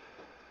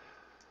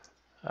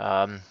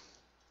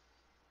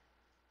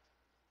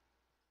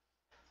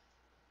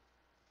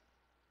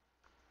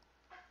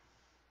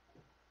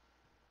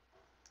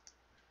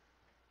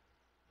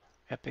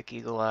 Epic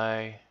Eagle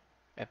Eye,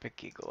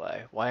 Epic Eagle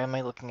Eye. Why am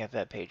I looking at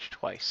that page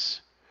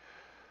twice?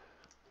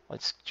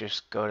 Let's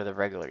just go to the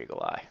regular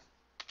Eagle Eye.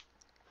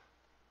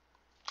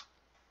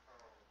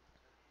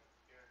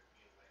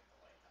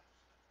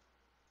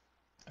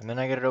 And then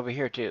I get it over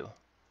here too.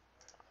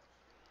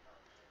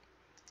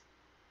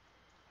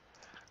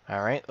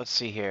 All right, let's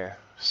see here.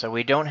 So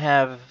we don't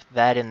have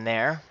that in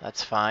there.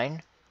 That's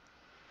fine.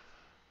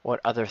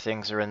 What other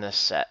things are in this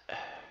set?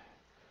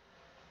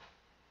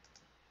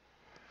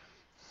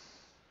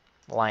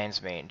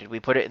 Lion's Mane. Did we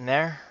put it in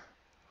there?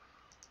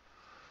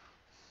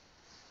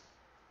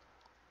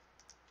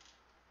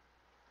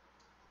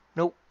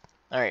 Nope.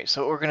 All right,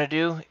 so what we're going to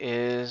do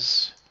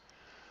is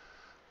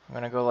I'm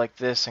going to go like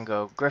this and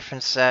go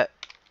Griffin set,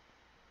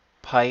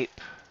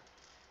 pipe,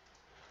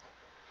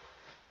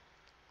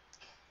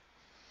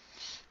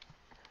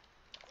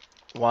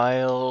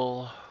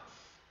 while...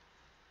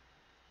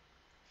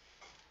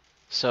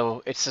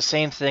 So it's the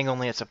same thing,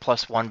 only it's a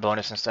 +1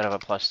 bonus instead of a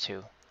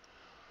 +2.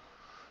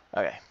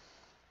 Okay,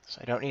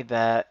 so I don't need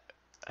that.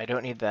 I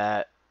don't need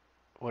that.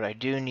 What I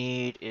do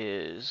need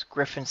is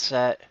Griffin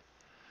set,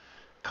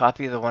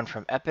 copy the one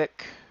from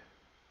Epic,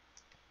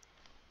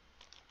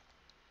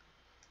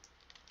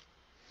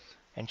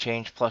 and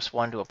change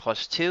 +1 to a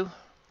 +2,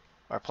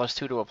 or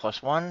 +2 to a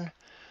 +1. Then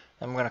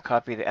I'm going to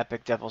copy the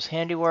Epic Devil's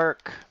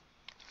Handiwork,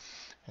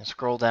 and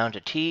scroll down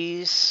to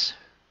T's.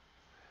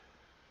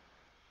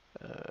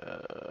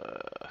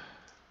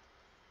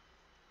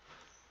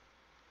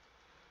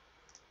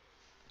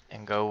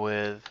 and go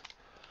with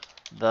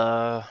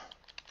the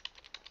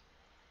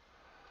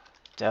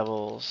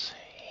Devil's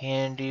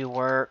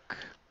Handiwork.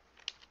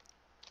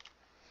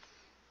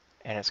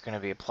 And it's going to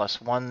be a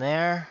 +1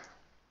 there.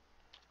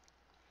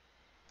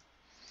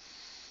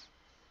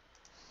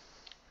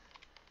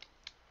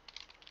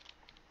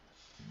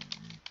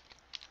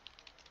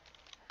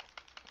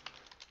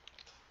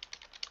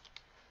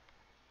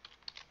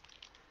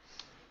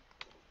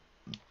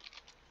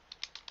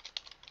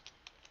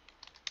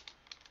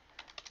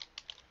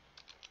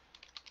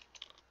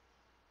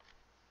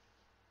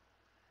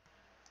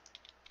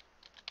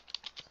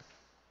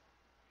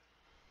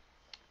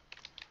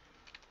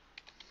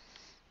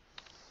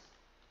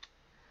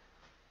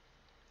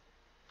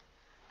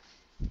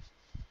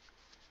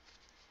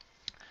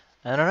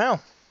 I don't know.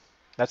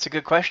 That's a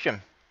good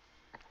question.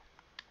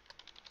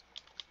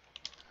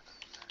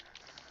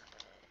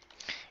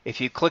 If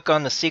you click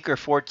on the Seeker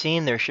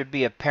 14, there should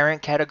be a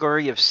parent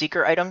category of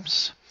Seeker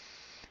items,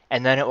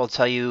 and then it will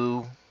tell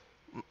you,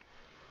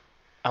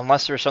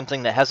 unless there's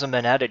something that hasn't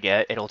been added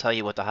yet, it'll tell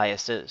you what the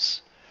highest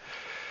is.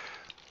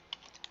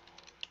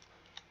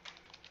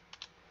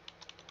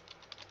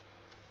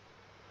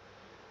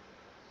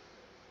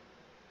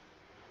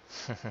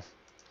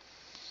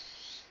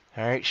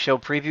 Alright, show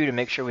preview to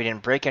make sure we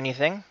didn't break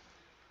anything.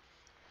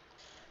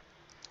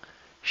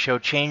 Show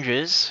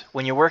changes.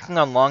 When you're working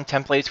on long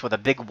templates with a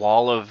big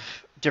wall of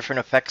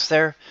different effects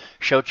there,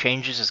 show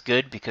changes is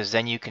good because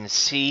then you can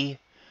see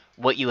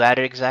what you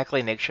added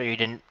exactly, make sure you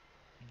didn't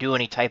do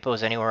any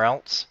typos anywhere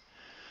else.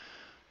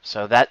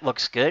 So that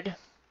looks good.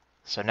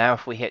 So now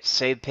if we hit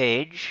save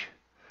page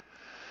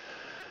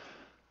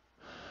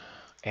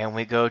and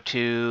we go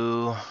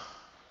to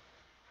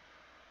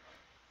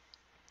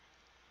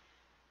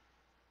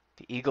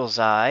the eagle's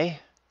eye,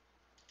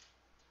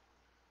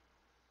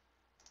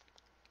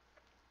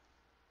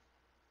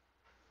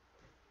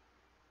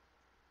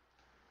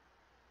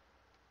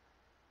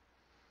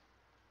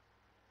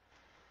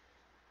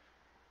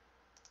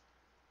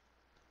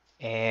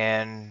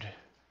 and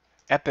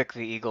epic the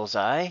eagle's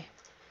eye.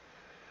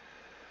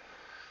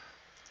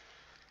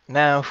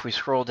 Now if we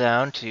scroll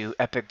down to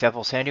epic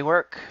Devil's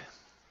Handiwork,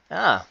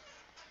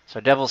 so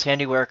Devil's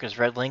Handiwork is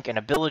red link and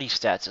ability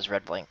stats is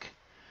red link.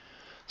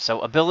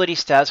 So ability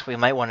stats we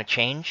might want to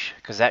change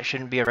because that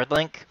shouldn't be a red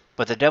link,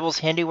 but the Devil's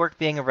Handiwork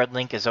being a red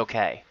link is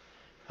okay.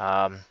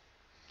 Although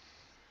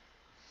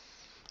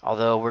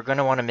we're going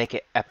to want to make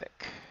it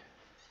epic.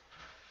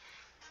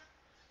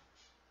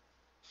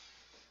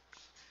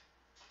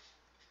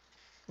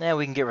 Yeah,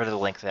 we can get rid of the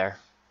link there.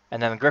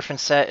 And then the Griffin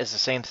set is the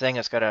same thing.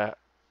 It's got a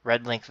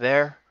red link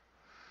there.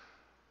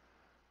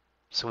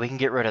 So we can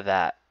get rid of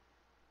that.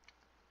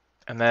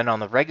 And then on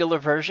the regular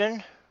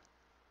version,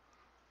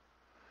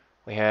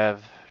 we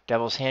have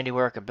Devil's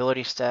Handiwork,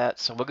 ability stats.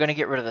 So we're going to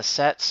get rid of the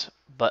sets,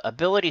 but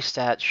ability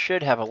stats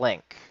should have a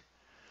link.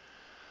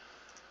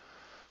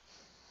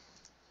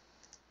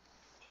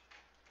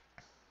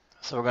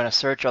 So we're going to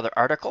search other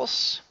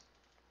articles.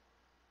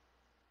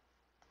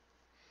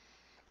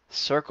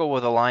 Circle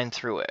with a line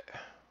through it.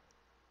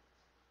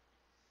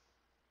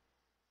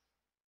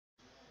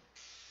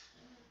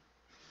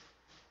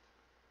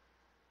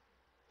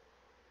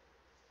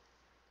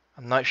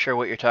 I'm not sure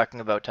what you're talking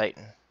about,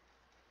 Titan.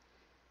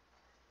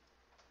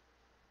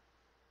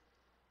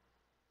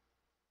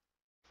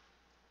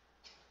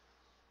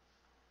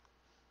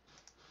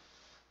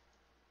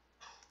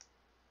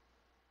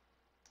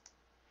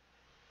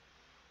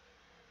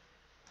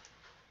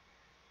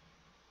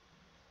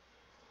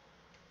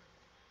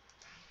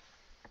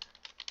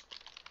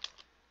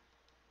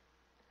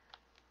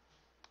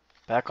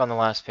 Back on the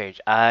last page.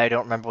 I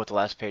don't remember what the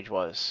last page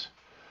was.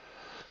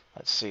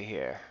 Let's see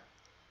here.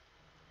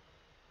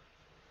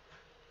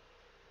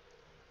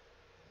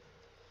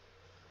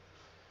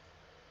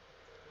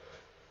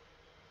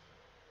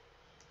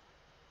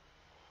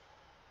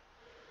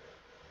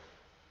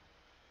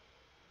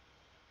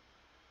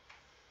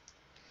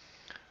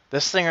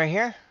 This thing right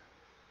here?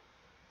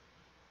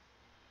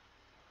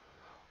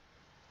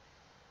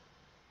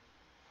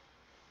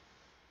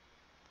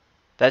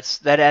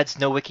 That adds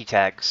no wiki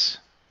tags.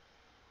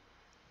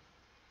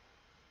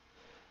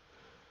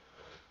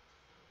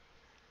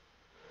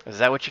 Is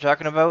that what you're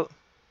talking about?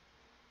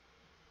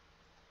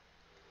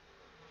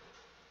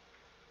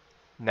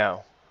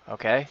 No.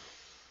 Okay.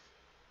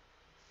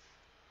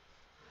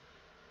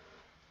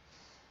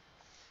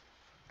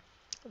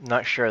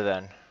 Not sure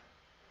then.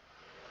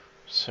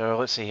 So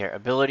let's see here.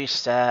 Ability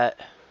stat.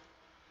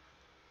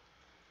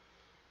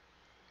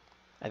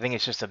 I think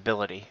it's just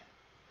ability.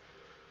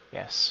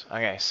 Yes.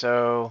 Okay,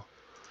 so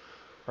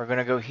we're going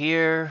to go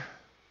here.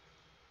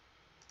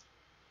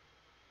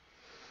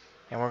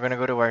 And we're going to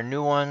go to our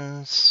new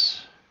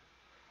ones,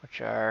 which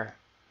are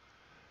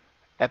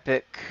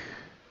epic.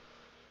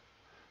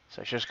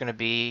 So it's just going to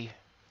be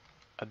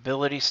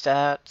ability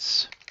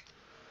stats.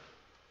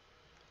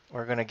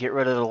 We're going to get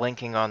rid of the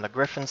linking on the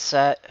Griffin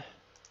set.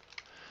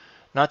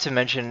 Not to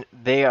mention,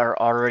 they are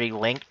already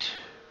linked.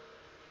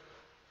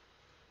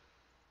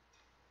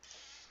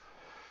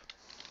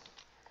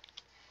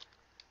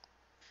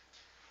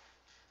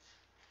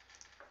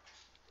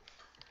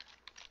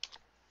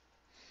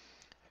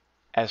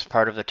 as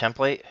part of the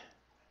template.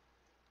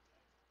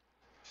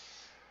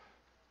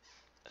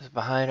 Is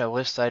behind a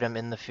list item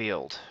in the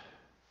field.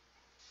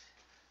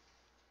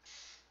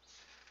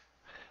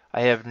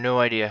 I have no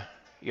idea.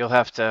 You'll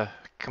have to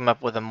come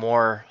up with a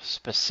more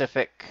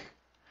specific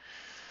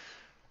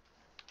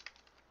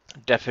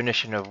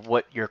definition of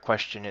what your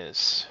question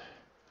is.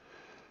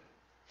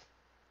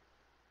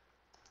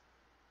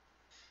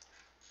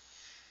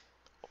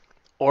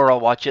 Or I'll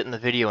watch it in the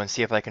video and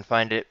see if I can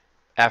find it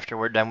after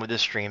we're done with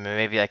this stream, and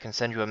maybe I can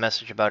send you a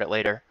message about it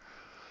later.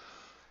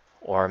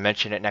 Or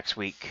mention it next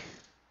week.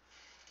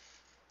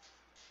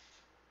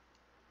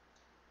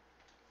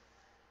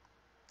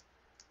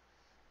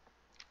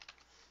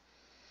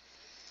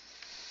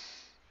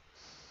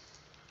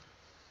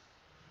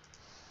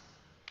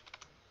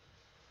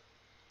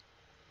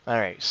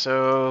 Alright,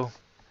 so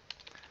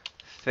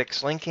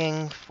fix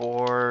linking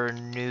for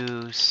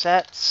new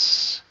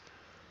sets.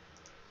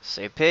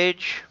 Save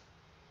page.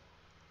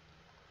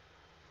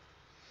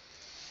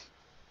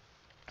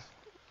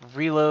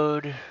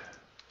 Reload.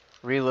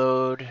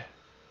 Reload.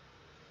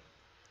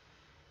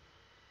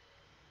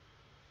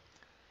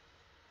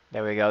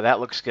 There we go. That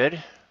looks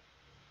good.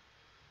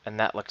 And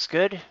that looks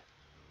good.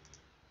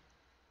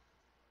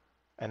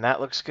 And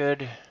that looks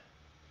good.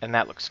 And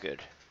that looks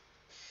good.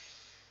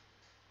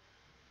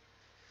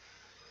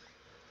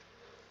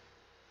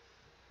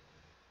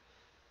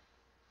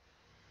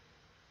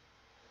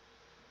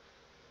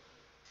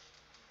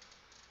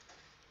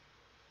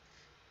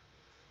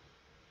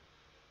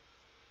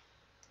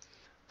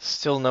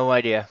 Still no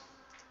idea.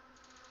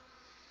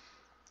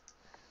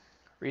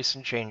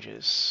 Recent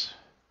changes.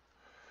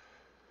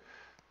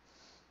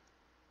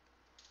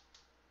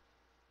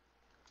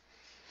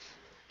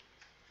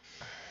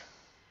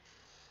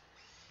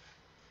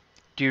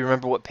 Do you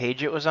remember what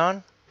page it was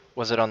on?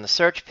 Was it on the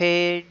search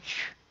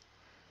page?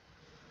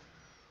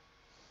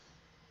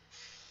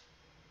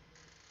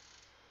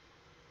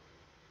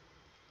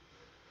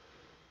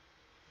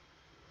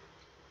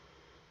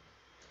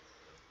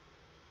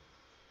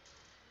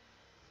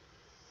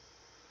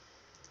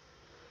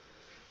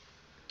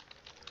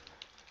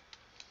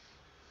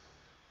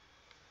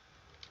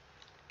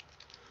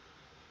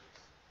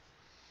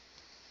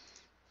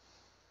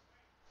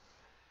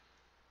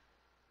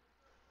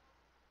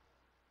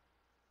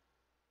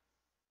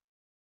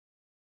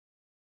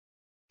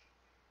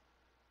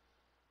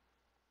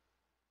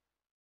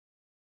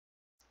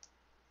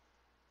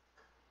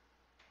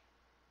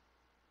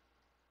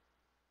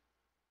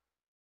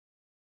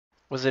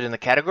 Was it in the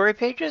category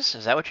pages?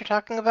 Is that what you're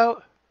talking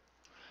about?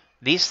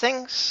 These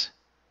things?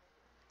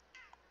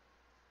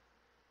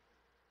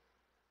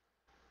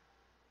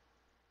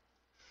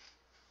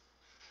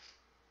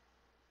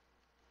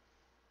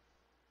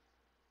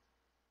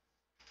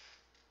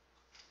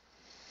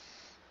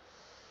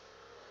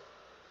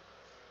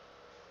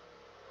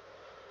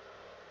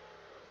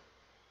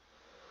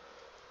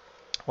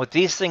 What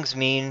these things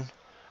mean...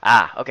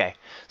 okay.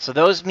 So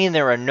those mean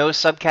there are no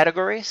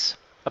subcategories.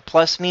 A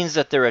plus means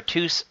that there are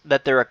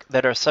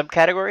that are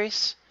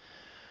subcategories,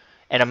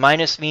 and a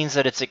minus means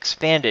that it's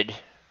expanded.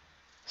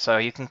 So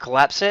you can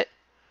collapse it,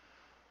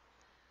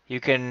 you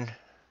can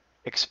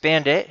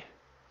expand it,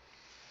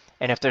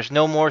 and if there's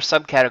no more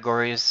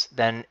subcategories,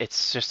 then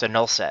it's just a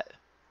null set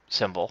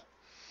symbol.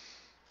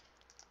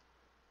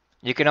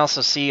 You can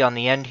also see on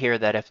the end here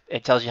that if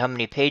it tells you how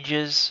many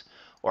pages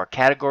or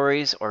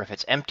categories, or if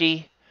it's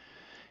empty.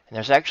 And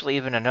there's actually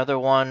even another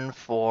one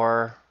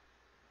for...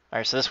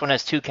 Alright, so this one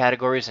has 2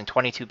 categories and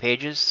 22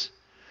 pages.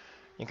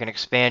 You can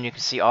expand, you can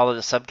see all of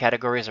the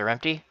subcategories are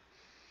empty.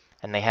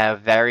 And they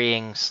have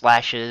varying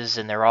slashes,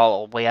 and they're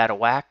all way out of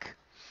whack.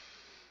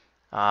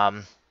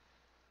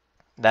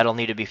 That'll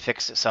need to be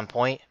fixed at some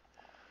point.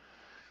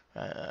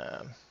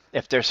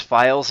 If there's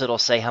files, it'll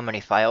say how many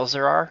files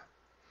there are.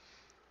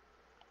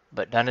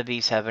 But none of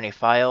these have any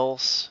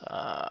files.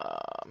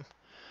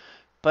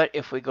 But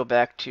if we go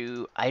back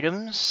to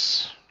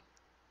items...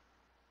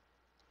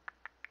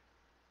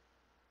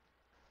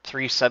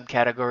 3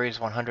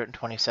 subcategories,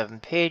 127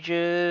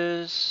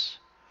 pages.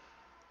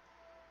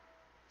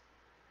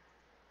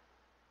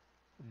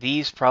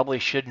 These probably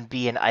shouldn't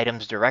be in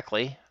items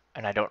directly,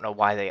 and I don't know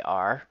why they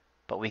are,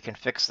 but we can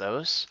fix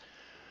those.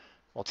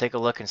 We'll take a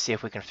look and see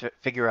if we can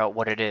figure out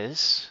what it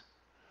is.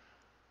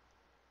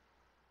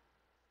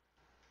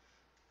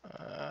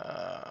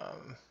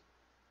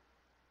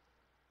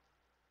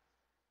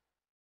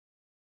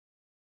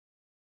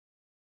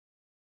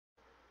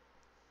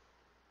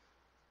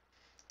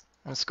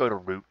 Let's go to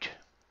root.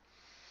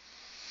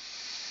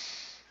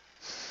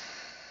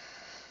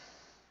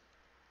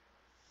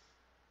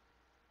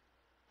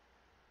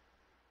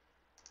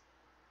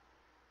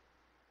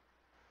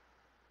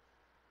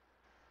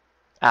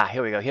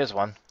 Here we go. Here's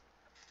one.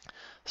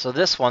 So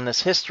this one,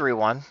 this history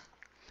one,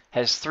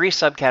 has 3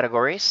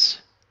 subcategories,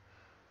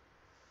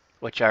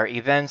 which are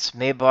events,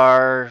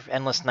 Maybar,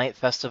 Endless Night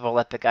Festival,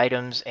 Epic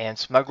Items, and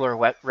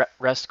Smuggler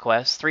Rest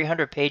Quest.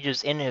 300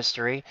 pages in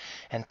history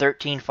and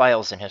 13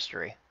 files in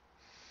history.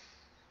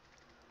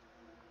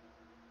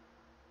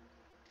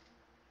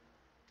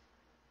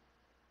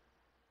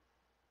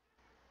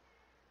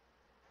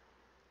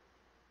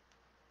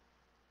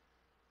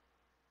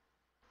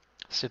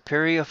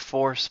 Superior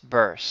force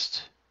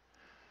burst.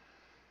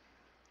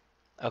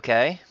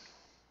 Okay.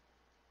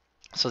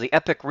 So the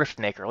Epic Rift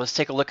Maker. Let's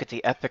take a look at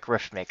the Epic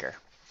Rift Maker.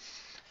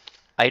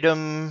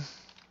 Item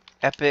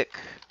Epic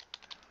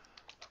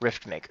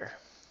Rift Maker.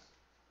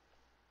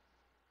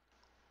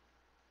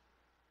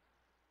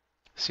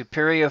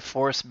 Superior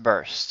force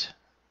burst.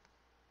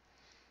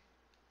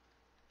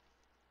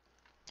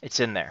 It's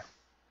in there.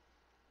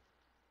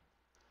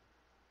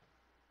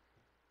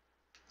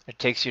 It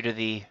takes you to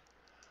the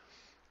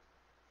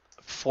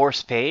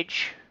force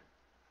page.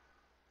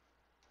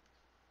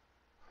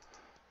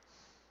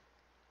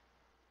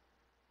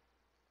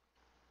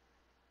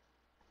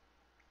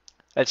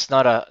 That's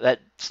not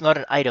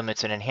an item,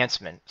 it's an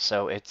enhancement.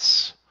 So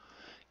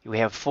we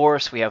have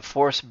force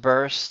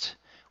burst.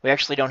 We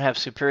actually don't have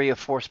superior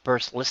force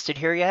burst listed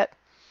here yet,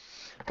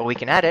 but we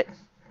can add it.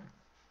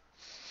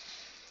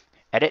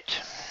 Edit.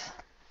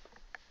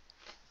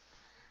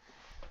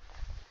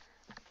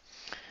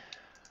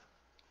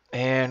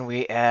 And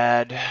we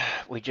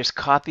just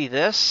copy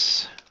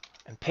this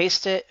and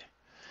paste it,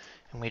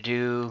 and we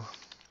do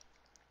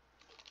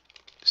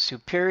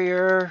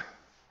superior,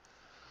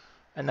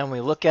 and then we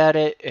look at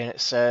it and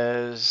it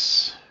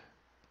says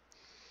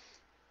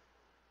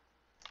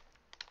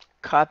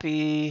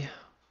copy,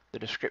 the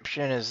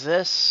description is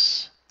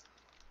this,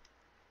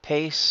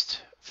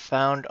 paste, it's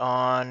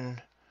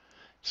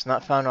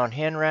not found on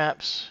hand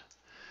wraps,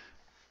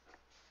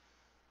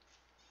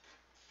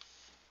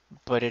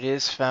 but it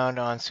is found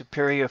on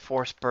superior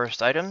force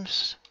burst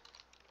items.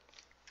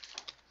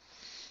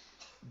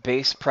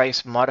 Base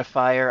price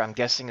modifier, I'm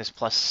guessing, is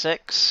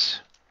 +6.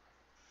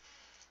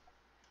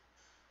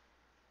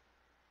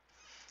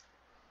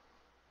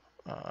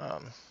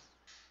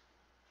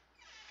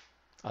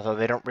 Although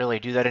they don't really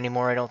do that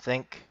anymore, I don't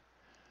think.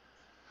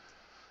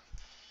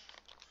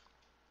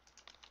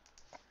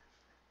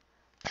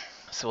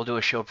 So we'll do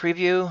a show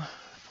preview.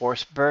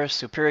 Force burst,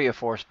 superior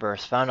force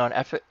burst, found on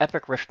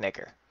Epic Rift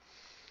Maker.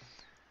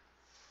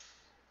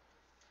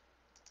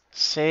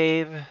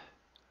 Save.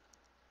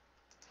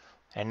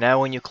 And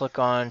now when you click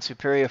on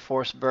superior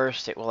force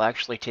burst, it will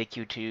actually take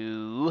you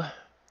to...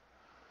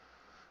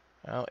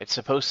 Well, it's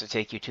supposed to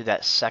take you to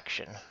that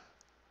section.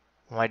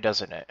 Why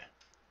doesn't it?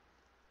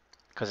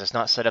 Because it's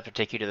not set up to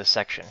take you to the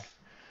section.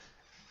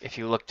 If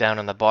you look down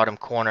in the bottom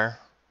corner,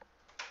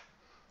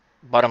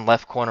 bottom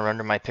left corner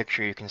under my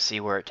picture, you can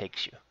see where it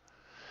takes you.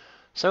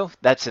 So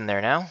that's in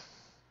there now.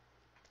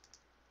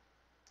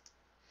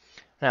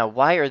 Now,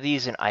 why are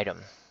these an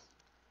item?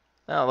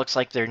 Well, it looks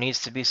like there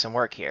needs to be some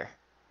work here.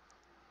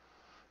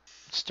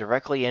 It's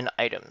directly in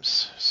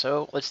items.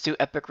 So let's do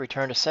Epic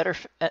Return to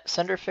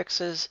Sender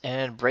fixes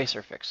and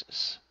bracer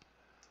fixes.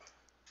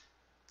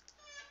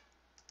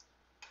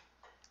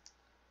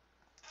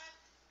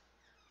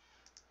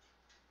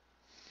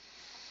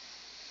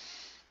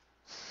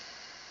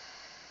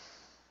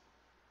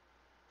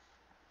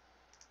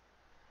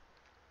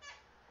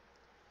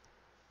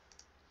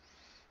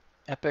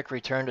 Epic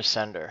Return to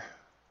Sender.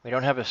 We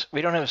don't have a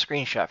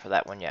screenshot for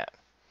that one yet.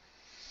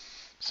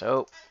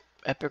 So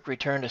Epic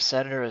Return to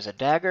Sender is a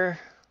dagger.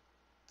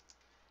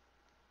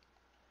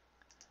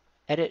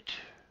 Edit.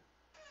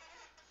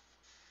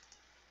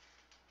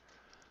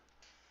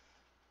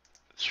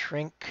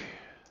 Shrink.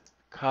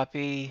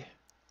 Copy.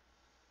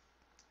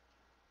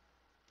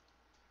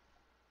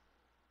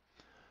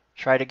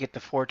 Try to get the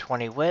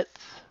 420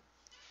 width.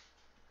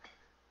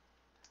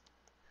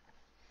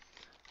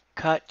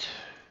 Cut.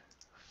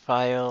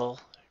 File.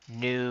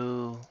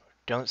 New.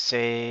 Don't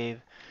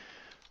save.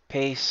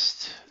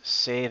 Paste.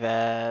 Save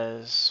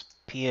as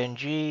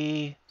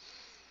PNG.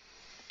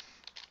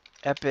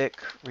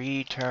 Epic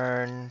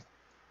return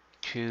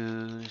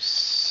to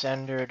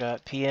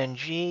sender.png.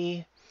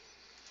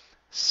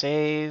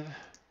 Save.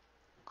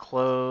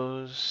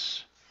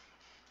 Close.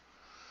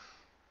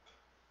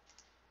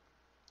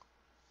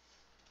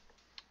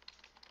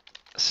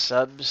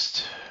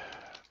 Subst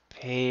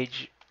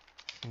page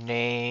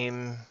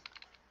name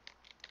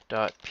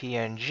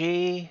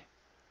 .png.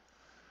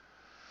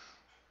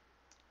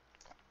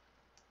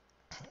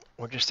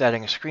 We're just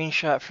adding a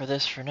screenshot for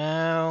this for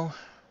now.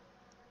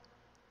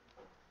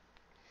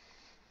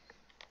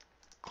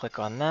 Click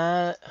on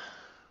that.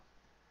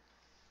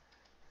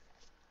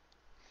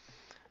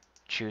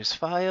 Choose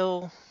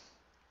file.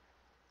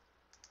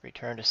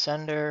 Return to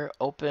sender.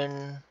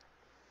 Open.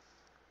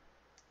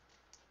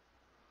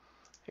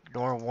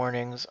 Ignore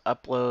warnings.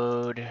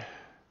 Upload.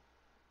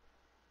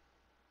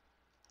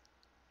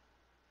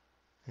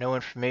 No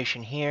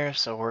information here,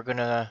 so we're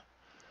gonna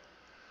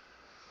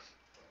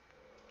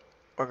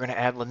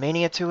add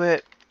Lamania to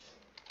it.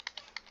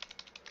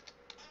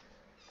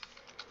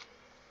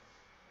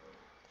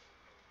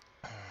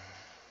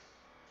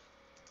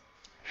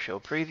 Show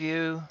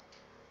preview.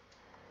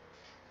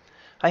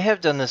 I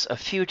have done this a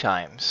few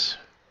times.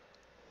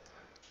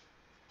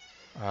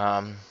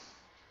 What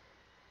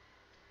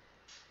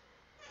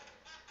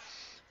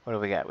do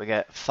we got? We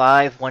got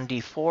 5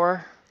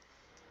 1d4.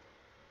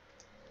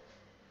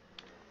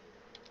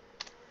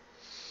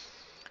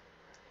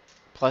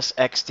 Plus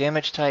X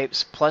damage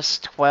types, plus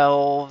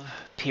 12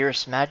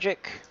 Pierce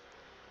Magic.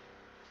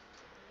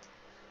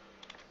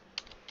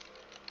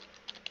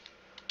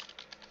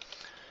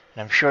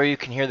 And I'm sure you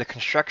can hear the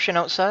construction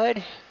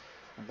outside.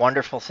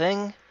 Wonderful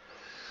thing.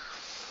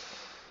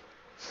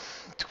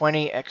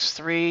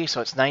 20x3, so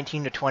it's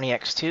 19 to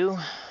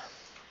 20x2.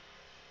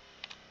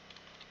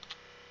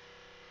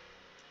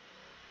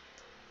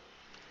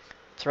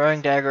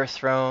 Throwing dagger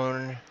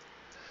thrown.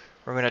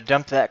 We're going to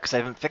dump that because I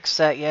haven't fixed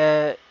that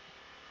yet.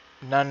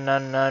 None,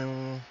 none,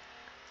 none.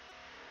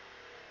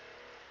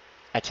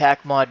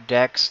 Attack mod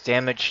dex,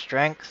 damage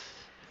strength.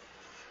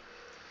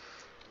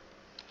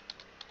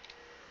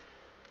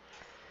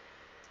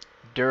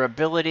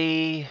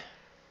 Durability.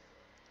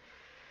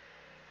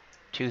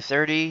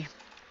 230.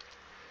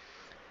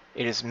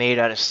 It is made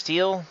out of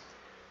steel.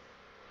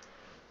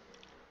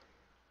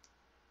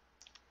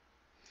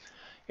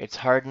 Its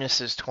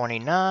hardness is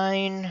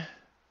 29.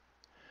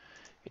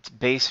 Its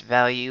base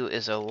value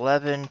is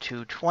 11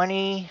 to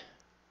 20.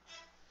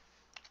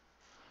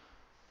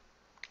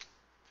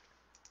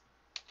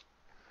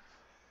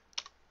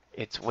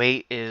 Its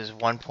weight is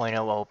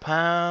 1.00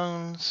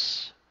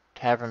 pounds.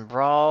 Tavern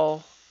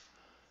Brawl,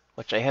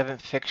 which I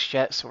haven't fixed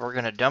yet, so we're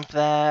going to dump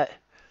that.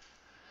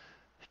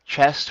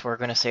 Chest, we're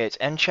going to say it's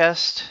end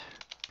chest,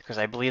 because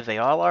I believe they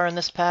all are in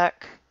this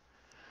pack.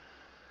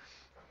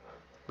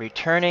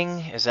 Returning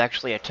is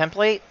actually a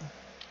template.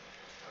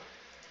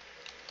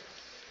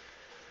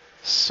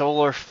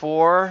 Solar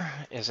 4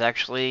 is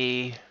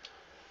actually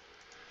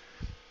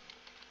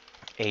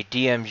a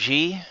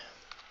DMG.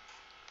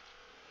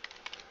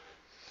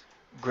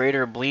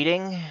 Greater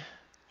Bleeding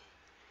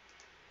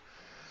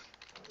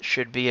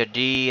should be a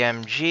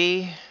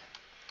DMG.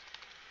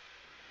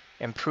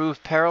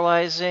 Improved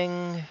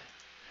Paralyzing.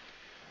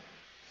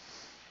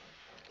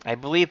 I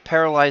believe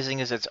Paralyzing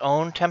is its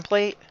own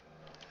template.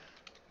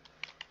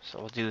 So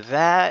we'll do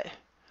that.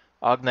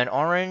 Augment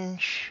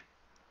Orange.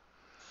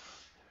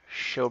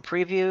 Show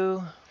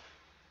Preview.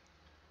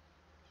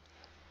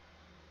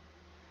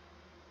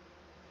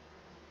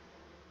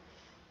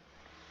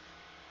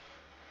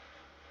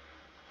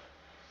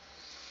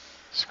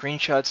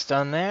 Screenshots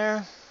done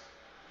there.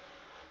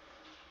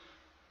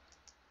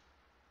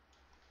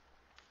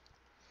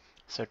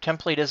 So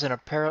template isn't a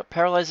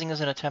paralyzing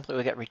isn't a template.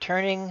 We got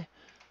returning,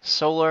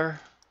 solar,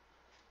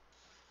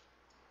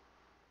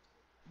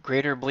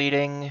 greater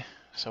bleeding.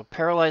 So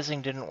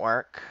paralyzing didn't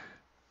work.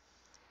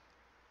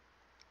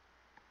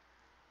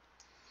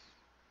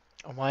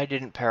 Why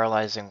didn't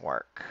paralyzing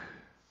work?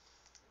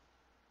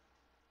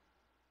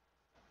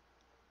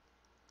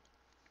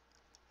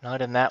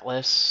 Not in that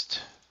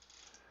list.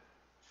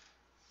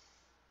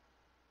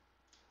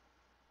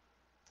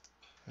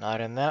 Not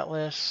in that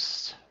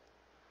list.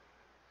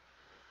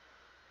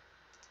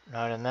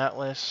 Not in that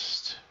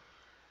list.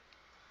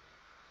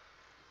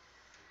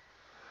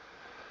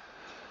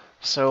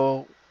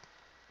 So,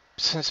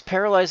 since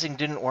paralyzing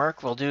didn't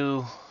work, we'll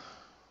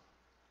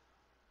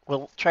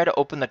try to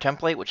open the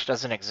template, which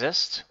doesn't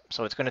exist.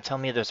 So it's going to tell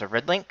me there's a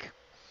red link.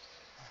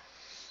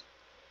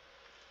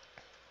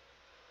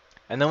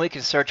 And then we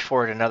can search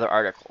for it in other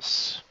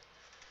articles.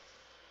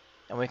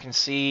 And we can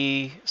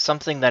see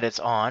something that it's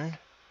on.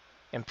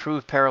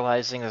 Improved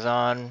Paralyzing is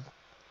on.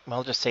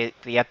 We'll just say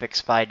the Epic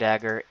Spy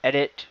Dagger.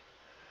 Edit.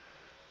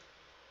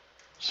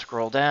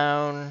 Scroll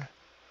down.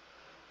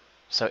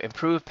 So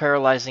Improved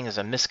Paralyzing is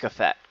a misc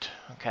effect.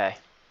 Okay.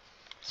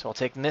 So we'll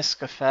take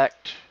misc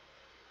effect.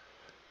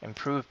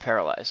 Improved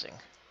Paralyzing.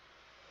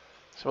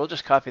 So we'll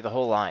just copy the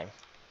whole line.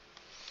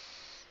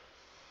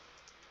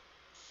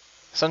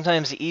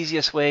 Sometimes the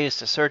easiest way is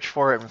to search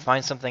for it and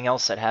find something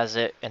else that has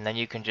it, and then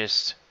you can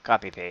just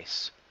copy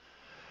paste.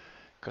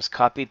 Because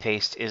copy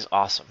paste is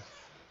awesome.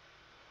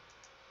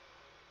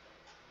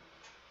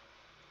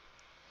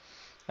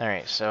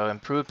 Alright, so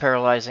improved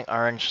paralyzing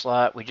orange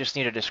slot. We just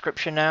need a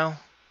description now.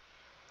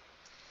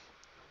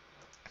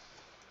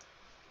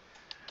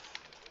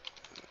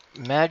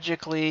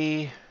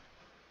 Magically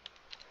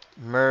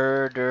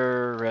murderous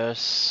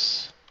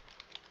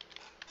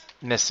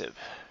missive.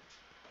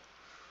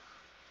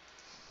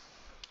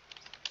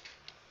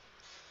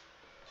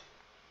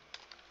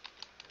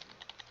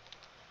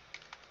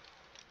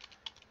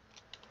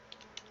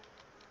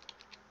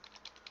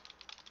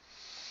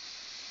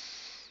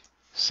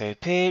 Save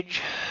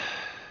page.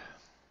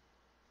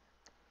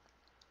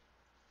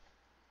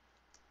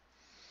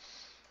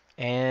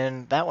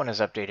 And that one is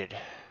updated.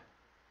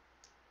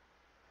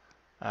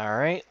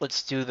 Alright,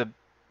 let's do the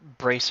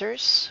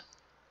bracers,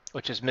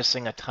 which is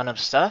missing a ton of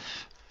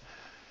stuff.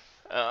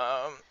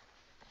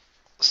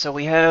 So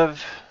we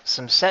have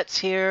some sets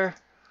here.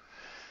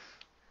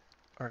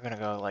 We're going to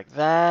go like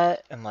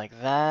that, and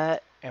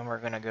we're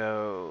going to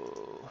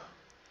go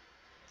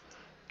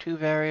 2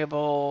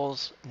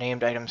 variables,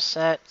 named item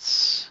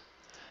sets.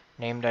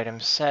 Named item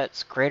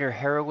sets. Greater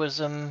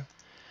heroism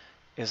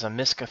is a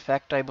misc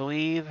effect, I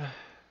believe.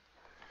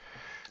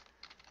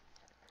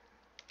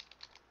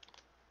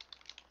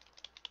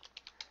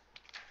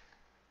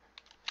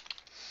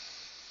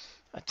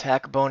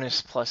 Attack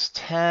bonus plus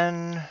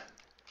 10.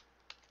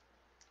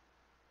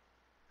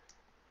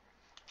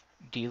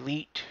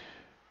 delete.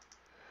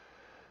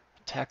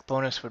 Attack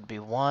bonus would be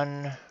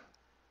 1.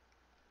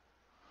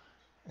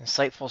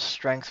 Insightful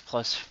strength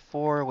plus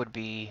 4 would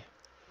be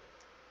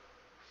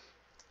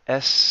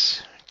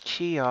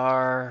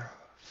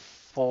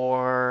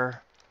STR4.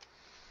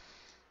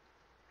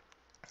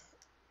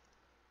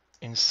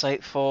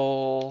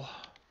 Insightful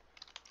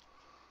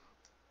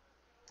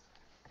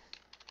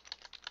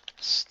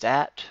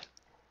stat.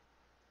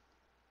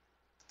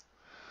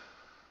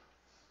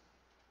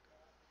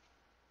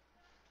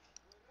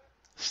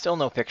 Still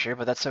no picture,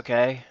 but that's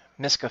okay.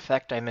 Misc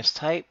effect I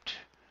mistyped.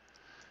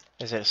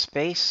 Is it a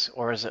space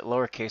or is it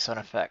lowercase on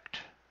effect?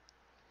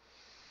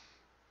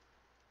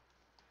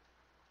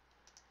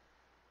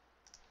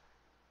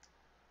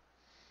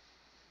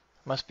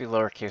 Must be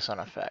lowercase on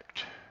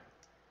effect.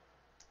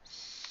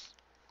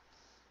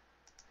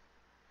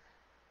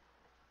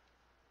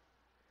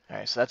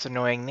 Alright, so that's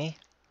annoying me.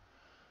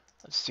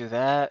 Let's do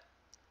that.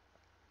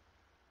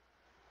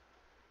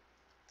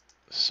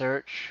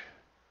 Search.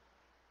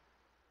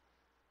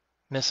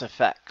 Miss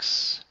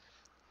effects.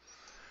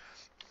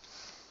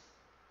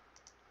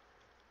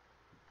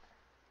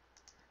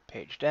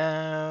 Page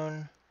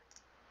down.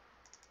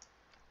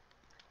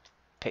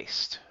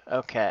 Paste.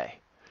 Okay.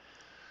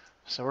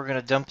 So we're going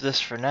to dump this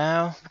for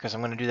now, because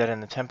I'm going to do that in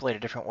the template a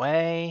different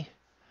way.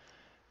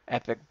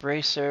 Epic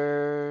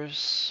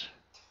bracers.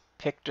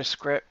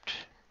 Pictoscript.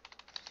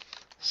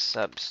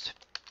 Subst.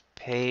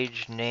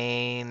 Page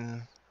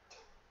name.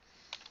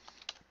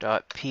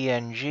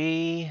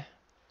 .png.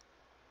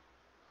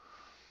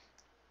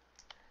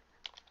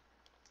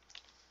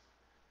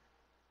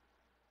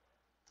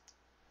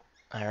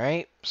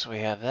 Alright, so we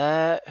have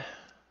that.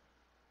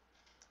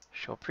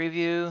 Show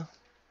preview.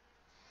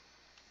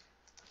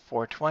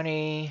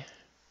 420.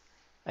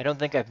 I don't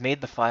think I've made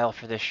the file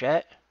for this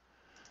yet.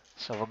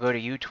 So we'll go to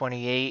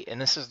U28,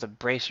 and this is the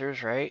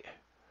bracers, right?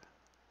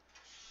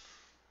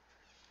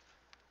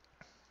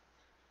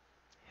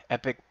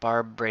 Epic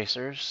barb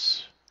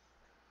bracers.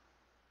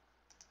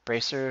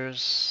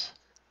 Bracers.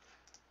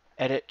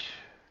 Edit.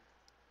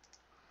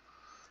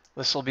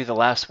 This will be the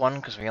last one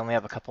because we only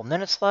have a couple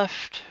minutes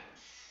left.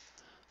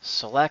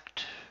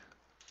 Select.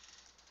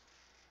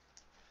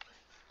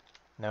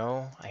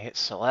 No, I hit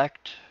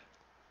select.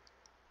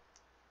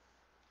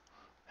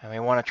 And we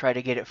want to try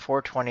to get it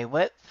 420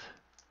 width.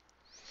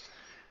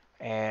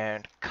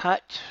 And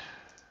cut.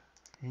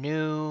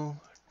 New.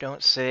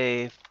 Don't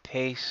save.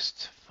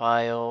 Paste.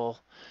 File.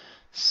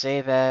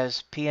 Save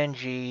as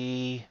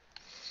PNG.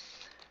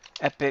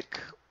 Epic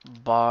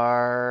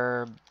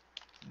barbets.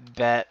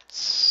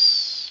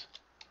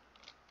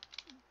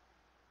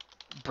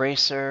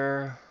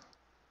 Bracer.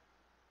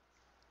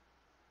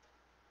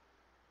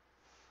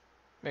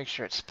 Make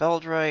sure it's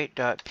spelled right.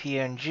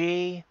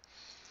 .png.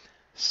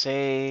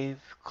 Save,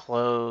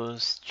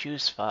 close,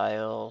 choose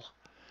file.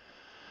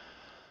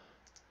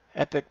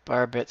 Epic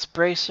barbets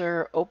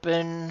bracer,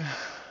 open.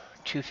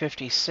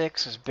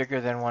 256 is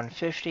bigger than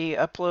 150.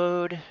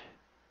 Upload.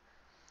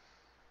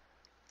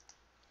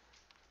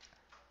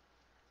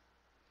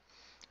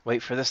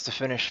 Wait for this to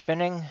finish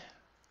spinning.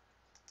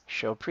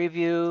 Show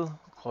preview.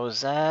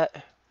 Close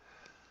that.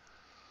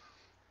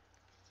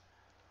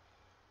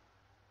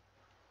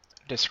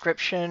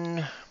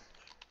 Description.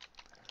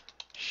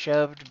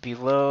 Shoved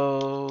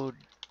below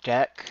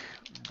deck,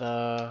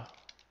 the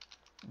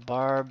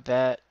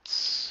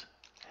barbets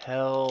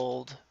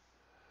held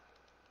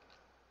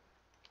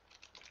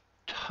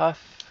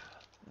tough,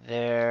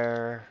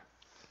 their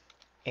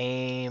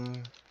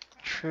aim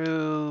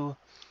true,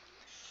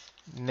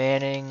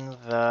 manning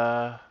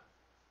the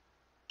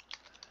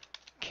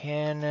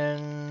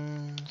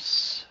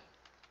cannons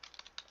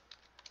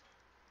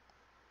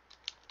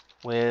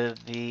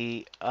with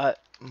the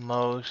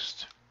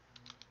utmost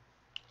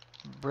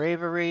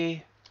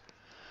bravery.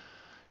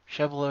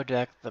 Shove below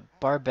deck the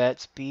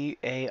barbets,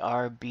 B-A-R-B-E-T-T,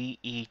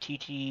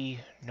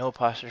 no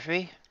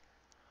apostrophe.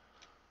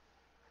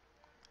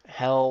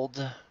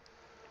 Held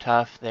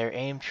tough, their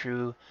aim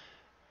true,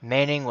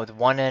 manning with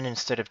one N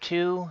instead of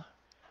two,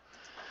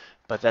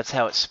 but that's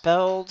how it's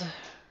spelled.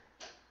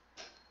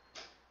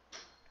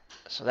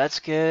 So that's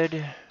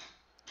good.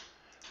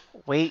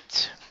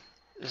 Weight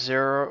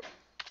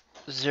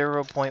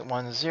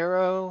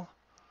 0.10.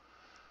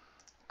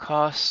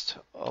 Cost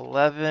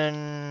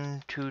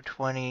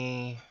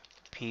 11,220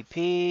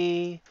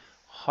 pp.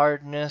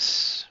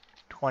 Hardness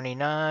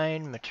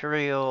 29.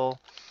 Material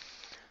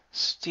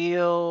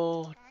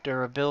steel.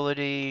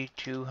 Durability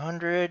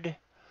 200.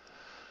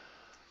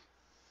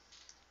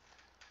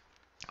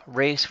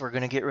 Race, we're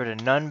going to get rid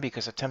of none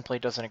because the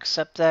template doesn't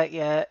accept that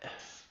yet.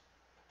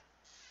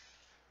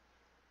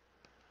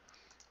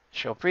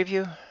 Show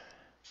preview.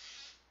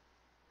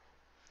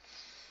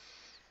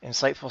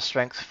 Insightful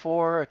strength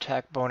 4,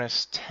 attack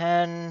bonus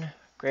 10,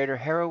 greater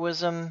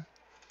heroism,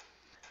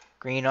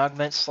 green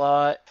augment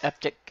slot,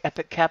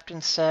 epic captain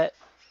set,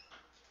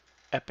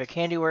 epic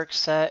handiwork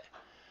set.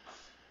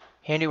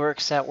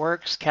 Handiwork set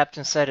works.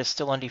 Captain set is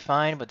still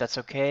undefined, but that's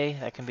okay.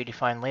 That can be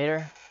defined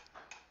later.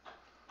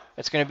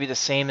 It's going to be the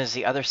same as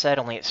the other set,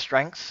 only it's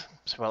strength.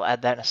 So we'll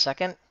add that in a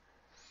second.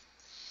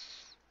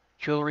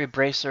 Jewelry,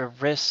 bracer,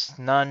 wrist,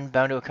 none.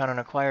 Bound to account on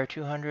acquire,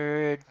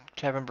 200.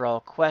 Tavern Brawl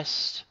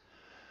quest.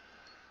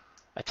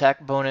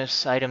 Attack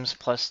bonus items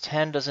plus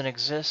 10 doesn't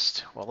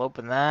exist. We'll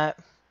open that.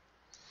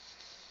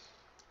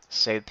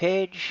 Save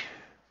page.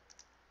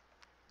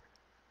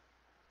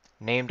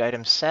 Named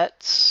item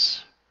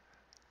sets.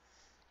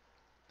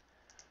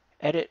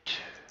 Edit.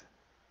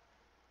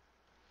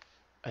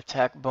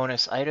 Attack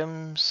bonus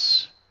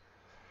items.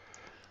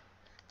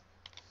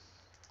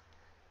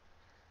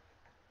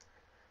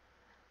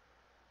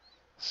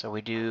 So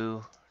we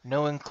do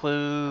no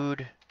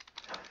include,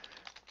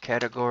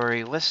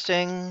 category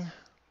listing,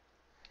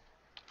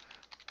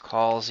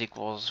 calls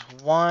equals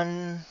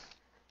 1,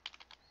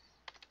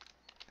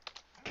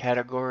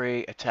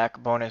 category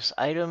attack bonus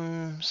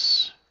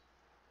items,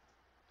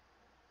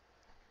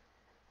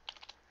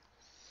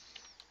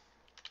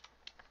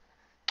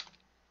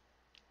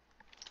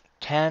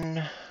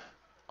 $10.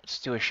 Let's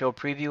do a show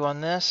preview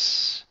on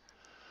this.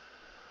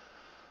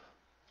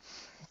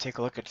 Take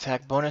a look at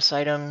attack bonus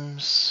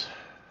items.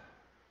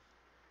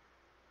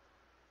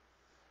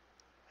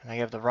 And I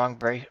have the wrong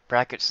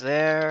brackets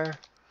there.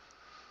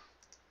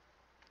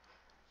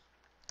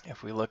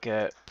 If we look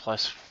at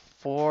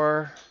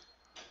 +4,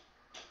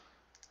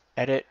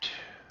 edit,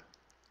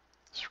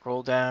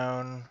 scroll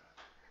down,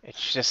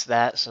 it's just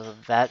that, so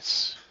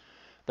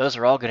those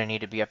are all going to need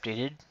to be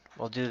updated.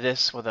 We'll do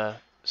this with a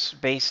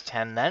space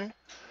 10 then.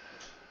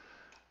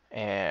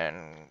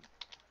 And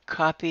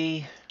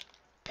copy,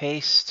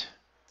 paste,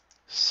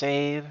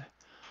 save.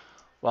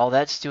 While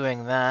that's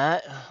doing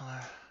that,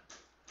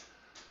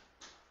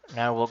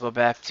 now we'll go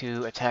back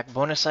to attack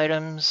bonus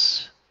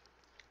items.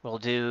 We'll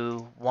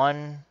do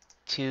 1,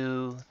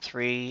 2,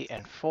 3,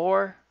 and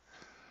 4.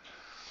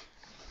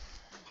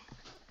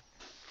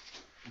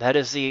 That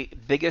is the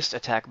biggest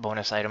attack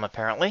bonus item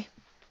apparently.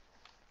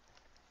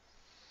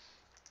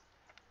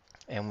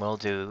 And we'll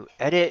do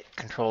edit,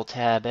 control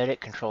tab,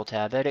 edit, control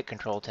tab, edit,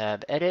 control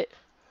tab, edit.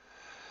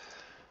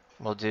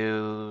 We'll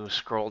do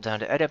scroll down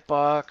to edit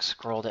box,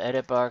 scroll to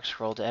edit box,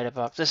 scroll to edit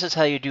box. This is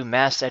how you do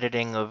mass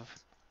editing of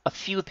a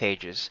few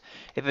pages.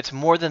 If it's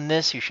more than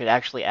this, you should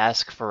actually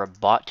ask for a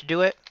bot to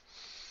do it,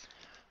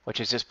 which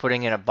is just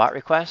putting in a bot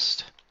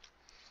request.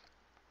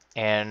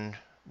 And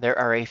there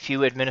are a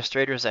few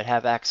administrators that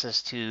have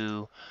access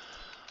to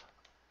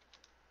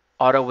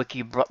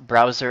DDOwiki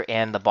browser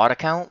and the bot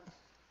account.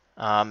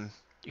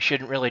 You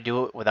shouldn't really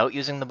do it without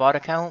using the bot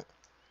account.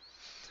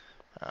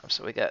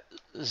 So we got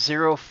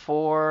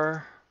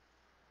 04,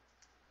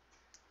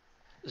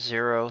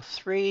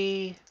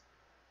 03,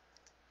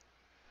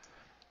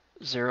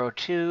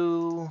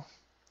 02,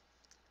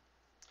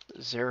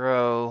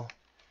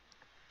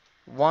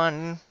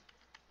 01,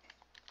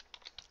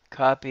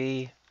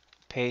 copy,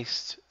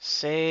 paste,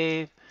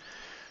 save,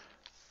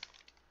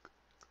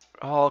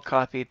 all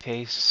copy,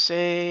 paste,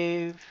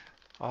 save,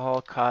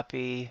 all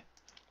copy,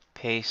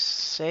 paste,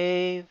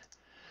 save,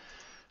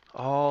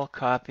 all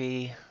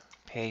copy,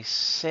 paste,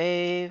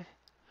 save.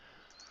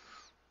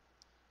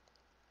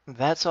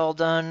 That's all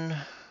done.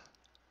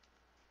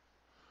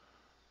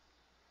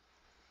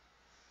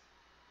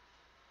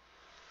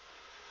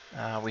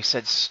 We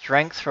said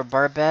strength for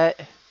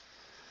Barbette.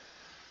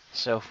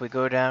 So if we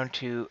go down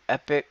to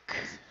Epic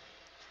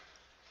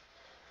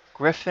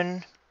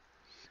Griffin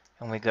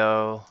and we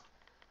go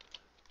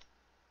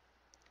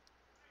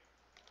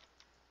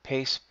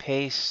paste,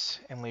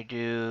 paste, and we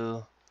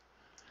do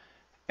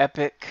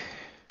Epic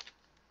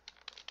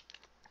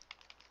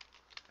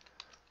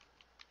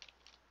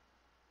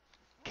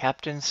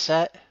Captain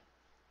Set, is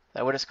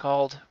that what it's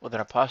called, with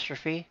an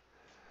apostrophe?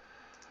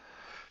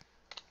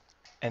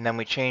 And then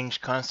we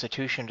change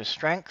Constitution to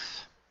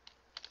Strength.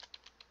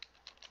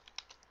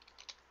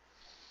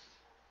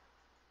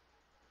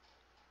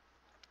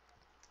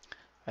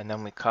 And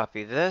then we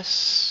copy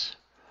this,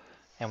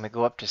 and we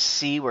go up to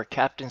C where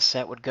Captain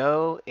Set would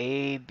go.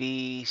 A,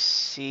 B,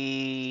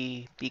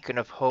 C, Beacon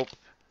of Hope.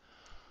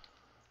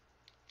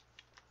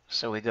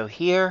 So we go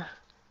here,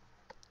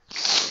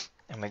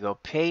 and we go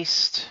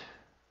paste.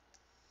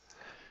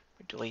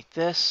 We delete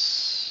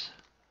this.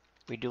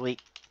 We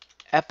delete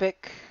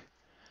Epic,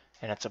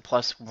 and it's a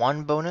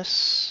 +1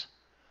 bonus.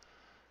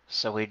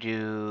 So we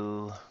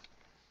do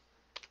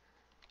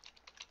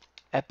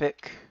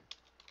Epic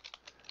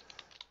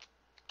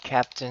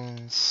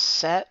Captain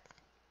Set,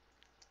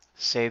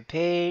 save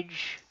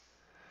page,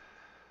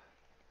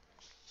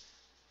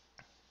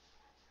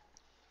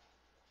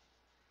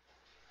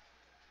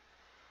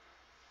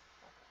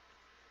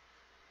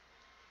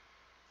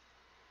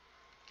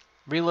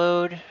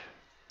 reload,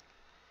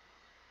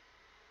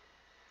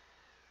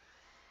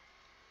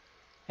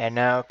 and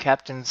now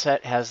Captain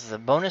Set has the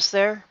bonus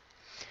there,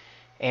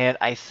 and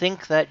I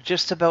think that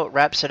just about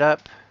wraps it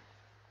up.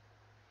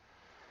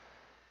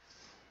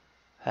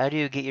 How do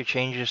you get your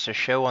changes to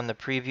show on the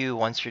preview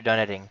once you're done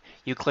editing?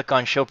 You click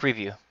on Show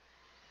Preview.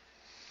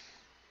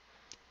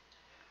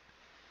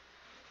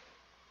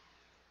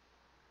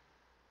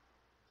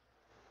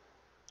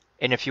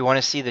 And if you want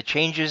to see the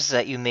changes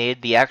that you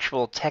made, the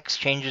actual text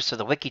changes to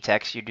the wiki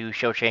text, you do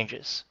show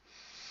changes.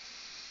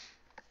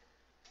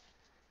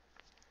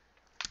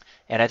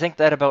 And I think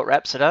that about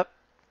wraps it up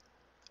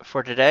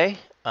for today.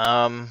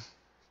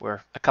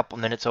 We're a couple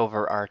minutes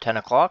over our 10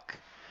 o'clock.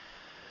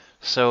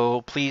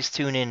 So please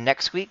tune in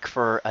next week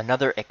for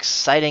another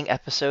exciting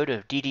episode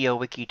of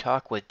DDOwiki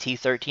Talk with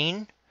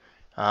T13.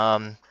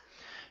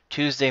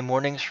 Tuesday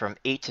mornings from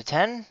 8 to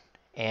 10.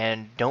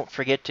 And don't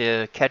forget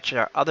to catch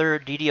our other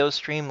DDO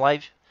stream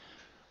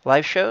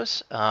live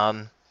shows.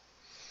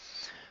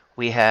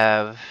 We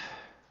have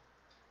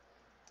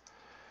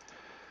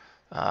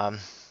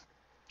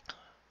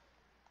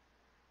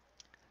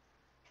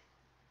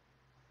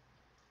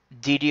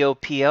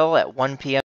DDOPL at 1 p.m.